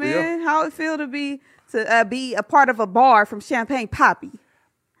Drake, man. Yeah. How it feel to be a part of a bar from Champagne Poppy?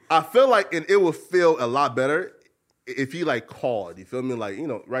 I feel like it would feel a lot better if he like called. You feel me? Like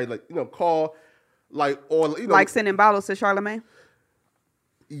right? Like call, like or Like sending bottles to Charlamagne.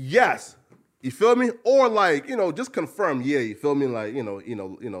 yes. You feel me? Or like just confirm. Yeah, you feel me? Like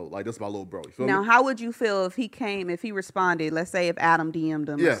like this is my little bro. You feel Now, me? how would you feel if he responded? Let's say if Adam DM'd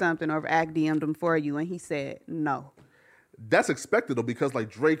him Yeah. or something, or if Act DM'd him for you, and he said no. That's expected though because like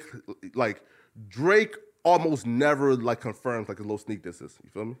Drake almost never like confirms like a little sneak disses.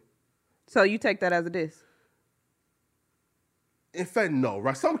 You feel me? So you take that as a diss. In fact, no,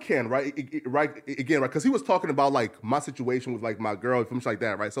 right? Some can, right? Right again, right? Because he was talking about like my situation with like my girl, things like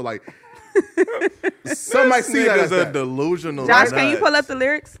that, right? So like, some might see that as Nigga's a that, delusional Josh, nut. can you pull up the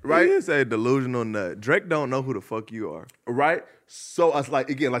lyrics? right? He is a delusional nut. Drake don't know who the fuck you are. Right? So it's like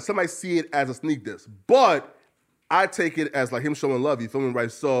again, like somebody see it as a sneak diss, but I take it as like him showing love. You feel me,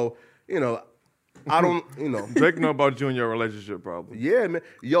 right? So I don't, Drake know about you and your relationship problem. Yeah, man.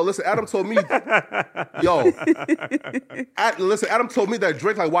 Yo, listen, Adam told me. Listen, Adam told me that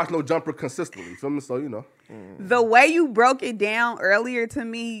Drake like watch No Jumper consistently. You feel me? So The way you broke it down earlier to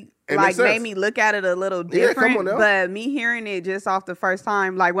me, It like makes sense. made me look at it a little Yeah, come different. on now. But me hearing it just off the first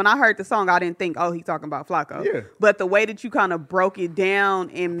time, like when I heard the song, I didn't think, oh, he's talking about Flacco. Yeah. But the way that you kind of broke it down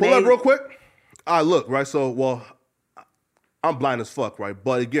and pull made up real quick. Look, right? So, well, I'm blind as fuck, right?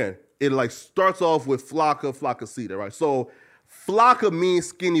 But again, it like starts off with Flacacita, right? So, Flaca means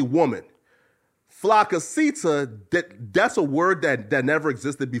skinny woman. Flacacita, that's a word that never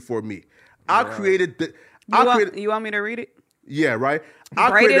existed before me. I created the. you want me to read it? Yeah, right.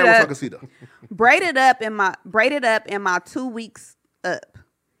 I Braid created it that up. with Flacacita. braid it up in my 2 weeks up.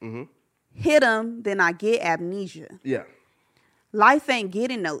 Mm-hmm. Hit him, then I get amnesia. Yeah. Life ain't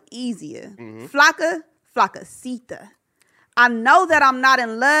getting no easier. Mm-hmm. Flacacita. I know that I'm not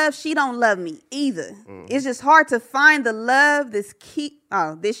in love. She don't love me either. Mm-hmm. It's just hard to find the love. This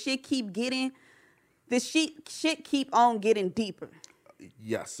shit keep on getting deeper.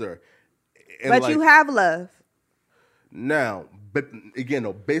 Yes, sir. And But like, you have love. now, but again,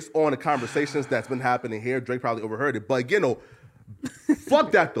 though, based on the conversations that's been happening here, Drake probably overheard it. But again, though,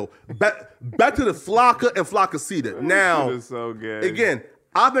 fuck that though. Back to the Flaca and Flacacita. Now, Shit is so gay. again,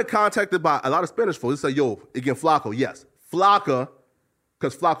 I've been contacted by a lot of Spanish folks. They say, yo, again, Flaco, yes. Flaca,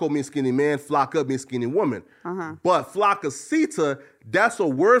 because Flaco means skinny man, Flaca means skinny woman. But Flacacita, that's a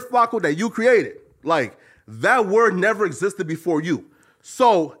word, Flaco, that you created. Like, that word never existed before you.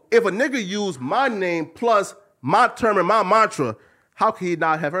 So, if a nigga used my name plus my term and my mantra, how can he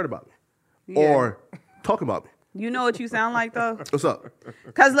not have heard about me? Yeah. Or talk about me? You know what you sound like though? What's up?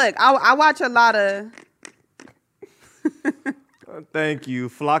 Cause look, I watch a lot of. Thank you.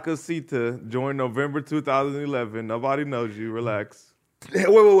 Flacacita joined November 2011. Nobody knows you. Relax. Hey,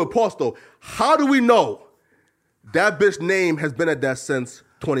 wait. Pause though. How do we know that bitch name has been at that since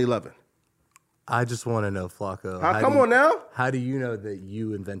 2011? I just want to know, Flacco. Come on now. How do you know that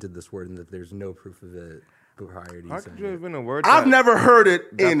you invented this word and that there's no proof of it prior to you How saying could you it? have been a word I've never heard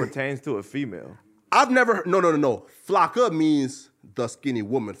it that in. pertains to a female? I've never. No. Flaca means the skinny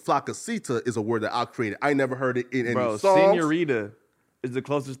woman. Flacacita is a word that I created. I never heard it in any Bro, songs. senorita is the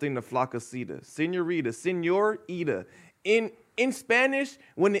closest thing to flacacita. Senorita, senorita. In Spanish,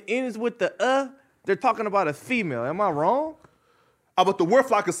 when it ends with the they're talking about a female. Am I wrong? But the word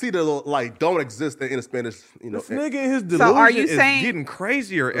flacacita like don't exist in the Spanish. You know, This nigga and his So delusion are you is saying- getting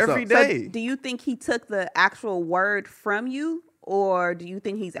crazier What's every up? So day. do you think he took the actual word from you, or do you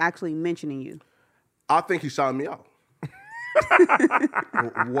think he's actually mentioning you? I think he's shouting me out.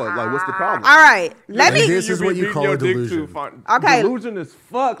 What? Like, what's the problem? All right, let And me this is what you beating call your a dick delusion. Okay. Delusion is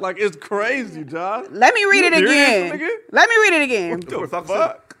fuck. Like, it's crazy, Josh. let me read it You serious, again. nigga? Let me read it again. The The fuck?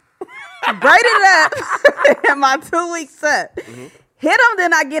 fuck? Braided up in my 2 week set. Mm-hmm. Hit him,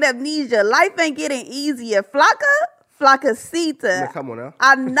 then I get amnesia. Life ain't getting easier. Flacacita. Man, come on now.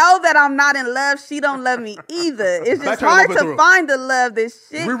 I know that I'm not in love. She don't love me either. It's just Backtrack a hard little bit to through. find the love. This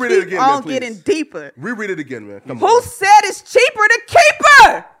shit Reread it keep again, man, on please. getting deeper. Reread it again, man. Come Who on. said it's cheaper to keep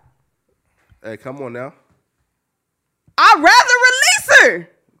her? Hey, come on now. I'd rather release her.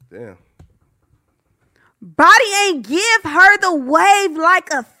 Damn. Body ain't give her the wave like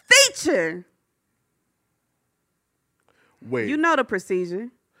a feature. Wait. You know the procedure.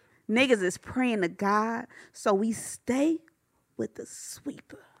 Niggas is praying to God, so we stay with the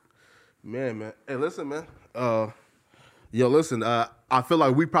sweeper. Man. Hey, listen, man. Listen. I feel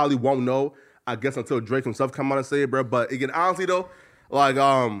like we probably won't know. I guess until Drake himself come out and say it, bro. But again, honestly though, like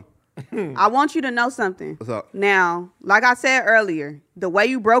I want you to know something. What's up? Now, like I said earlier, the way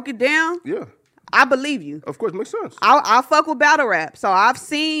you broke it down, yeah, I believe you. of course, makes sense. I fuck with battle rap. So I've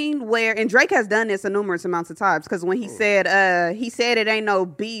seen where, and Drake has done this a numerous amounts of times, because when he said it ain't no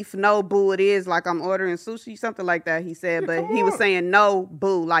beef, no boo, it is like I'm ordering sushi, something like that he said, but he was saying no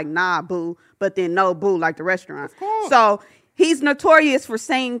boo, like nah boo, but then no boo, like the restaurant. So he's notorious for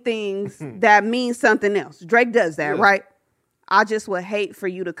saying things that mean something else. Drake does that, right? I just would hate for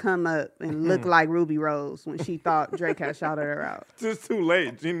you to come up and look like Ruby Rose when she thought Drake had shouted her out. It's too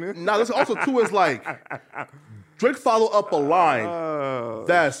late, Gina. Now, listen, also too is like Drake follow up a line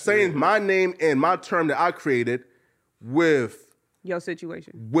that's saying my name and my term that I created with Your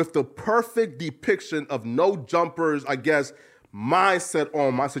situation. the perfect depiction of no jumpers, I guess, mindset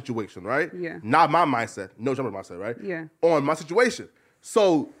on my situation, right? Yeah. Not my mindset, no jumper mindset, right? Yeah. On my situation.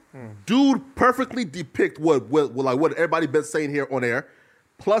 So, dude perfectly depict what everybody been saying here on air,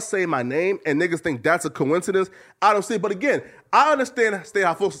 plus saying my name, and niggas think that's a coincidence. I don't see it. But again, I understand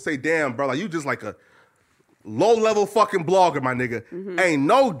how folks say, damn, bro, like you just like a low-level fucking blogger, my nigga. Ain't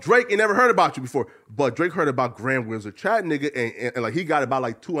no Drake ain't never heard about you before. But Drake heard about Grand Wizard Chat, nigga, and like he got about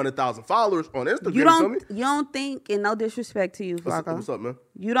like 200,000 followers on Instagram. You don't think, and no disrespect to you, Flacco, What's up, man?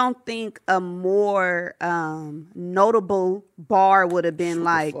 you don't think a more notable bar would have been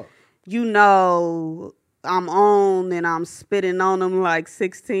like, fuck? I'm on and I'm spitting on them like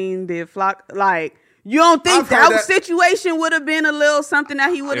 16 did Flock. Like, you don't think I've heard that situation would have been a little something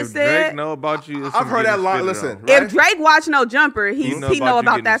that he would have If said? Drake know about you, it's I've heard that getting line. spitted Listen, on. right? If Drake watched No Jumper, he know you about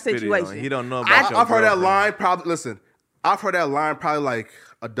getting that spitted on. situation. He don't know about your I've heard that girlfriend. line probably. Listen, I've heard that line probably like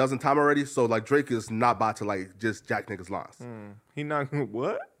a dozen times already. So like Drake is not about to like just jack niggas lines. He not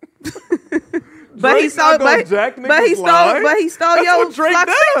what? But he Drake's not stole, gonna jack but he niggas' stole, lines. but he stole That's your what Drake Flock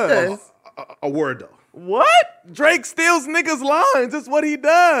does. sisters. A word though. What? Drake steals niggas' lines. That's what he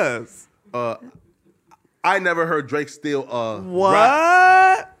does. I never heard Drake steal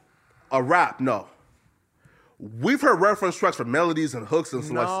What? a rap. No. We've heard reference tracks for melodies and hooks and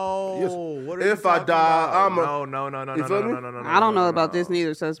stuff. No. Yes. What are you If I talking die, about? I'm a. No. You feel me? I don't know about this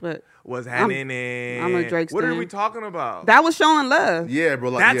neither, suspect. What's happening? I'm a Drake What are stan. we talking about? That was showing love. Yeah,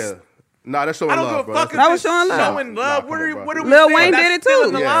 bro. Like, That's- yeah. Nah, that's showing I don't love, give a bro. fuck if That's- That was it's showing love. showing Nah, love. come What on, are, bro. what are we Lil saying? Wayne That's did it too.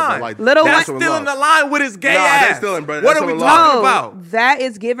 Stealing the Yeah, but, line. like, Lil That's Wayne- stealing the line with his gay Nah, ass. that's stealing, bro. What That's are we stealing talking love. about? That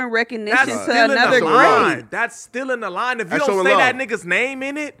is giving recognition That's to stealing another the showing line. grade. That's stealing the line. If you That's don't showing say love. that nigga's name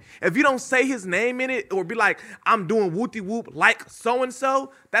in it, if you don't say his name in it, or be like, I'm doing whoopty whoop like so and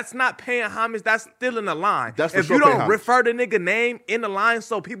so, that's not paying homage. That's stealing the line. That's for if sure you paying don't homage. refer the nigga name in the line,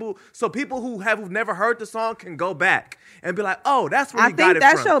 so people who've never heard the song can go back and be like, oh, that's where I he got think it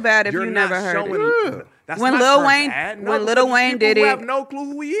that's from. so bad if You're you not never heard it. showing- Yeah. That's When not Lil her Wayne- bad. when No, Lil because Wayne people did who it- have no clue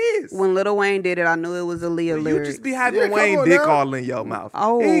who he is. When Lil Wayne did it, I knew it was Aaliyah You lyrics. just be having Yeah, come Wayne on dick now. all in your mouth.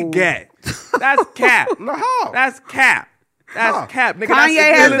 Oh. He gay. That's cap. No, how? That's cap. That's Huh. cap, nigga. Kanye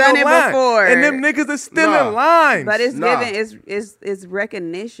that's has still in done the it line. before. And them niggas are still Nah. in line. But it's Nah. given it's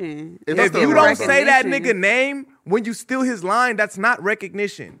recognition. It's if still you don't recognition. say that nigga name when you steal his line, that's not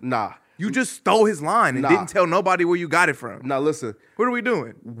recognition. Nah. You just stole his line and Nah. didn't tell nobody where you got it from. Now listen, What are we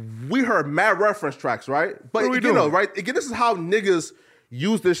doing? we heard mad reference tracks, right? But What are we you know, doing? right? Again, this is how niggas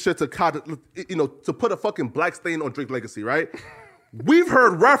use this shit to to put a fucking black stain on Drake legacy, right? We've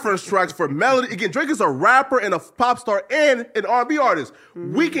heard reference tracks for melody. Again, Drake is a rapper and a pop star and an R&B artist.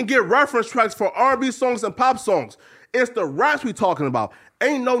 We can get reference tracks for R&B songs and pop songs. It's the raps we talking about.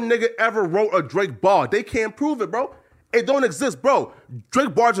 Ain't no nigga ever wrote a Drake bar. They can't prove it, bro. It don't exist, bro.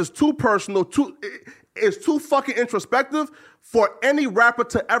 Drake bars is too personal, it's too fucking introspective for any rapper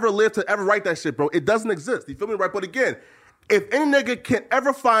to ever live to ever write that shit, bro. It doesn't exist. You feel me, right? But again, if any nigga can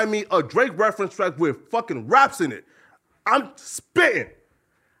ever find me a Drake reference track with fucking raps in it, I'm spitting.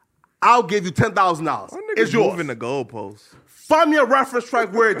 I'll give you $10,000. That nigga's It's yours. moving the goalposts. Find me a reference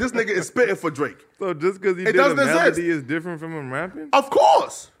track where this nigga is spitting for Drake. So just because he It did a doesn't exist. melody is different from him rapping? Of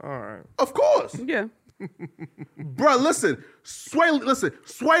course. All right. Of course. Yeah. Bro, listen. Sway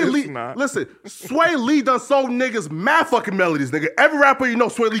Lee, not. listen. Sway Lee done sold niggas mad fucking melodies, nigga. Every rapper you know,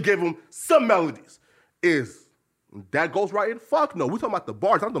 Sway Lee gave him some melodies. Is that ghostwriting? Fuck no. We talking about the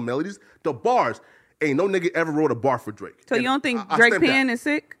bars, not the melodies. The bars. Ain't no nigga ever wrote a bar for Drake. So And you don't think I Drake stamp that. pen is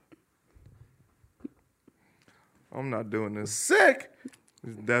sick? I'm not doing this. Sick.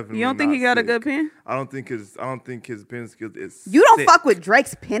 It's definitely You don't think not he got a sick. good pen? I don't think his pen skills is You don't sick. fuck with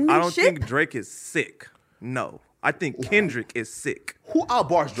Drake's I penmanship? don't think Drake is sick. No. I think Kendrick is sick. Who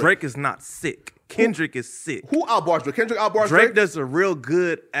outbars Drake? Drake is not sick. Kendrick is sick. Who outbars Drake? Kendrick outbars Drake Drake? does a real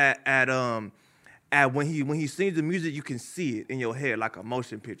good at when he sings the music, you can see it in your head like a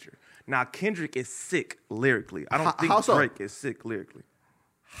motion picture. Now Kendrick is sick lyrically. I don't think how so? Drake is sick lyrically.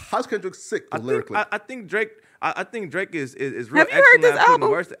 How's Kendrick sick lyrically? I think Drake. I think Drake is real Have you heard excellent this at putting the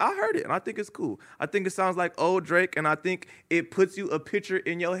album? words. I heard it and I think it's cool. I think it sounds like old Drake and I think it puts you a picture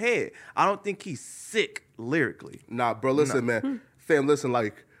in your head. I don't think he's sick lyrically. Nah, bro, listen, man. Fam, listen,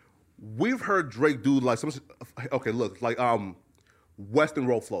 like, we've heard Drake do, like, some, okay, look, like, Western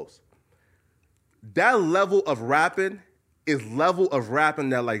Road Flows. That level of rapping is level of rapping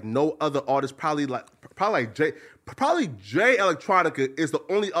that, like, no other artist, probably Jay Electronica is the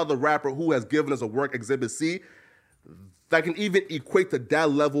only other rapper who has given us a work Exhibit C that can even equate to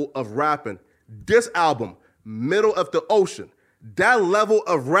that level of rapping. This album, Middle of the Ocean, that level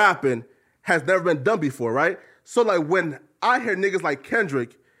of rapping has never been done before, right? So like when I hear niggas like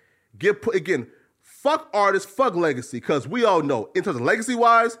Kendrick get put, again, fuck artists, fuck legacy, because we all know, in terms of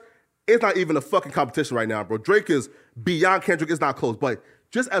legacy-wise, it's not even a fucking competition right now, bro. Drake is beyond Kendrick, it's not close. But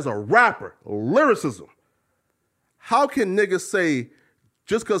just as a rapper, lyricism, how can niggas say,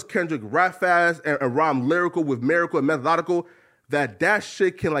 just because Kendrick rap fast and rhyme lyrical with miracle and methodical, that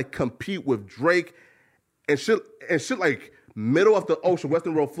shit can like compete with Drake and shit like Middle of the Ocean,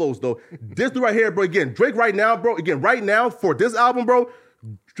 Western Road Flows, though. This dude right here, bro, again, Drake right now, bro, again, right now for this album, bro,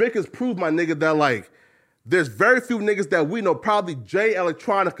 Drake has proved, my nigga, that like there's very few niggas that we know, probably Jay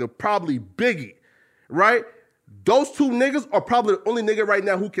Electronica, probably Biggie, right? Those two niggas are probably the only nigga right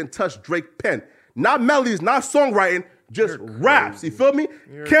now who can touch Drake pen. Not melodies, not songwriting, just raps. You feel me?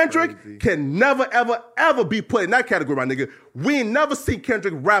 Kendrick crazy. can never, ever, ever be put in that category, my nigga. We ain't never seen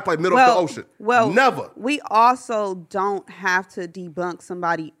Kendrick rap like Middle of the Ocean. Never. We also don't have to debunk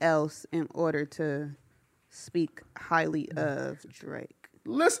somebody else in order to speak highly of Drake.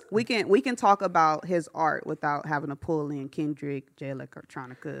 Listen, We can talk about his art without having to pull in Kendrick, Jay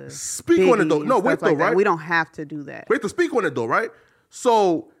Electronica. Speak on it, though. Biggie, No, and wait, stuff like though, that. right? We don't have to do that. wait to speak on it though, right?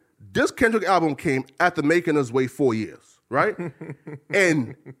 So this Kendrick album came after making us wait 4 years, right?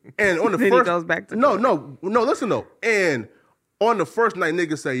 and on the Then he first goes back to no, listen though. And on the first night,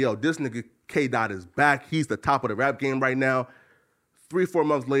 niggas say, yo, this nigga K Dot is back. He's the top of the rap game right now. 3-4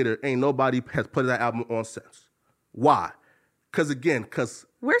 months later, ain't nobody has put that album on since. Why? Cause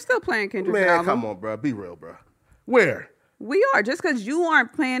We're still playing Kendrick's man, album. come on, bro, be real, bro. Where? We are. Just because you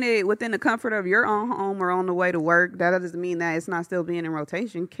aren't playing it within the comfort of your own home or on the way to work, that doesn't mean that it's not still being in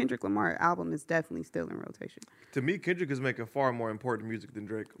rotation. Kendrick Lamar album is definitely still in rotation. To me, Kendrick is making far more important music than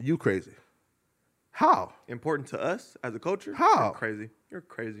Drake. You crazy? How? Important to us as a culture? How? You're crazy. You're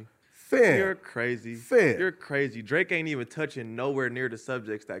crazy. Fam. You're crazy. Fam. You're crazy. Drake ain't even touching nowhere near the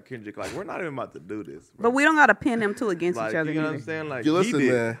subjects that Kendrick. Like, we're not even about to do this. Bro. But we don't gotta pin them two against Like, each other. you know what either. I'm saying? Like, You he listen,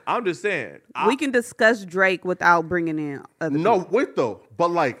 did. man. I'm just saying. We can discuss Drake without bringing in other No, people. wait though.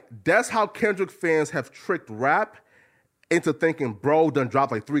 But like, that's how Kendrick fans have tricked rap into thinking bro done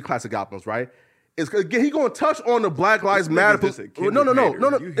dropped like 3 classic albums, right? It's he gonna touch on the Black Lives This Matter. nigga's just a Kendrick No.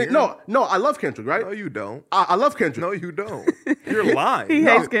 hater. You hear No. I love Kendrick, right? No, you don't. I love Kendrick. No, you don't. You're lying. He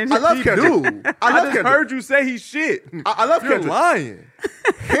No, hates Kendrick. I love He Kendrick. do. I love just Kendrick. heard you say he's shit. I love You're Kendrick. lying.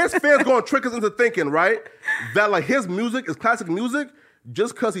 His fans gonna trick us into thinking, right, that like his music is classic music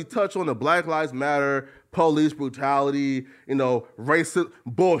just because he touched on the Black Lives Matter, police brutality, racist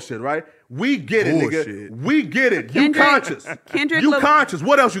bullshit, right? We get it, Bullshit. nigga. We get it. Kendrick- you conscious. Kendrick you look- conscious.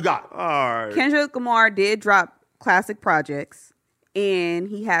 What else you got? All right. Kendrick Lamar did drop classic projects, and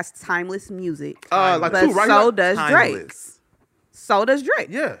he has timeless music. Like but 2, right? so does Drake. Timeless. So does Drake.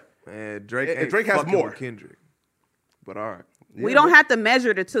 Yeah. Man, Drake And ain't Drake has fucking more. with Kendrick. But all right. We don't have to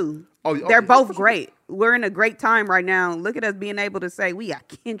measure the two. Oh, They're okay. both great. We're in a great time right now. Look at us being able to say we got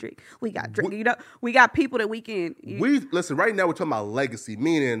Kendrick, we got Drake. We got people that we can. Listen, right now we're talking about legacy,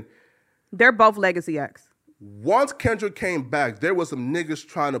 meaning They're both legacy acts. once Kendrick came back, there was some niggas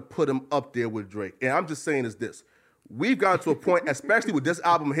trying to put him up there with Drake. And I'm just saying is this. We've gotten to a point, especially with this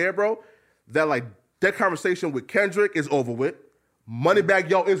album here, bro, that like that conversation with Kendrick is over with. Moneybagg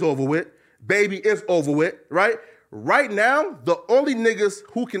Yo is over with. Baby is over with, right? Right now, the only niggas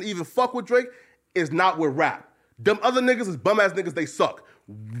who can even fuck with Drake is not with rap. Them other niggas is bum-ass niggas, they suck.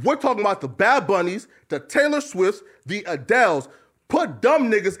 We're talking about the Bad Bunnies, the Taylor Swifts, the Adeles. Put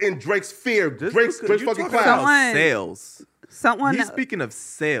dumb niggas in Drake's sphere, Drake's You fucking talking class. about Someone- sales. Someone He's speaking of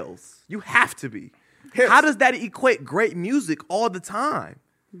sales. You have to be. Hits. How does that equate great music all the time?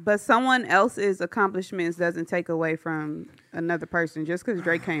 But someone else's accomplishments doesn't take away from another person. Just because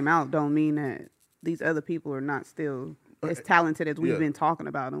Drake came out don't mean that these other people are not still as talented as we've Yeah. been talking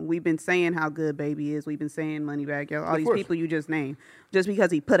about them. We've been saying how good Baby is. We've been saying Moneybagg Yo. All these course. people you just named. Just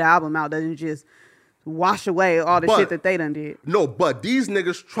because he put an album out doesn't just wash away all the But- shit that they done did. No, but these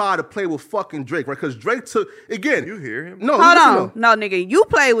niggas try to play with fucking Drake, right? Because Drake took, again. You hear him? No, Hold listen on. though. No, nigga. You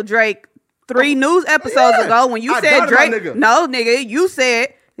played with Drake 3 news episodes Yeah. ago when you I said doubted my Drake. nigga. No, nigga. You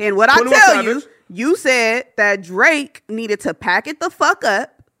said, and what I 21 tell you, Savage. you said that Drake needed to pack it the fuck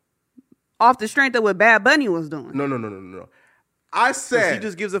up off the strength of what Bad Bunny was doing. No. I said. He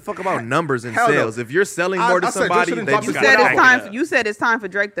just gives a fuck about numbers and Hell no. sales. If you're selling more to I said somebody, Drake shouldn't then drop you his You gotta said album. it's pack time. it up. You said it's time for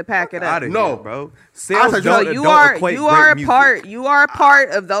Drake to pack it up. Outta No. here, bro. I Sales said don't, Drake- You don't are equate you great are a music. part you are a part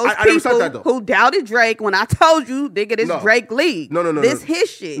of those I never said people that, though. who doubted Drake when I told you, nigga, this No. Drake league. No. This his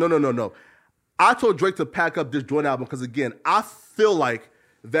shit. No. I told Drake to pack up this joint album because, again, I feel like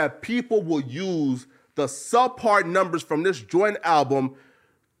that people will use the subpart numbers from this joint album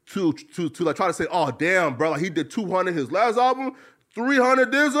to like try to say, oh, damn, bro, like he did 200 his last album,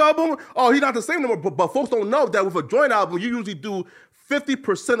 300 this album. Oh, he's not the same number. But folks don't know that with a joint album, you usually do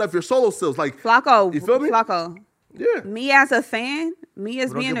 50% of your solo sales. Like, Flacco, you feel me? Flacco. Yeah. Me as a fan, me as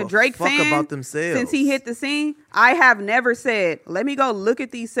We don't being give a a Drake fuck fan, about them sales. since he hit the scene, I have never said, let me go look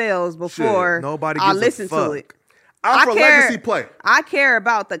at these sales before nobody I gives a listen to fuck. it. I'm for legacy play. I care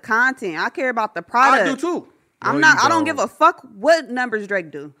about the content. I care about the product. I do too. I'm No, not. you I don't don't. give a fuck what numbers Drake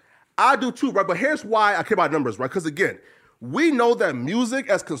do. I do too, right? But here's why I care about numbers, right? Because again, we know that music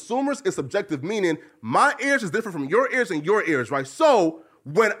as consumers is subjective, meaning my ears is different from your ears and your ears, right? So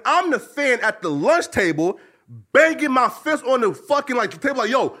when I'm the fan at the lunch table, banging my fist on the fucking like the table, like,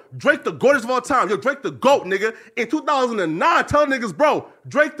 yo, Drake the greatest of all time. Yo, Drake the GOAT, nigga. In 2009, telling niggas, bro,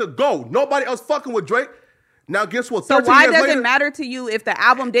 Drake the GOAT. Nobody else fucking with Drake. Now guess what? So 13 why years does later, it matter to you if the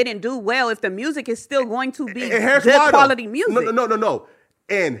album didn't do well? If the music is still going to be And here's good why, though. quality music? No.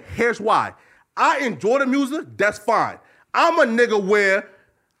 And here's why. I enjoy the music. That's fine. I'm a nigga where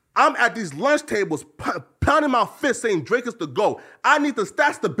I'm at these lunch tables pounding my fist saying Drake is the GOAT. I need the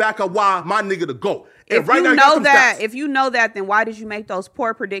stats to back up why my nigga the GOAT. And If right you now, got know them that, stats. if you know that, then why did you make those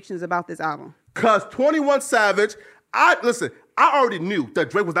poor predictions about this album? Cause 21 Savage, I already knew that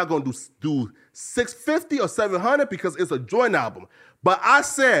Drake was not gonna do 650 or 700 because it's a joint album. But I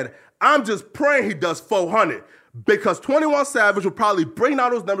said, I'm just praying he does 400 because 21 Savage will probably bring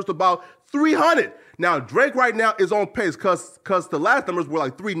down those numbers to about 300. Now Drake right now is on pace cause the last numbers were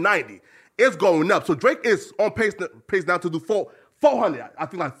like 390. It's going up. So Drake is on pace now to do 400. I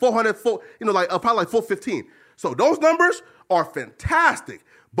think like 400, probably like 415. So those numbers are fantastic.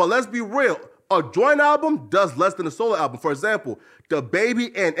 But let's be real. A joint album does less than a solo album. For example, The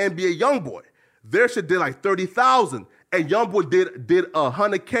Baby and NBA Youngboy, their shit did like 30,000, and Youngboy did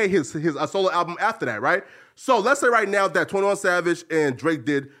 100K his solo album after that, right? So let's say right now that 21 Savage and Drake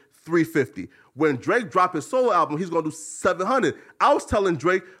did $350. When Drake dropped his solo album, he's gonna do $700. I was telling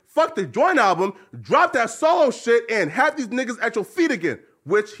Drake, fuck the joint album, drop that solo shit and have these niggas at your feet again.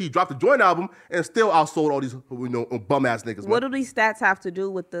 Which he dropped the joint album and still outsold all these bum ass niggas. What do these stats have to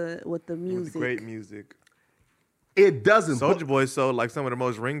do with the music? With the great music. It doesn't. Soulja Boy sold like some of the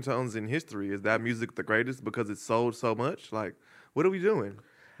most ringtones in history. Is that music the greatest because it sold so much? Like, what are we doing?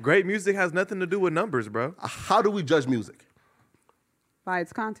 Great music has nothing to do with numbers, bro. How do we judge music? By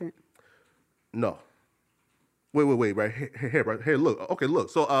its content. No. Wait, right here, right here. Look, okay, look.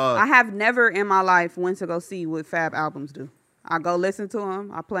 So, I have never in my life went to go see what Fab albums do. I go listen to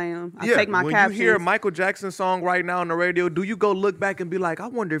them. I play them. I take my when captions. you hear a Michael Jackson song right now on the radio, do you go look back and be like, I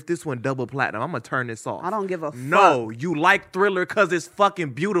wonder if this one double platinum? I'm gonna turn this off. I don't give a fuck. No, you like Thriller because it's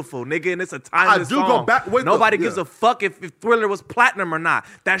fucking beautiful, nigga, and it's a timeless I do song. go back. Wait, Nobody look, gives yeah. a fuck if Thriller was platinum or not.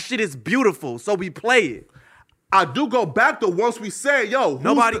 That shit is beautiful, so we play it. I do go back to once we say, yo,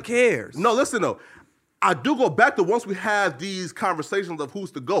 Nobody cares. No, listen though. I do go back to once we have these conversations of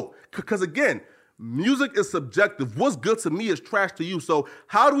who's the GOAT. Because again, music is subjective. What's good to me is trash to you. So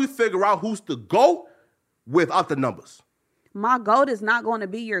how do we figure out who's the GOAT without the numbers? My GOAT is not going to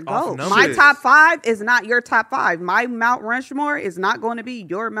be your Off GOAT. numbers. My top 5 is not your top 5. My Mount Rushmore is not going to be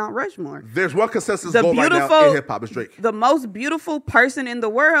your Mount Rushmore. There's one consensus The GOAT right now beautiful- in hip-hop. It's Drake. The most beautiful person in the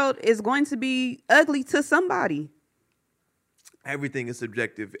world is going to be ugly to somebody. Everything is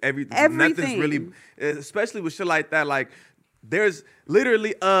subjective. Nothing's Everything. really, especially with shit like that. Like, there's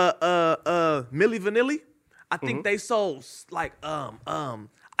literally Milli Vanilli. I think they sold like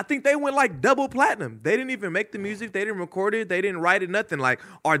I think they went like double platinum. They didn't even make the music. They didn't record it. They didn't write it. Nothing. Like,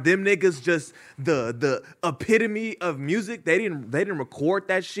 are them niggas just the epitome of music? They didn't record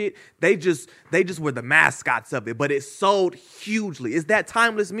that shit. They just were the mascots of it. But it sold hugely. Is that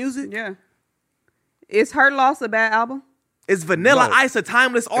timeless music? Yeah. Is Her Loss a bad album? Is Vanilla No. Ice a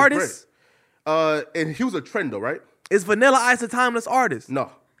timeless artist? And he was a trend though, right? Is Vanilla Ice a timeless artist?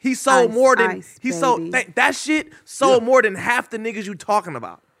 No. He sold Ice, more than Ice, he sold baby. that shit sold Yeah. more than half the niggas you talking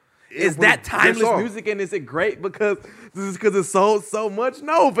about. Is was that a great timeless song. music and is it great because it sold so much?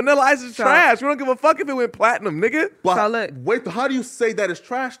 No, Vanilla Ice is So- trash. We don't give a fuck if it went platinum, nigga. But So look. wait, how do you say that is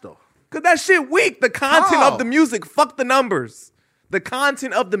trash though? Cause that shit weak. The content How? of the music, fuck the numbers. The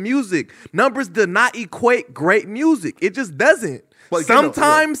content of the music. Numbers do not equate great music. It just doesn't. But again, though,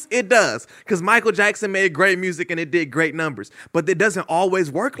 Sometimes it does. Because Michael Jackson made great music and it did great numbers. But it doesn't always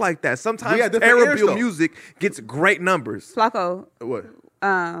work like that. Sometimes We had different ears, terrible though. music gets great numbers. Flacco, What?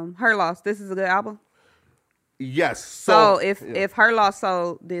 Her Loss. This is a good album. Yes. So yeah. if Her Loss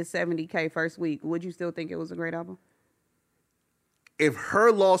sold did 70K first week, would you still think it was a great album? If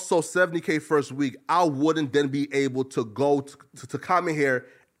Her Loss sold 70K first week, I wouldn't then be able to go to come in here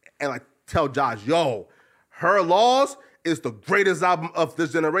and like tell Josh, yo, Her Loss is the greatest album of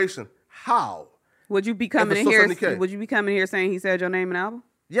this generation. How? Would you be coming it's in here? 70K. Would you be coming here saying he said your name in the album?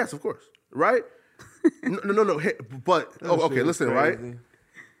 Yes, of course. Right? No. But okay, listen, right?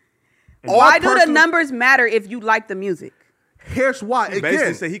 Why do the Personal- numbers matter if you like the music? Here's why. He basically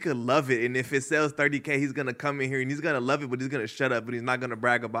Again, said he could love it, and if it sells 30K, he's gonna come in here and he's gonna love it, but he's gonna shut up, but he's not gonna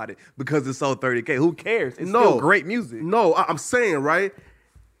brag about it because it sold 30K. Who cares? It's still great music. No, I'm saying, right?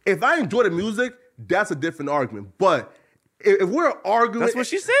 If I enjoy the music, that's a different argument. But if we're arguing, That's what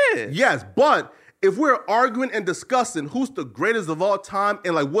she said. Yes, but if we're arguing and discussing who's the greatest of all time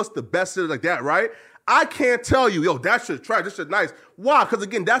and like what's the best shit like that, right? I can't tell you, yo, that shit trash, this shit nice. Why? Because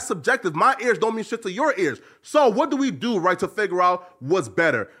again, that's subjective. My ears don't mean shit to your ears. So what do we do, right, to figure out what's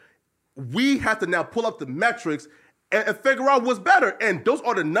better? We have to now pull up the metrics and figure out what's better. And those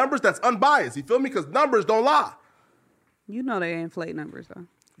are the numbers that's unbiased. You feel me? Because numbers don't lie. You know they inflate numbers though.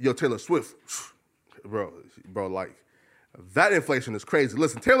 Yo, Taylor Swift, bro, like, that inflation is crazy.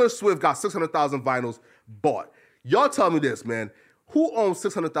 Listen, Taylor Swift got 600,000 vinyls bought. Y'all tell me this, man. Who owns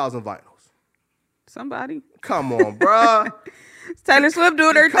 600,000 vinyls? Somebody. Come on, bruh. Taylor Swift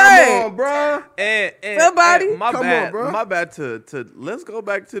doing her Come thing. on, bruh. And Somebody. my Come bad, on, bro. my bad to let's go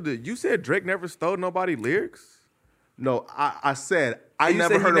back to you said Drake never stole nobody lyrics? No, I said I You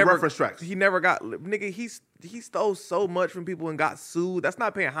never said he heard of reference tracks. He never got nigga. He stole so much from people and got sued. That's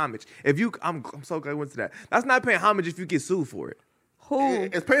not paying homage. If you, I'm so glad I went to that. That's not paying homage if you get sued for it. Who?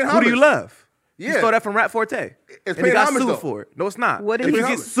 It's paying Who homage. do you love? Yeah. You stole that from Rap Forte. It's and he paying got homage, sued though. for it. No, it's not. What did if he you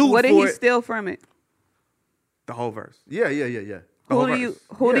get homage. sued What did for he it, steal from it? the whole verse. Yeah. The Who whole do verse. you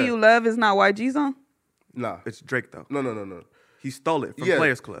Yeah. do you love is not YG's on? Nah. It's Drake though. No. He stole it from Yeah.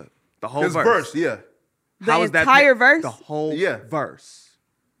 Players Club. The whole His verse. verse, yeah. The How is that entire verse? The whole Yeah. verse.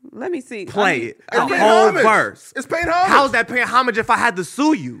 Let me see. Play it. It's The paying whole homage. verse. It's paying homage. How's that paying homage if I had to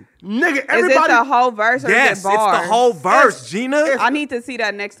sue you? Nigga, Is everybody. it the whole verse or Yes, is it's it bars? the whole verse, Gina. I need to see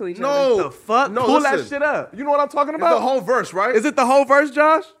that next to each other. No. The fuck? No, Pull listen. that shit up. You know what I'm talking It's about? the whole verse, right? Is it the whole verse,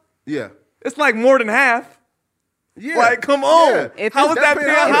 Josh? Yeah. It's like more than half. Yeah. Like, come on. Yeah. If How it's- is that that's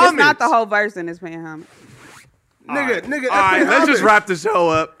paying paying If homage? it's not the whole verse, then it's paying homage. Nigga, All that's right, paying let's just homage. wrap the show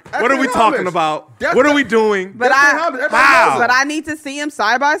up. That's What are we paying talking homage. about? That's What are the- we doing? But That's paying homage. Everybody How? knows it. But I need to see them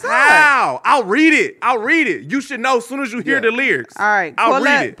side by side. How? I'll read it. I'll read it. You should know as soon as you hear Yeah. the lyrics. All right, I'll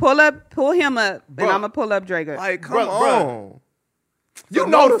read it. pull him up, Bro. and I'm gonna pull up Drake. Like, come Bruh, on. You So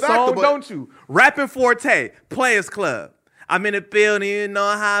know no the factor, song, but- don't you? Rapping Forte, Players Club. I'm in the building, you know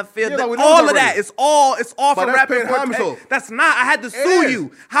how I feel. Yeah, like we know all this of that. already. It's all But from that's Rapping paying homage, Forte. though. That's not. I had to sue is.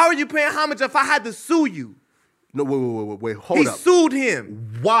 you. How are you paying homage if I had to sue you? No, wait. Hold He up. sued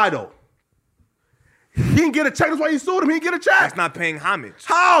him. Why though? He didn't get a check. That's why he sued him. He didn't get a check. That's not paying homage.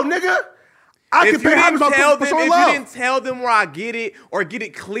 How, nigga? I If can you pay homage didn't tell for them, showing if love. you didn't tell them where I get it or get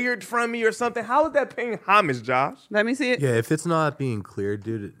it cleared from me or something, how is that paying homage, Josh? Let me see it. Yeah, if it's not being cleared,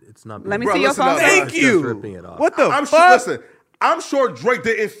 dude, it's not. Let me Bro, see your listen phone. up, Thank It's just you. ripping it off. What the I'm sure. fuck? Listen, I'm sure Drake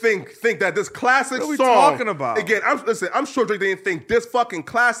didn't think that this classic What are we song. talking about? Again, I'm sure Drake didn't think this fucking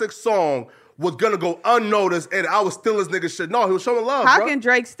classic song was gonna go unnoticed, and I was still his nigga shit. No, he was showing love. How bro. can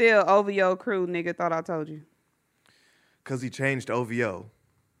Drake steal OVO crew? Nigga, thought I told you. Because he changed OVO.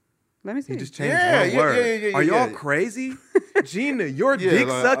 Let me see. He just changed Yeah, one yeah, word. yeah, Are y'all yeah. crazy? Gina, your Yeah, dick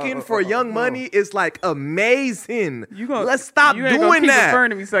like, sucking for Young Money is like amazing. Let's stop you ain't gonna doing keep that. referring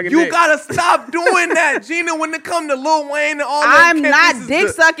to me sucking You dick. gotta stop doing that, Gina. When it come to Lil Wayne and all I'm them not pieces dick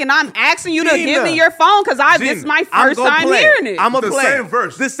of- sucking. I'm asking you to Gina. give me your phone because this Gina, is my I'm first gonna time play. hearing it. I'm a The play. same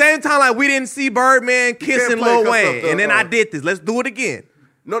verse. The same time like we didn't see Birdman kissing play Lil 'cause Wayne, of the, and then I did this. Let's do it again.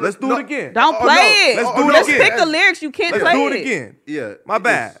 No, Let's do no. it again. Don't Oh, play no. it. Let's do it Just again. pick the lyrics. You can't Let's play do it again. Yeah, My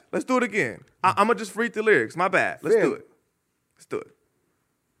bad. it's- Let's do it again. I'm gonna just read the lyrics. My bad. Let's Fam. do it. Let's do it.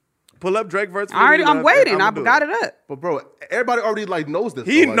 Pull up Drake verse. I'm waiting. I've got it up. But bro, everybody already like knows this.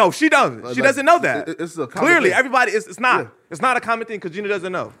 He though, like- no, she doesn't. like- She doesn't know that. It's a common Clearly, thing. everybody. It's not. Yeah. It's not a common thing because Gina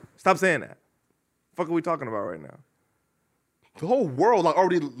doesn't know. Stop saying that. Fuck are we talking about right now? The whole world like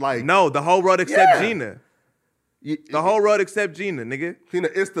already like No, the whole world except Yeah. Gina. y- The whole world except Gina, nigga. Gina,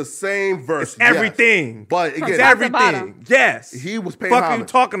 it's the same verse. It's yes. everything. But From again, top to bottom. Everything. Yes. He was paying Fuck are you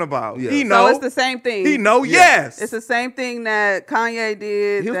homage. talking about? Yeah. He So know. So it's the same thing. He know. Yeah. Yes. It's the same thing that Kanye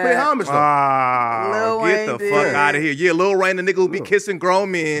did. he was that- paying homage though. Ah, Lil get Wayne the did. fuck out of here. Yeah, Lil Wayne, the nigga who be kissing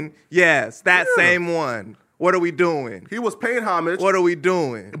grown men. Yes, that same one. What are we doing? He was paying homage. What are we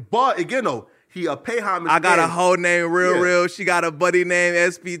doing? But again though, he pay homage. I got a and- whole name, real, Yeah. real. She got a buddy named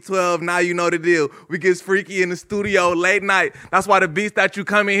SP12. Now you know the deal. We get freaky in the studio late night. That's why the beats that you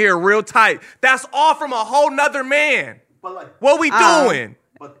come in here real tight. That's all from a whole nother man. But like, What we doing?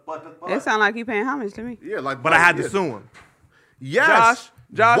 but It sound like you paying homage to me. yeah, like. But I had to yeah. sue him. Yes,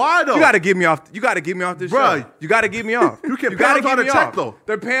 Josh, Why though? you gotta get me off. You gotta get me off this Bruh. show. You gotta get me off. You can pay gotta without get a me check, off. though.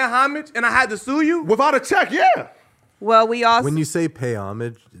 They're paying homage, and I had to sue you. Without a check, yeah. Well, we all When you say pay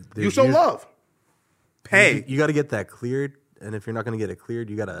homage, You show love. Pay. You got to get that cleared, and if you're not going to get it cleared,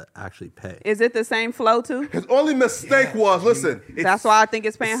 you got to actually pay. is it the same flow too? His only mistake was, listen, That's why I think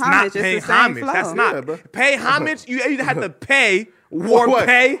it's paying It's homage. not It's paying the same homage. flow. That's not Yeah, bro. pay homage. You either have to pay or What?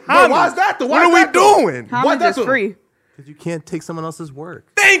 pay Bro, homage. why is that though? What Why are is we that though? doing? Why Homage that's is a- free. Because you can't take someone else's work.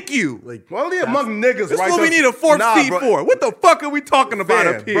 Thank you. Like, Well, only among niggas, This is right? what we That's- need a fourth Nah, seat bro. for. What the fuck are we talking about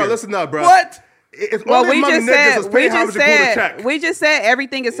Fam, up here? Bro, listen up, bro. What? It's Well, only we among just niggas said that's paying homage to Buddha check. we just said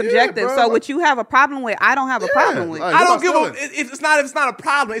everything is subjective. bro. So what you have a problem with, I don't have a problem with. like- I don't Nobody give a. stealing. It's not a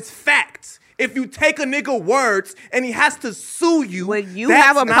problem. It's facts. If you take a nigga words and he has to sue you, What you that's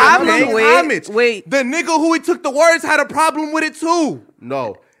have a not problem paying with- homage. wait. The nigga who he took the words had a problem with it too.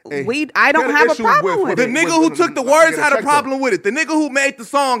 No. And I don't he had an have a issue problem with The it. nigga who took the words had a check, problem with it. The nigga who made the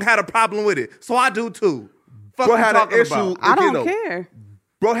song had a problem with it. So I do too. Fuck Bro you had an talking issue. about? I don't you know, care.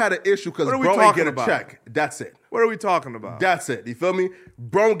 Bro had an issue because What are we bro ain't talking get a about? check. That's it. What are we talking about? That's it. You feel me?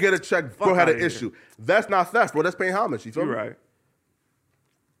 Bro don't get a check. Bro had outta an here. issue. That's not theft, bro. That's paying homage. You feel You're me? right.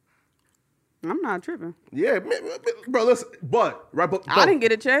 I'm not tripping. Yeah, bro. Listen, but right, but I didn't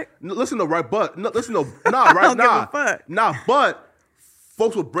get a check. Listen to right, but no, listen to nah, right, don't give a nah, fuck. nah. But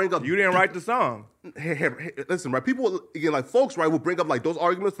folks will bring up. You didn't write the song. Hey, listen, right? People again, like folks, right, will bring up like those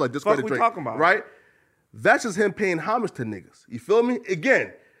arguments, like discredit we Drake, talking about? right? That's just him paying homage to niggas. You feel me?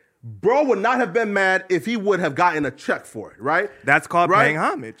 Again, bro would not have been mad if he would have gotten a check for it, right? That's called Right? paying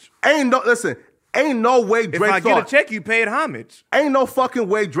homage. Ain't no way If Drake I thought. get a check, you paid homage. Ain't no fucking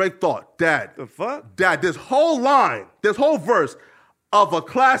way Drake thought, Dad. The fuck? Dad, this whole line, this whole verse of a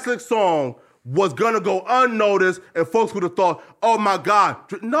classic song was gonna go unnoticed, and folks would have thought, "Oh my God,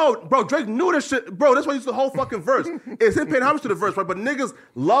 no, bro, Drake knew this shit, bro." That's why he used the whole fucking verse. It's him paying homage to the verse, right? But niggas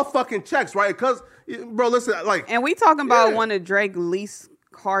love fucking checks, right? Because, bro, listen, like, And we talking about one of Drake's least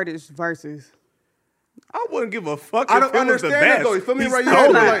hardest verses. I wouldn't give a fuck. I if don't it was the understand best. it, though. You feel me? He Right? You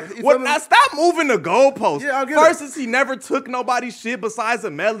stole had to, it. like, you feel What, me? now stop moving the goalposts. Yeah, I get First it. is he never took nobody's shit besides a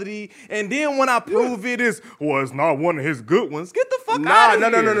melody, and then when I prove it is, well, it's not one of his good ones. Get the fuck out of No.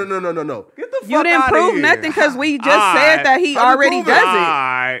 here. No. Get the fuck You didn't outta prove here. nothing because we just All said right. that he How you already prove it? does All it.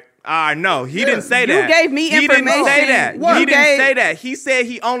 right. No, he didn't say You that. gave me He didn't say information. that. What? He You didn't gave- say that. He said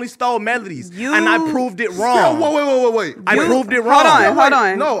he only stole melodies, and I proved it Yeah, wrong. wait. I You- proved it wrong. Hold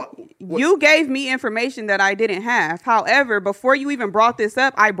on. No. You gave me information that I didn't have. However, before you even brought this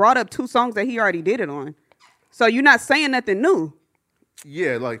up, I brought up 2 songs that he already did it on. So you're not saying nothing new.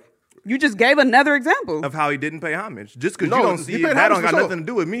 Yeah, like, You just gave another example. Of how he didn't pay homage. Just because No, you don't he see paid it, that homage don't got for sure. nothing to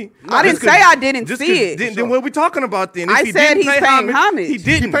do with me. I didn't Just 'cause- say I didn't just see 'cause- it. Then what are we talking about then? If I he said didn't he's pay paying homage. He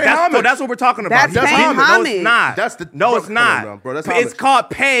didn't. He paid That's, homage. that's what we're talking about. That's He paying didn't. No, homage. it's not. That's the- no, bro, it's come not. on now, bro. That's It's homage. called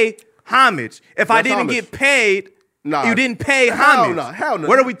pay homage. If I That's didn't homage. get paid, Nah. you didn't pay Hell homage. no, hell no.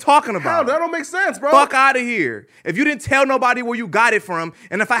 What are we talking Hell, about? that don't make sense, bro. Fuck out of here. If you didn't tell nobody where you got it from,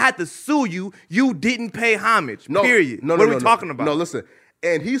 and if I had to sue you, you didn't pay homage. No, Period. No, what no, are we talking about? No, listen.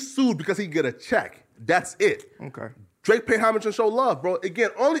 And he sued because he get a check. That's it. Okay. Drake paid homage and show love, bro.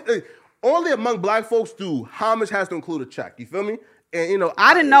 Again, only among black folks do homage has to include a check. You feel me? And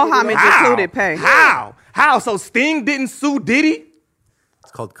I didn't know homage included pay. How? So Sting didn't sue Diddy?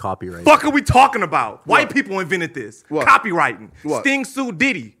 It's called copyright. Fuck are we talking about? White people invented this. What? Copywriting. What? Sting sued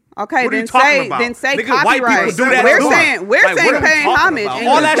Diddy. Okay, what are then you talking say about? then say Nigga, white people copyright. do that We're too. saying Like, what are we paying talking homage. about? And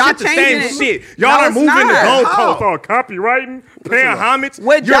All that y'all shit the same changing it. shit. Y'all No, are it's moving the not. goalposts. How? Oh, copywriting, paying Listen, homage.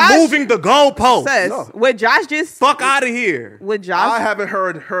 Would You're Josh- moving the goalposts. Sus, No. would Josh just Fuck out of here. would I Josh haven't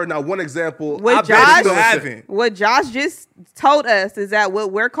heard not one example. Would I bet Josh- you haven't. what Josh just told us is that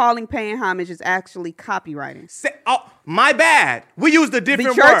what we're calling paying homage is actually copywriting. Oh, my bad. We used a But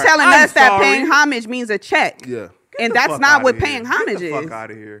different you're word. telling I'm us that sorry. paying homage means a check. Yeah. And The that's fuck not outta what here. paying homage Get the is. fuck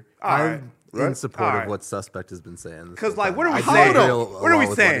out of here. All right. I'm in support Alright. of what Suspect has been saying. this 'Cause, whole like, time. what are we I saying? disagree What are we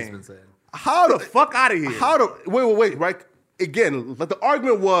with saying? he's been saying. How Get do the fuck out of here. How do wait, right? Again, like the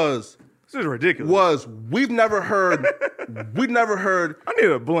argument was This is ridiculous. we've never heard I need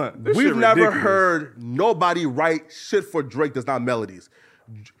a blunt. This we've shit never ridiculous. heard nobody write shit for Drake that's not melodies.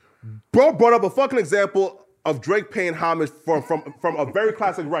 Bro brought up a fucking example of Drake paying homage from a very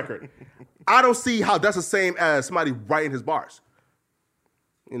classic record. I don't see how that's the same as somebody writing his bars.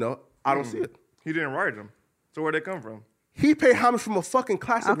 I don't see it. He didn't write them. So where'd they come from? He paid homage from a fucking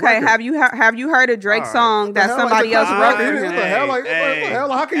classic Okay, record. have you heard a Drake All right. song that The hell, somebody it's a else classic wrote? record. for What him? the hell? Like, what the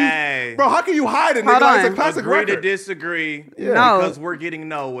hell? How can you, hey. bro? How can you hide it? Hold Nigga? Like, it's a on. classic Agree record. to disagree. No. Because we're getting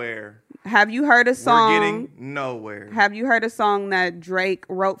nowhere. Have you heard a We're song? getting nowhere. Have you heard a song that Drake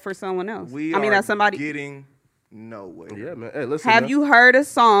wrote for someone else? We I mean, are that somebody. getting nowhere. Yeah, man. Hey, listen. Have man. you heard a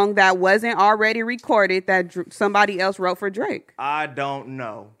song that wasn't already recorded that somebody else wrote for Drake? I don't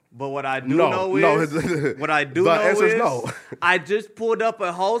know. But what I do No, know no. is what I do The know answer is is no. I just pulled up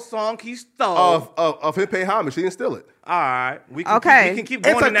a whole song he stole. Of him paying homage? He didn't steal it. All right, we can Okay. we can keep It's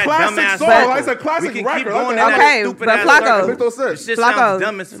going a in that classic dumbass song. circle. It's a classic we can record. keep going in Okay, that stupid but ass Flacco- circle. Make no sense. This shit Flacco, sounds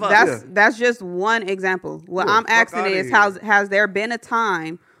dumb as fuck. That's just one example. What I'm fuck asking outta is, here. has there been a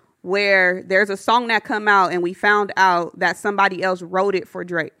time where there's a song that come out and we found out that somebody else wrote it for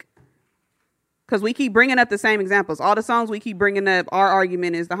Drake? Because we keep bringing up the same examples. All the songs we keep bringing up, our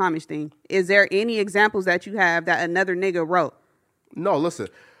argument is the homage thing. Is there any examples that you have that another nigga wrote? No, listen.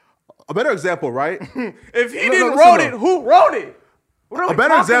 A better example, right? If he No, didn't listen, wrote though. it, who wrote it? What are we better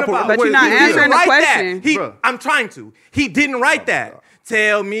talking example- about? But you're not He didn't answering the write that. question. Bruh. I'm trying to. He didn't write that.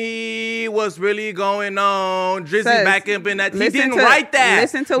 Tell me what's really going on. Drizzy Sus, back up in that. He listen didn't to- write that.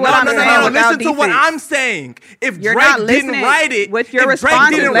 listen to what I'm saying without Listen to what defense. I'm saying. If You're Drake not didn't listening. write it, What your if Drake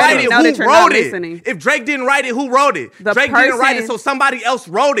response didn't is letting write me it, know who that you're not wrote it? listening. If Drake didn't write it, who wrote it? The Drake didn't write it, person- so somebody else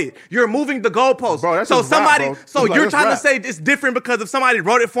wrote it. You're moving the goalposts. Bro, that's so just rap, somebody, bro. so Like, you're that's trying rap. to say it's different because if somebody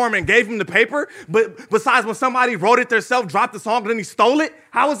wrote it for him and gave him the paper, but besides when somebody wrote it themselves, dropped the song, then he stole it.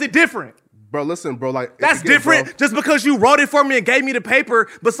 How is it different? Bro, listen, bro. Like That's again, different. bro. Just because you wrote it for me and gave me the paper,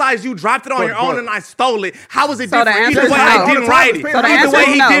 besides you dropped it on But, your own bro. and I stole it. How is it So the different? answer Either is way, no. I didn't write it. So the Either answer way, is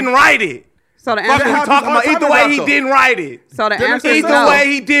he no. didn't write it. So the Fuck answer, are we happens talking all about? the time Either way, in he rap, didn't write it. so the That answer makes is sense. Either no. way,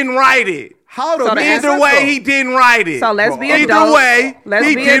 he didn't write it. How do So the Either answer- way, he didn't write it. So let's Bro, be either adults. way, let's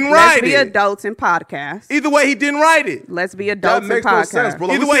he be didn't let's write be it. adults in podcasts. Either way, he didn't write it. Let's be That adults in makes no podcasts. sense, bro.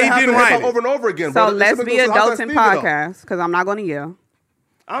 Like, Either we way, see he it happen didn't in write hip-hop it. over and over again, So bro. This let's makes be no sense. How's adults that in Stevie, though? podcasts because I'm not going to yell.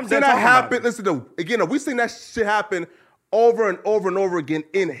 I'm Seen done that talking about happen. it. Listen, though, again, we seen that shit happen over and over and over again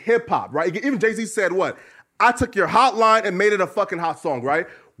in hip hop, right? Even Jay-Z said what? I took your hotline and made it a fucking hot song, right?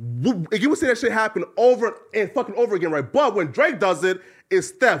 You would see that shit happen over and fucking over again, right? But when Drake does it, it's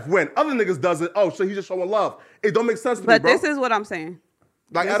Steph. When other niggas does it, oh, so he's just showing love. It don't make sense to me, But bro. this is what I'm saying.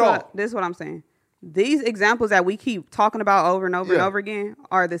 Like, at all. This is what I'm saying. These examples that we keep talking about over and over and over again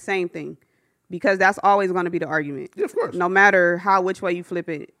are the same thing. Because that's always going to be the argument. Yeah, of course. No matter which way you flip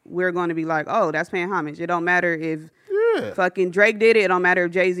it, we're going to be like, oh, that's paying homage. It don't matter if fucking Drake did it. It don't matter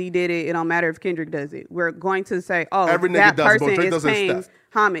if Jay-Z did it. It don't matter if Kendrick does it. We're going to say, oh, Every nigga that does it, but person Drake is doesn't paying step.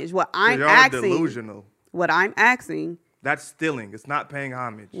 homage. What I'm Y'all asking, delusional. what I'm asking, That's stealing. It's not paying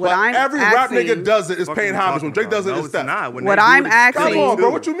homage. what But I'm every asking, rap nigga does it is Fuck paying you homage. When talking Drake does it, about? it's Steph. not. When What they do I'm it, it's asking- stealing Come on, too. bro,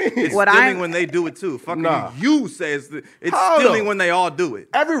 what you mean? It's What stealing I'm- when they do it too. Fucking Nah. you say it's How stealing though? when they all do it.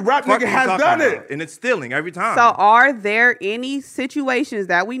 Every rap Fuck nigga you has talking done about? it. And it's stealing every time. So are there any situations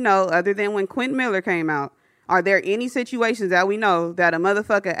that we know, other than when Quentin Miller came out, are there any situations that we know that a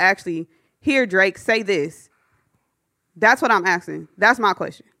motherfucker actually hear Drake say this? That's what I'm asking. That's my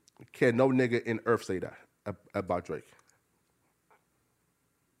question. Can no nigga in Earth say that about Drake?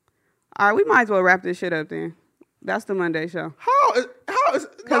 All right, we might as well wrap this shit up then. That's the Monday show. How is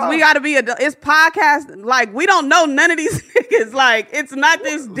Because we got to be, it's podcast, like, we don't know none of these niggas. Like, it's not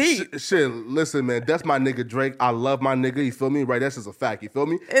this deep. Shit, listen, man, that's my nigga Drake. I love my nigga, you feel me? Right, that's just a fact, you feel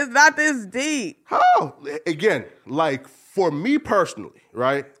me? It's not this deep. How? Again, like, for me personally,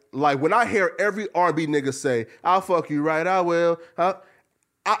 right? Like, when I hear every R&B nigga say, I'll fuck you right, I will.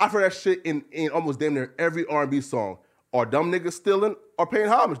 I've heard that shit in almost damn near every R&B song. Are dumb niggas stealing or paying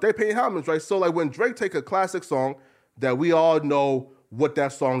homage? They paying homage, right? So, like, when Drake take a classic song that we all know what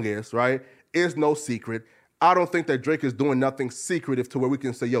that song is, right? It's no secret. I don't think that Drake is doing nothing secretive to where we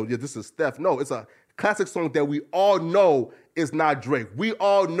can say, yo, yeah, this is Steph. No, it's a classic song that we all know is not Drake. We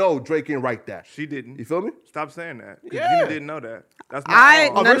all know Drake ain't write that. She didn't. You feel me? Stop saying that. 'Cause Yeah. Gina didn't know that. That's not I,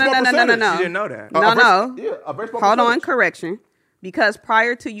 all. no, very no, small no, no, no, no, percentage. no. She didn't know that. No. Yeah, a very small Hold on, percentage. correction. Because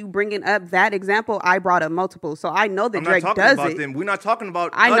prior to you bringing up that example, I brought up multiple. So I know that I'm not Drake talking does about it. them. We're not talking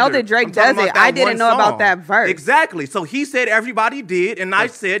about I know others. that Drake I'm talking does it. about that I didn't one know about song. that verse. Exactly. So he said everybody did, and I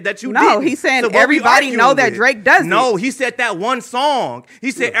said that you No, didn't. he's saying So what we everybody arguing know that with? Drake does it. No, he said that one song. He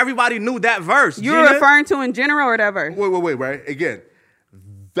said everybody knew that verse. You're Gina? referring to in general or that verse? Wait, right? Again,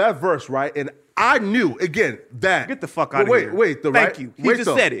 that verse, right? And I knew, again, that. Get the fuck outta wait, here. Wait, though, Thank right? you. He Wait, just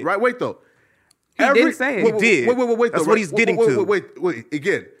though, said it. Right, wait, though. He didn't say it. He did. Wait, That's though, what he's getting to. Wait.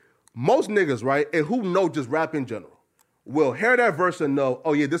 Again, most niggas, right, and who know just rap in general, will hear that verse and know,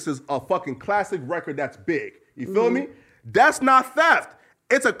 oh yeah, this is a fucking classic record that's big. You feel Mm-hmm. me? That's not theft.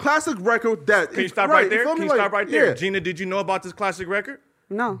 It's a classic record that. Can you stop right there? feel Can me? you stop right there? Yeah. Gina, did you know about this classic record?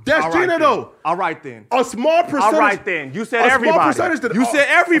 No. That's All right Gina then. though. All right then. A small percentage. All right then. You said a everybody. Small percentage that, You said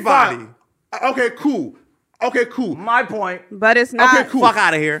everybody. fine. Okay, cool. My point. But it's not. Okay, cool. Fuck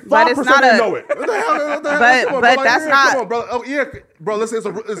out of here. But it's 5% not didn't a- know it. What the hell? What the hell? But- Come on, but bro. that's Yeah, not- Come on, bro. Oh yeah, bro. Listen,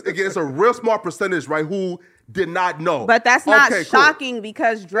 it's a real small percentage, right? Who did not know? But that's not Okay, cool. shocking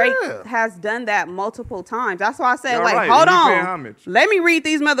because Drake Yeah. has done that multiple times. That's why I said, You're like, right, hold and he paying on. homage. Let me read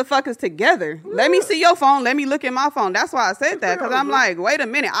these motherfuckers together. Let me see your phone. Let me look at my phone. That's why I said that because I'm like, wait a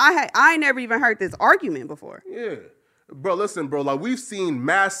minute. I ain't never even heard this argument before. Yeah, bro. Listen, bro. Like we've seen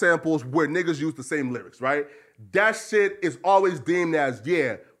mass samples where niggas use the same lyrics, right? That shit is always deemed as,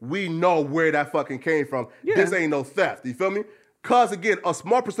 yeah, we know where that fucking came from. Yeah. This ain't no theft. You feel me? Cause again, a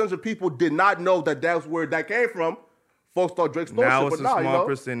small percentage of people did not know that that's where that came from. Folks thought Drake stole Now shit, it's but a nah, small you know?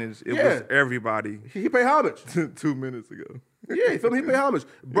 percentage. It Yeah. was everybody He paid homage. 2 minutes ago. Yeah, you feel me? He paid homage.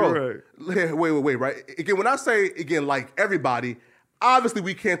 Bro, You're wait, right? Again, when I say, again, like everybody, obviously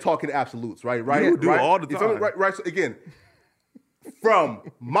we can't talk in absolutes, right? Right? You do right? all the You feel me? time. Right? So again, from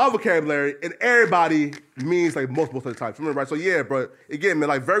my vocabulary, and everybody means like most of the time. Feel me? Right? So yeah, bro, again, man,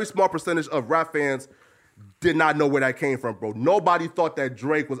 like very small percentage of rap fans did not know where that came from, bro. Nobody thought that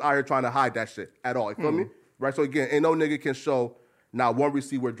Drake was out here trying to hide that shit at all. You feel me? Right? So again, ain't no nigga can show not one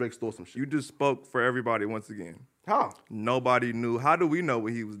receipt where Drake stole some shit. You just spoke for everybody once again. How? Nobody knew. How do we know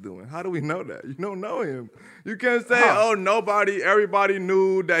what he was doing? How do we know that? You don't know him. You can't say, How? everybody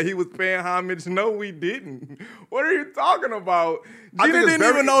knew that he was paying homage. No, we didn't. What are you talking about? I Gina think it's didn't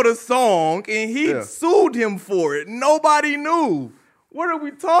very- even know the song, and he Yeah. sued him for it. Nobody knew. What are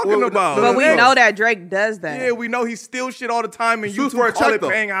we talking Well, about? no, But we no. know that Drake does that. Yeah, we know he steals shit all the time, and you Sues for a call check, it though.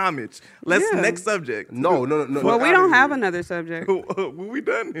 paying homage. Let's Yeah. next subject. No. Well, we outta don't have here. another subject. What we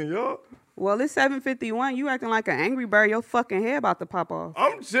done here, y'all? Well, it's 7:51. You acting like an angry bird. Your fucking head about to pop off.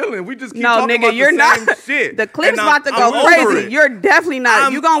 I'm chilling. We just keep No, talking nigga, about you're the not. same shit. The clip's And about to I'm go over crazy. it. You're definitely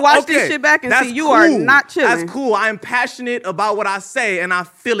not. You gonna watch this Okay, shit back and that's see you are not chilling. That's cool. I'm passionate about what I say, and I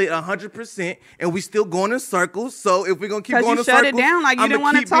feel it 100%. And we still going in circles. So if we're gonna keep 'Cause going you in shut it circles, down like you I'ma didn't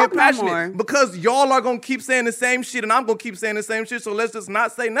wanna keep being talk no passionate. more. Because y'all are gonna keep saying the same shit, and I'm gonna keep saying the same shit. So let's just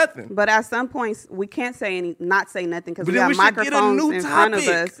not say nothing. But at some points, we can't not say nothing because But we then have we should get a microphones new in front of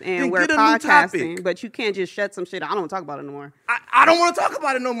topic. us Then and we're get a new podcasting. topic. But you can't just shut some shit. I don't want to talk about it no more. I don't want to talk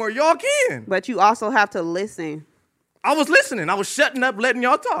about it no more. Y'all can. But you also have to listen. I was listening. I was shutting up, letting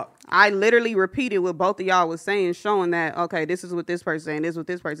y'all talk. I literally repeated what both of y'all was saying, showing that, okay, this is what this person saying, this is what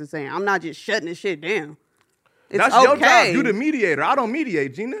this person saying. I'm not just shutting this shit down. It's That's okay. your job. You the mediator. I don't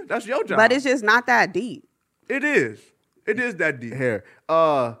mediate, Gina. That's your job. But it's just not that deep. It is. It is that deep. Here,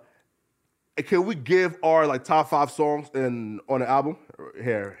 can we give our like top 5 songs on the album?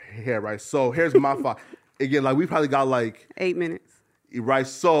 Here, right? So here's my 5. Again, like we probably got like 8 minutes. right.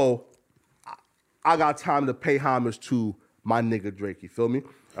 So I got time to pay homage to my nigga Drake. You feel me?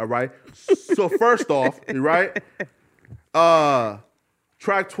 All right. So first off, right?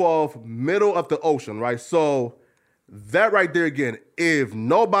 Track 12, Middle of the Ocean, right? So that right there again, if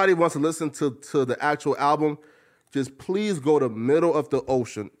nobody wants to listen to the actual album, just please go to Middle of the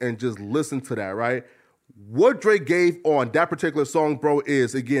Ocean and just listen to that, right? What Drake gave on that particular song, bro,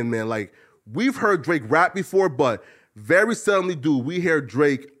 is, again, man, like, we've heard Drake rap before, but very seldomly do we hear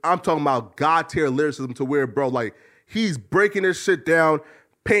Drake, I'm talking about God-tier lyricism to where, bro, like, he's breaking this shit down,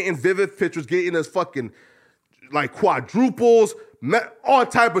 painting vivid pictures, getting us fucking, like, quadruples, all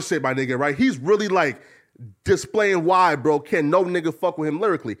type of shit, my nigga, right? He's really, like, displaying why, bro, can no nigga fuck with him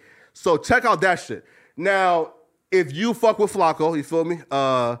lyrically. So check out that shit. Now, if you fuck with Flacco, you feel me?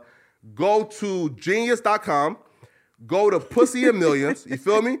 Go to genius.com, go to Pussy and Millions, you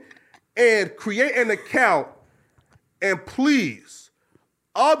feel me? And create an account and please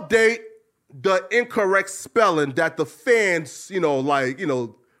update the incorrect spelling that the fans,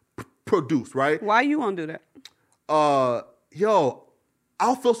 produce, right? Why you won't do that? Yo,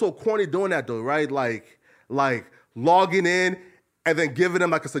 I'll feel so corny doing that though, right? Like logging in and then giving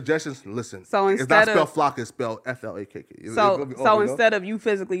them like a suggestion. Listen, So it's not instead of- spelled Flocka, it's spelled Flakk. So instead of you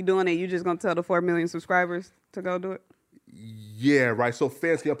physically doing it, you just gonna tell the 4 million subscribers to go do it? Yeah, right. So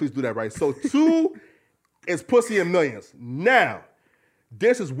fans, can you please do that, right? So 2 is Pussy and Millions. Now,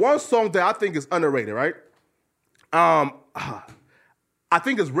 this is one song that I think is underrated, right? I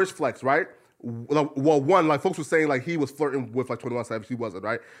think it's Rich Flex, right? Well, one, like folks were saying like he was flirting with like 21 Savage, he wasn't,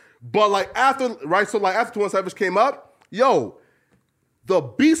 right? But like after, right? So like after 21 Savage came up, yo, the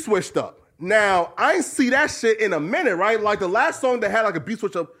beat switched up. Now, I ain't see that shit in a minute, right? Like the last song that had like a beat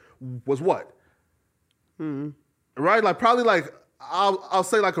switch up was what? Right? Like probably like I'll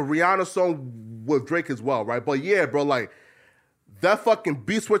say like a Rihanna song with Drake as well, right? But yeah, bro, like that fucking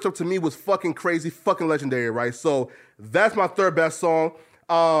beat switch up to me was fucking crazy, fucking legendary, right? So that's my 3rd best song.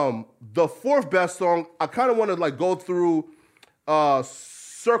 The 4th best song, I kind of want to like go through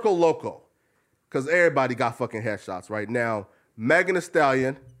Circle Loco, because everybody got fucking headshots right now. Megan Thee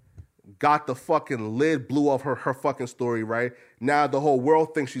Stallion got the fucking lid blew off her fucking story, right? Now the whole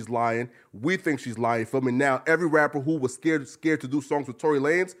world thinks she's lying. We think she's lying, feel me? Now every rapper who was scared to do songs with Tory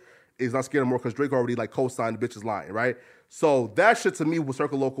Lanez is not scared anymore because Drake already like co-signed the bitch is lying, right? So that shit to me with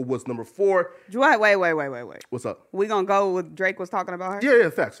Circle Local was number 4. Wait. What's up? We gonna go with Drake was talking about her? Yeah,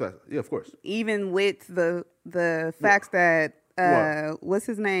 facts. Yeah, of course. Even with the facts that what's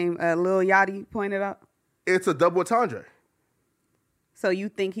his name? Lil Yachty pointed out. It's a double entendre. So you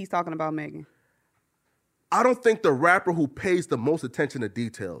think he's talking about Megan? I don't think the rapper who pays the most attention to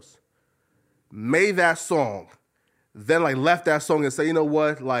details made that song, then like left that song and say, you know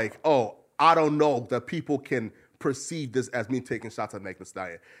what? Like, oh, I don't know that people can perceive this as me taking shots at Megan Thee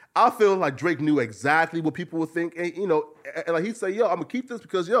Stallion. I feel like Drake knew exactly what people would think, and and like he'd say, yo, I'm gonna keep this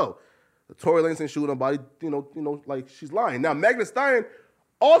because Tory Lanez ain't shooting nobody, like she's lying. Now Megan Thee Stallion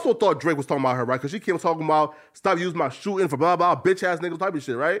also thought Drake was talking about her, right? Because she came talking about stop using my shooting for blah blah bitch ass niggas type of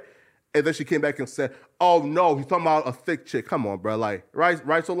shit, right? And then she came back and said, oh no, he's talking about a thick chick. Come on, bro, like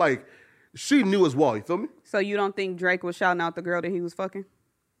right. So like she knew as well. You feel me? So you don't think Drake was shouting out the girl that he was fucking?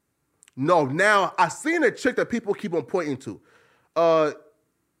 No, now I seen a chick that people keep on pointing to.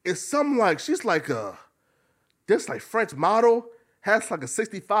 It's something like she's like this like French model, has like a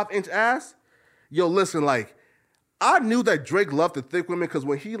 65-inch ass. Yo, listen, like I knew that Drake loved the thick women because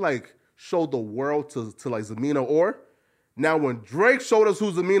when he like showed the world to like Zamina Orr. Now when Drake showed us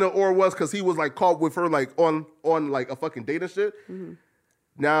who Zamina Orr was because he was like caught with her like on like a fucking date and shit. Mm-hmm.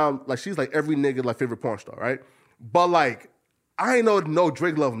 Now like she's like every nigga like favorite porn star, right? But like I ain't know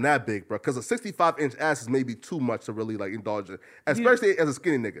Drake love him that big, bro. Because a 65-inch ass is maybe too much to really like indulge in, especially as a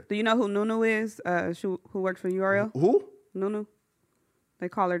skinny nigga. Do you know who Nunu is? Who works for URL? Who? Nunu. They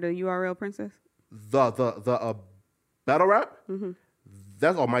call her the URL princess. The battle rap. Mm-hmm.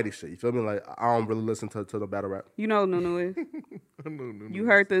 That's almighty shit. You feel me? Like I don't really listen to the battle rap. You know who Nunu is. You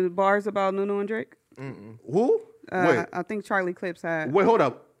heard the bars about Nunu and Drake? Who? Wait. I think Charlie Clips had. Wait, hold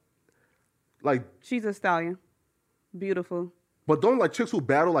up. Like she's a stallion, beautiful. But don't like chicks who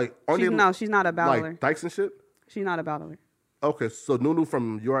battle like no, she's not a battler. Like dykes and shit. She's not a battler. Okay, so Nunu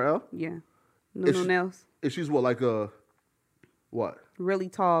from URL. Yeah, Nunu Nails. If she's like a what? Really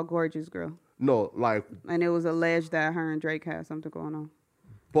tall, gorgeous girl. No, like. And it was alleged that her and Drake had something going on.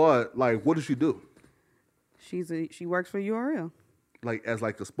 But like, what does she do? She works for URL. Like as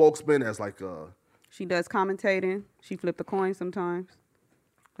like a spokesman, as like a. She does commentating. She flipped a coin sometimes.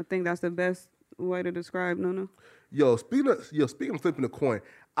 I think that's the best way to describe Nunu. Speaking of flipping a coin,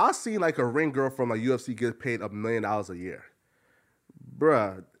 I seen like a ring girl from like UFC get paid $1 million a year.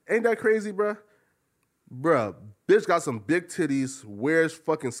 Bruh, ain't that crazy, bruh? Bruh, bitch got some big titties, wears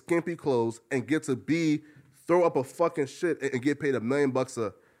fucking skimpy clothes, and get to throw up a fucking shit and get paid $1 million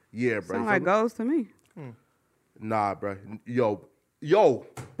a year, bruh. Sound like goals to me. Nah, bruh. Yo,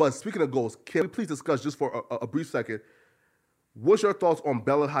 but speaking of goals, can we please discuss just for a brief second, what's your thoughts on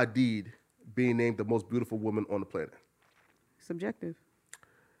Bella Hadid being named the most beautiful woman on the planet? Subjective,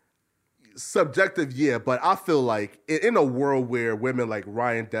 yeah, but I feel like in a world where women like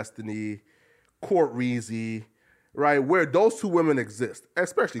Ryan Destiny, Court Reezy, right, where those two women exist,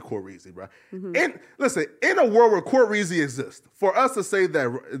 especially Court Reezy, bro. Mm-hmm. In a world where Court Reezy exists, for us to say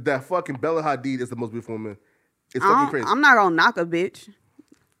that fucking Bella Hadid is the most beautiful woman, it's fucking crazy. I'm not gonna knock a bitch,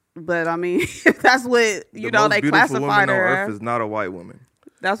 but I mean, if that's what they classified her as. Earth is not a white woman.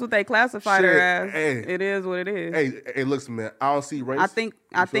 That's what they classified her as. Hey, it is what it is. Hey, listen, man. I don't see race. I think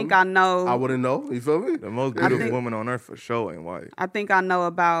I know. I wouldn't know. You feel me? The most beautiful woman on earth for sure ain't white. I think I know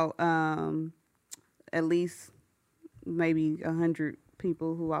about at least maybe 100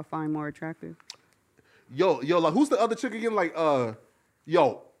 people who I find more attractive. Yo, like who's the other chick again? Like,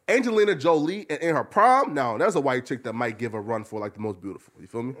 Angelina Jolie in her prime. Now, there's a white chick that might give a run for like the most beautiful. You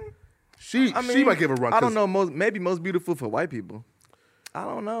feel me? She might give a run. I don't know. Maybe most beautiful for white people. I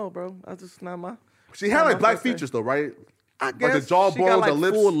don't know, bro. That's just not my. She had like black features though, right? I guess like the jawbone, she got like the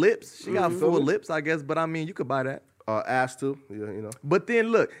lips. Full lips. She got full lips, I guess. But I mean, you could buy that. Ass too, yeah, you know. But then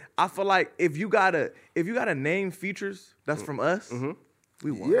look, I feel like if you gotta name features that's from us,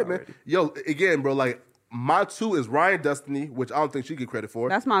 we won already. Man. Yo, again, bro, like my 2 is Ryan Destiny, which I don't think she get credit for.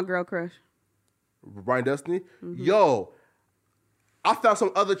 That's my girl crush. Ryan Destiny. Yo, I found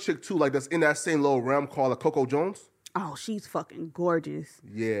some other chick too, like that's in that same little realm called Coco Jones. Oh, she's fucking gorgeous.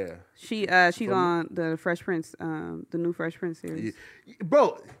 Yeah. She's on the Fresh Prince, the new Fresh Prince series. Yeah.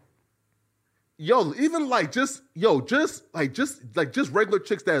 Bro, yo, even like just regular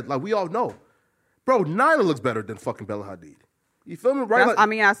chicks that like we all know. Bro, Nyla looks better than fucking Bella Hadid. You feel me? Right?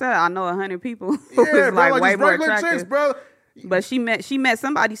 I said I know 100 people who yeah, is bro, like way more regular attractive. Chicks, bro. But she met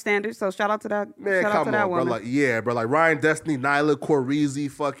somebody's standards, so shout out to that. Man, shout out to that woman. Bro. Like, yeah, bro. Like Ryan Destiny, Nyla, Court Reezy,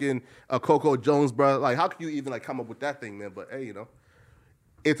 fucking Coco Jones, bro. Like, how can you even like come up with that thing, man? But hey, you know,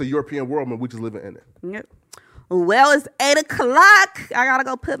 it's a European world, man. We just living in it. Yep. Well, it's 8:00. I gotta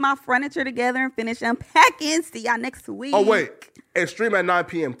go put my furniture together and finish unpacking. See y'all next week. Oh wait, and stream at 9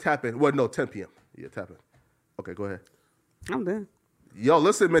 p.m. Tap in. Well, no, 10 p.m. Yeah, tap in. Okay, go ahead. I'm done. Yo,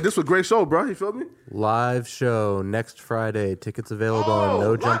 listen, man, this was a great show, bro. You feel me? Live show next Friday. Tickets available on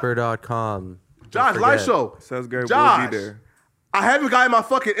nojumper.com. Josh, live show. Sounds great. Josh, we'll be there. I haven't gotten my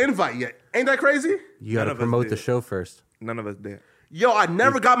fucking invite yet. Ain't that crazy? You got to promote the show first. None of us did. Yo, I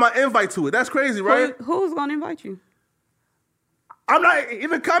never got my invite to it. That's crazy, right? Who's gonna invite you? I'm not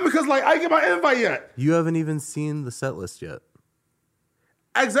even coming because like I didn't get my invite yet. You haven't even seen the set list yet.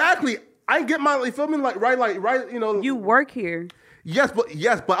 Exactly. I didn't get my. You feel me? Like right. You know. You work here. Yes, but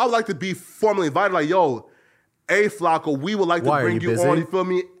I would like to be formally invited. Like, yo, hey, Flacco, we would like to bring you on. You feel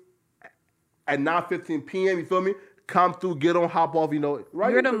me? At 9:15 p.m. You feel me? Come through, get on, hop off. You know,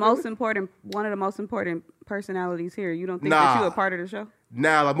 right? You're one of the most important personalities here. You don't think that you're a part of the show?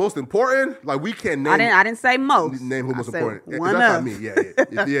 Nah, like most important, like we can't name. I didn't say most. Name who most important. One That's of. not me. Yeah.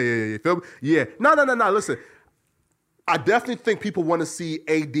 Feel me? Yeah. No. Listen, I definitely think people want to see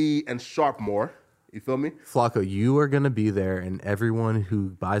AD and Sharp more. You feel me? Flacco, you are going to be there, and everyone who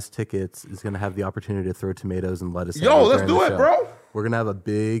buys tickets is going to have the opportunity to throw tomatoes and lettuce. Yo, let's do it, bro. We're going to have a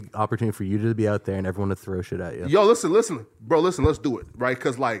big opportunity for you to be out there and everyone to throw shit at you. Yo, listen, bro, let's do it, right?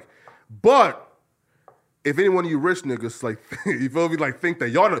 Because, like, but if any one of you rich niggas, like, you feel me, like, think that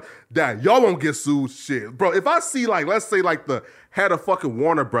y'all won't get sued, shit. Bro, if I see, like, let's say, like, the head of fucking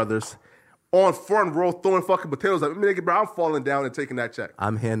Warner Brothers on front row throwing fucking potatoes, like, nigga, bro, I'm falling down and taking that check.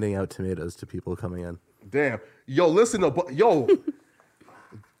 I'm handing out tomatoes to people coming in. Damn. Yo, listen, yo,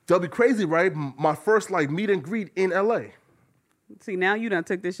 that'll be crazy, right? My first, like, meet and greet in L.A. See, now you done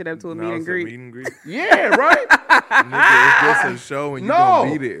took this shit up to a Now meet and it's a greet. meet and greet. Yeah, right? Nigga, it's just a show and you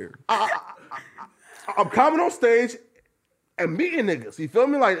gonna be there. I'm coming on stage and meeting niggas. You feel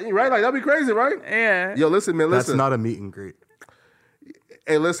me? Like, right? Like, that'd be crazy, right? Yeah. Yo, listen, man, listen. That's not a meet and greet.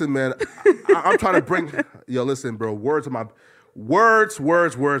 Hey, listen, man. I'm trying to bring. Yo, listen, bro. Words. Again,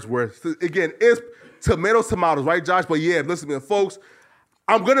 it's tomatoes, right, Josh? But yeah, listen, man, folks.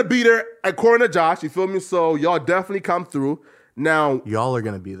 I'm gonna be there according to Josh. You feel me? So y'all definitely come through. Now, Y'all are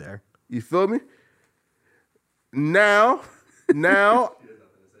gonna be there. you feel me? Now, I'm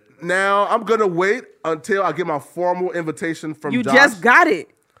gonna wait until I get my formal invitation from You Josh. just got it.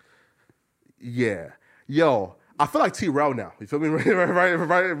 Yeah. Yo, I feel like T-Rail now. You feel me?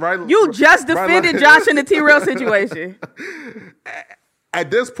 Right. You just right, defended like- Josh in the T-Rail situation. At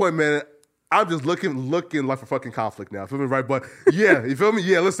this point, man, I'm just looking like for fucking conflict now. Feel me, right? But yeah, you feel me?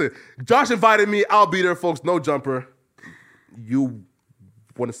 Yeah, listen. Josh invited me. I'll be there, folks. No jumper. You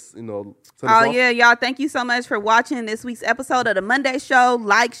want to, send us off? Yeah, y'all. Thank you so much for watching this week's episode of the Monday Show.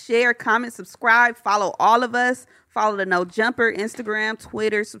 Like, share, comment, subscribe. Follow all of us. Follow the No Jumper Instagram,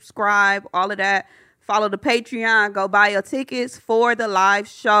 Twitter. Subscribe. All of that. Follow the Patreon. Go buy your tickets for the live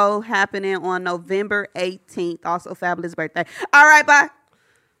show happening on November 18th. Also, Fabulous birthday. All right, bye.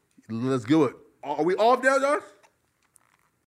 Let's do it. Are we off now, Josh?